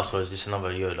Yoda's past or is this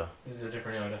another Yoda? This is a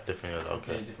different Yoda. Different Yoda. Okay.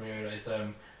 Completely different Yoda. It's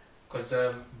because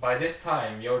by this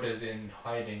time Yoda's in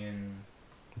hiding in.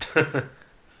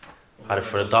 Hiding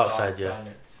for the dark side, yeah.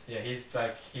 Planets. Yeah, he's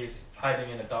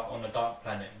hiding on a dark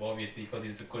planet. But obviously, because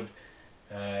he's a good,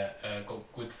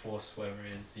 got good force, whatever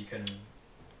it is, he can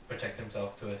protect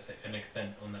himself to an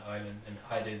extent on the island and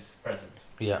hide his presence.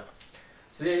 Yeah.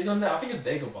 So yeah, he's on there. I think it's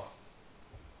Dagobah.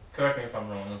 Correct me if I'm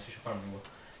wrong. I'm not too sure. I can't remember.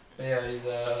 But yeah, he's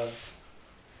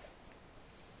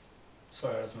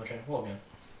Sorry, that's my train of thought again.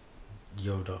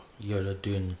 Yoda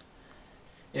doing.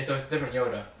 Yeah, so it's a different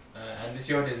Yoda, and this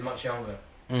Yoda is much younger.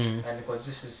 And because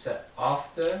this is set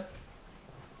after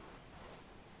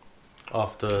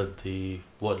the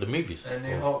movies? And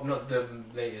New Hope, not the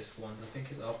latest ones. I think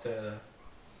it's after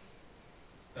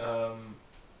the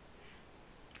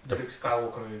Luke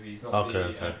Skywalker movies, not the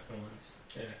Anakin ones.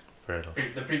 Yeah. Fair enough.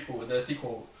 The prequel, the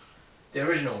sequel, the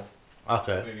original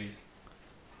movies.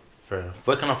 Fair enough.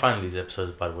 Where can I find these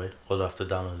episodes, by the way? Or do I have to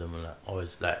download them and that? Or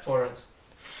is like Torrents.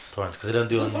 Because they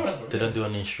don't do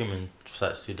any streaming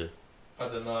sites, do they? I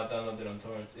don't know. I downloaded it on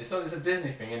torrents. It's a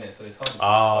Disney thing, innit? So it's hard to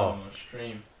find on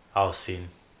stream. I was seeing.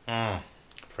 Fair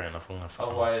enough.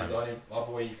 Otherwise, the only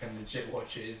other way you can legit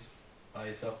watch it is by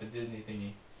yourself, a Disney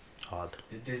thingy. Hard.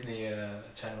 The Disney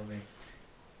channel thing.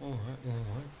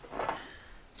 Alright.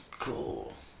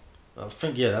 Cool. I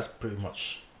think that's pretty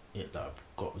much it that I've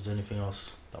got. Was there anything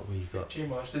else that we got? Too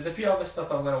much. There's a few other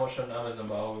stuff I'm gonna watch on Amazon,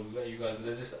 but I'll let you guys.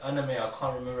 There's this anime I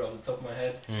can't remember off the top of my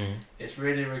head. It's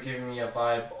really giving me a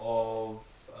vibe of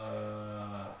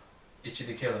Ichi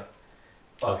the Killer.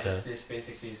 But it's this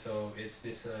basically. So it's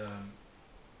this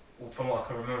from what I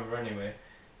can remember anyway.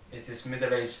 It's this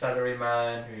middle-aged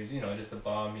salaryman who's just a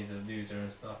bum. He's a loser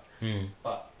and stuff.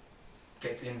 But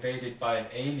gets invaded by an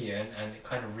alien and it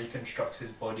kind of reconstructs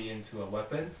his body into a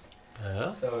weapon.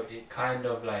 So it kind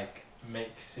of like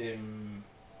makes him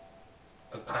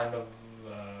a kind of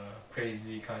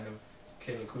crazy kind of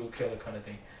cool killer kind of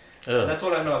thing. That's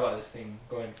all I know about this thing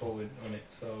going forward on it.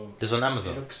 So this on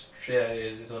Amazon. It looks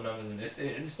it's on Amazon.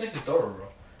 It's next to Dororo.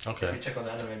 Okay. If you check on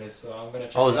the anime list, so I'm gonna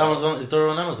check. Oh, is Amazon? Is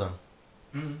Dororo on Amazon?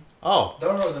 Oh.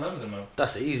 Dororo's on Amazon, man.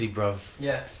 That's easy, bruv.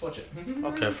 Yeah, let's watch it.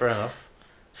 Okay, fair enough.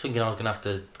 Thinking I was gonna have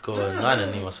to go online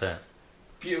and need myself.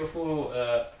 Beautiful.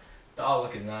 The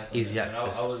artwork is nice. Easy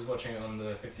access. I was watching it on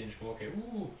the 50-inch 4K.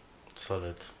 Ooh.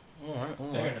 Solid. Alright.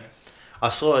 Very nice. I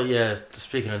saw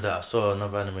speaking of that, I saw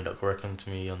another anime that got recommended to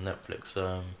me on Netflix.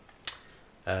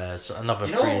 It's another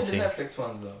free all the thing. Netflix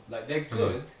ones though, like they're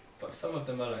good, but some of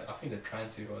them are like I think they're trying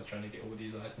to get all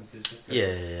these licenses just to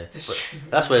Yeah.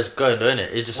 That's where it's going, don't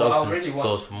it? It just opens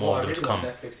doors for more of them to come. What I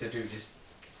really want Netflix to do is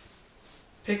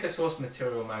pick a source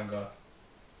material manga,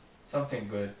 something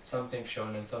good, something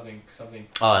shonen, something.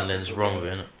 And then it's wrong with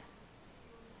it, innit?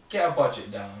 Get a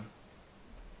budget down.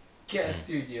 Get a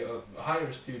studio, hire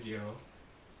a studio,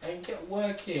 and get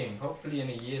working. Hopefully, in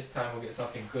a year's time, we'll get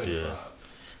something good. Yeah.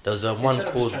 There's one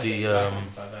called the. Like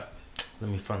let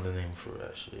me find the name for it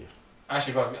actually.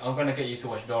 Actually, bro, I'm gonna get you to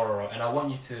watch Dororo, and I want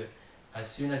you to, as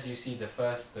soon as you see the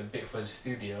bit for the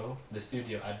studio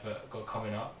advert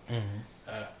coming up.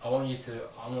 I want you to.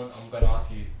 I'm gonna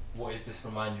ask you, what does this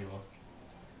remind you of?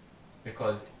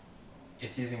 Because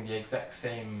it's using the exact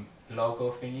same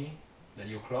logo thingy that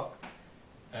you clock.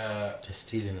 They're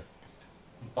stealing it.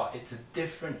 But it's a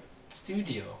different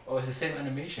studio, or it's the same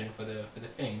animation for the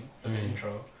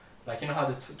intro. Like how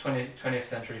there's 20th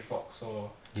Century Fox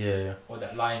or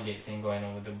that Lionsgate thing going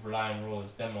on with the lion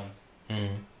roars, them ones.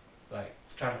 like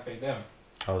trying to fake them.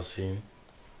 I was seeing.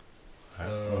 So,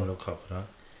 I'm gonna look up for that.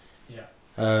 Yeah.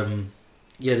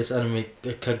 Yeah, this anime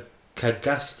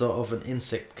Kagasta of an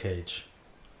insect cage.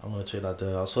 I'm gonna check that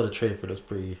there. I saw the trailer for it. Looks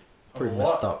pretty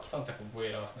messed up. Sounds like a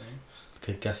weird ass name.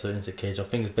 Kagasta of an insect cage. I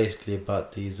think it's basically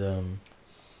about these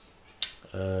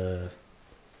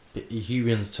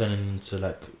humans turning into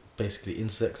like basically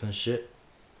insects and shit.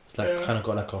 It's like kind of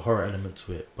got like a horror element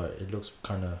to it, but it looks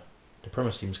kind of, the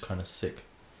premise seems kind of sick.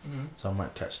 Mm-hmm. So I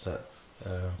might catch that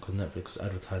because Netflix was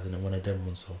advertising it when they did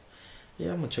one. So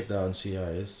yeah, I'm gonna check that out and see how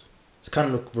it is. It's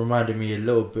kind of reminded me a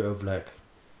little bit of like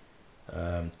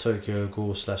Tokyo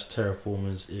Ghoul /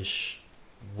 Terraformers ish,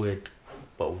 weird,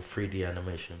 but with 3D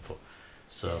animation.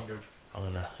 So I'm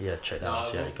gonna check that out and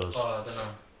see how it goes. Oh, I don't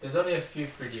know. There's only a few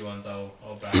 3D ones I'll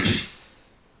back.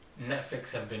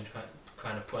 Netflix have been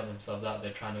kind of putting themselves out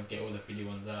there trying to get all the 3D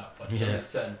ones out, but there's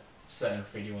certain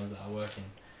 3D ones that are working.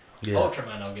 Yeah.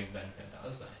 Ultraman I'll give benefit, that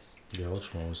was nice. Yeah,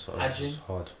 Ultraman was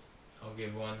hard. I'll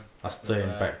give one. I still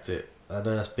ain't backed it. I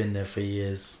know that's been there for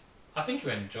years. I think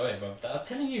you enjoy it, bro. I'm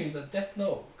telling you, it's a Death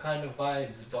Note kind of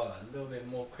vibes, but a little bit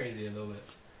more crazy, a little bit.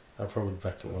 I'll probably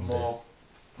back it one day.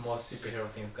 More superhero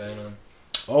things going on.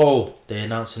 Oh, they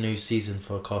announced a new season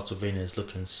for Castlevania. It's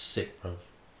looking sick, bro.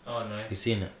 Oh, nice. You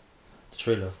seen it? The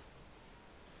trailer?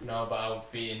 No, but I'll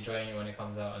be enjoying it when it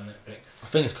comes out on Netflix. I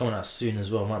think it's coming out soon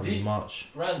as well. It might be March.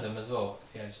 Random as well.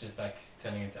 Yeah, it's just like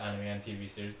turning into anime and TV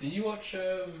series. Did you watch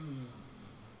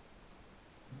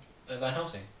Van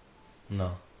Helsing?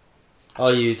 No. Oh,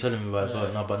 you telling me about it,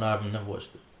 but no, I've never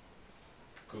watched it.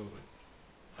 Good.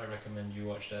 I recommend you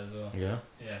watch that as well. Yeah?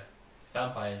 Yeah.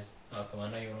 Vampires. Oh, come on,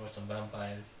 I know you want to watch some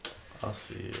vampires. I'll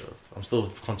see. I'm still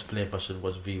contemplating if I should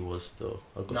watch V-Wars still.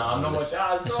 No, I'm not watching.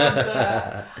 I saw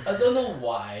that. I don't know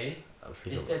why.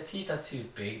 Is their teeth are too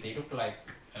big? They look like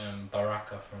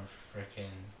Baraka from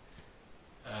freaking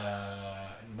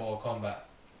Mortal Kombat.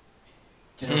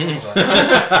 Do you know what I'm talking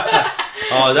about?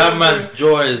 Oh, that man's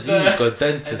jaw is he's got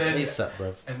dentist ASAP,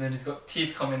 bruv. And then he's got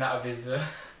teeth coming out of his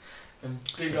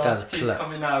big ass teeth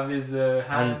coming out of his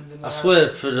hands. And I swear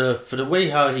for the way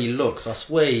how he looks, I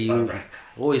swear you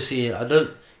always see.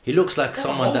 He looks like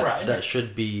someone that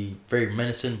should be very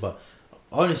menacing, but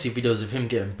I only see videos of him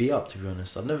getting beat up. To be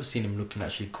honest, I've never seen him looking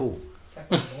actually cool. It's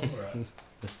like a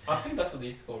I think that's what they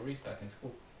used to call Reese back in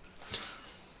school.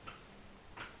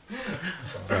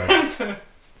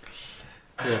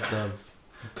 Yeah, dumb.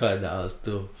 Cutting that out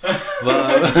still.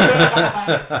 But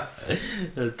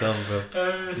dumb, bro.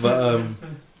 But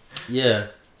yeah.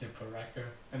 You're Baraka.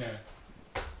 Anyway.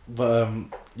 But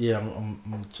yeah, I'm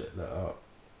gonna check that out.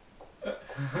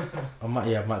 I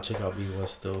might check out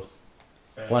B-Wars still.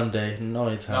 One day, no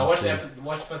anytime. Now watch the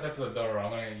first episode, Dora.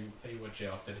 I'm gonna let you watch it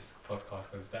after this podcast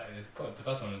because the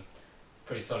first one is a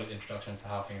pretty solid introduction to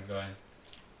how things are going.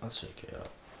 I'll check it out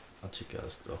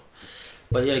still.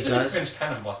 But yeah, guys. Finish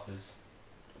Cannon Busters.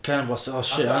 Cannon Busters. Oh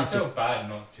shit! I feel bad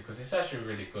not to because it's actually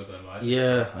really good though. I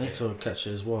need to catch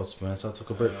it as well, man. So I took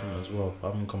a break from it as well. I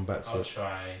haven't come back to it. I'll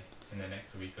try in the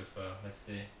next week or so. Let's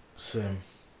see. Same.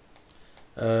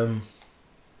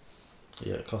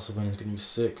 Yeah, Castlevania's gonna be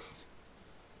sick.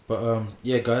 But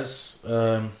yeah, guys.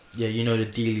 Yeah, you know the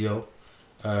dealio.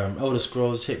 Elder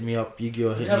Scrolls, hit me up.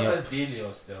 Yu-Gi-Oh, hit me up.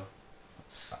 Dealio still.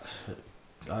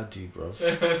 I do, bro.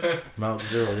 Mount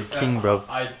Zero, the king, bro.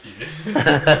 I do.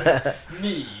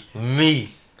 Me,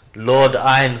 Lord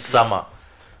Iron Summer.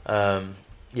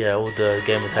 Yeah, all the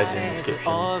gamer tags in the description.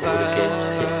 All the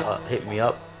games, hit me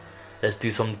up. Let's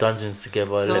do some dungeons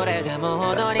together. Let me bat you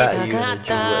and do whatever you want to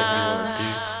do.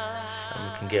 And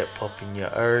we can get pop in your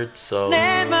earth. So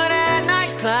level up,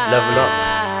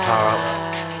 power up.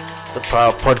 It's the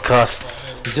Power Podcast.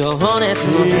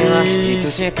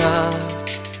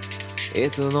 い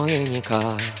つの日に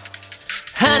か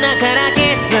鼻から気づ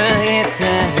いて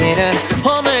いる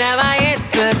ホムラはい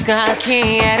つか消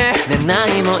えるで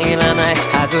何もいらない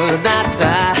はずだっ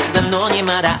たなのに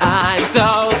まだ I'm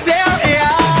so serious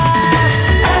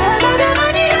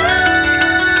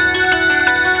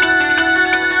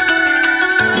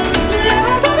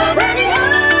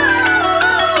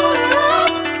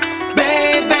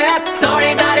Baby そ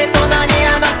れがりそんなに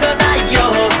甘くない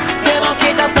よでもき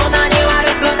っとそんなに悪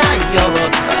くないよ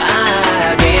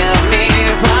Give me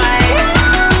fire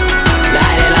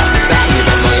Light it up baby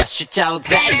燃やしちゃう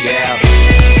ぜ Yeah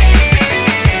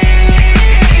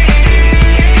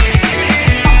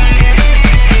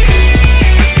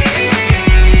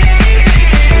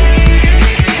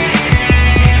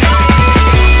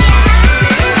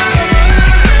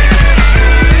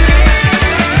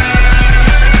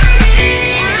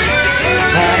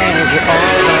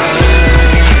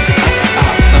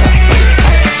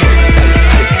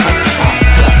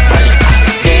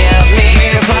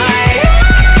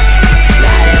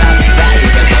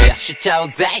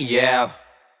ぜ Yeah